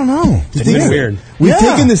don't know. It's weird. We've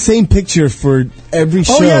taken the same picture for every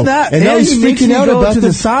show. Oh, yeah, that. And now he's he makes freaking me out go about to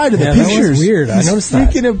the side of the That pictures. was weird. I noticed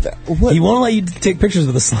that. What? He won't let you take pictures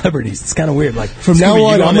with the celebrities. It's kind of weird. Like From Scooby, now you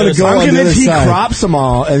on, I'm the going other to go side. on the other He side. crops them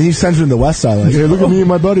all, and he sends them to the west side. Like, hey, look at me and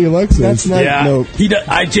my buddy Alexis. That's not, Yeah, no. he does.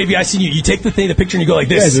 JV, I seen you. You take the picture and you go like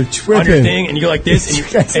this You guys are tripping. on your thing, and you go like this, and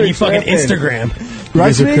you fucking tripping. Instagram. You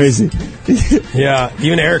guys are crazy. Yeah,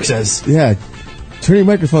 even Eric says. Yeah. Turn your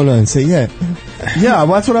microphone on and say, yeah. Yeah,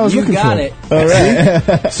 well, that's what I was looking for. got it. All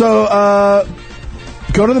right. So,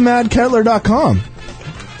 go to themadkettler.com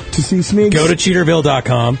to see Smeeks. Go to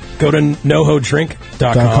cheaterville.com. Go to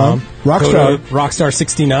nohodrink.com. Rockstar. Go to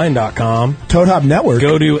rockstar69.com. Toad Hop Network.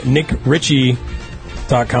 Go to nickritchie.com.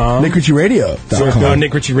 NickRitchieRadio.com. Go to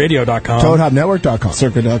nickritchieradio.com. ToadHopNetwork.com.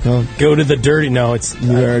 Circa.com. Go to the dirty. No, it's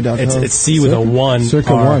it's C with a 1.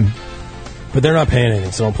 Circa R. 1. But they're not paying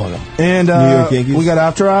anything, so don't plug them. And New York Yankees. we got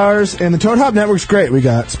After Hours, and the Toad Hop Network's great. We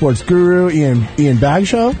got Sports Guru, Ian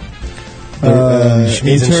Bagshaw.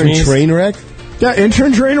 Intern Trainwreck. Yeah,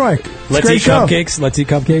 Intern Trainwreck. Let's Great eat show. cupcakes. Let's eat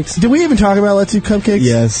cupcakes. Did we even talk about Let's Eat Cupcakes?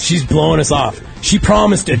 Yes. She's blowing us off. She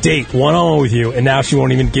promised a date one-on-one with you, and now she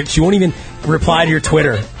won't even reply to your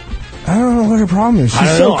Twitter. I don't know what her problem is. She's I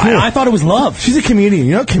don't so know. cool. I thought it was love. She's a comedian.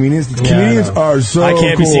 You know comedians? Comedians are so I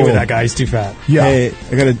can't be cool. seen with that guy. He's too fat. Yeah. Hey,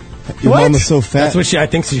 I got to... Your What? mama's so fat. That's what I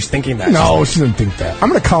think she's thinking that. No, she doesn't think that. I'm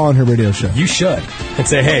going to call on her radio show. You should. And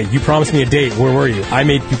say, hey, you promised me a date. Where were you? I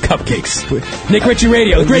made you cupcakes. Nick Ritchie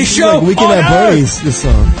Radio. Great This is show. like Weekend on at Earth. Bernie's, this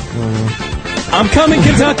song. I'm coming,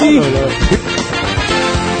 Kentucky.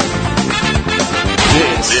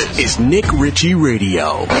 This is Nick Ritchie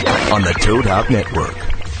Radio on the Toad Hop Network.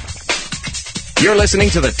 You're listening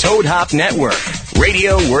to the Toad Hop Network,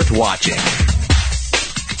 radio worth watching.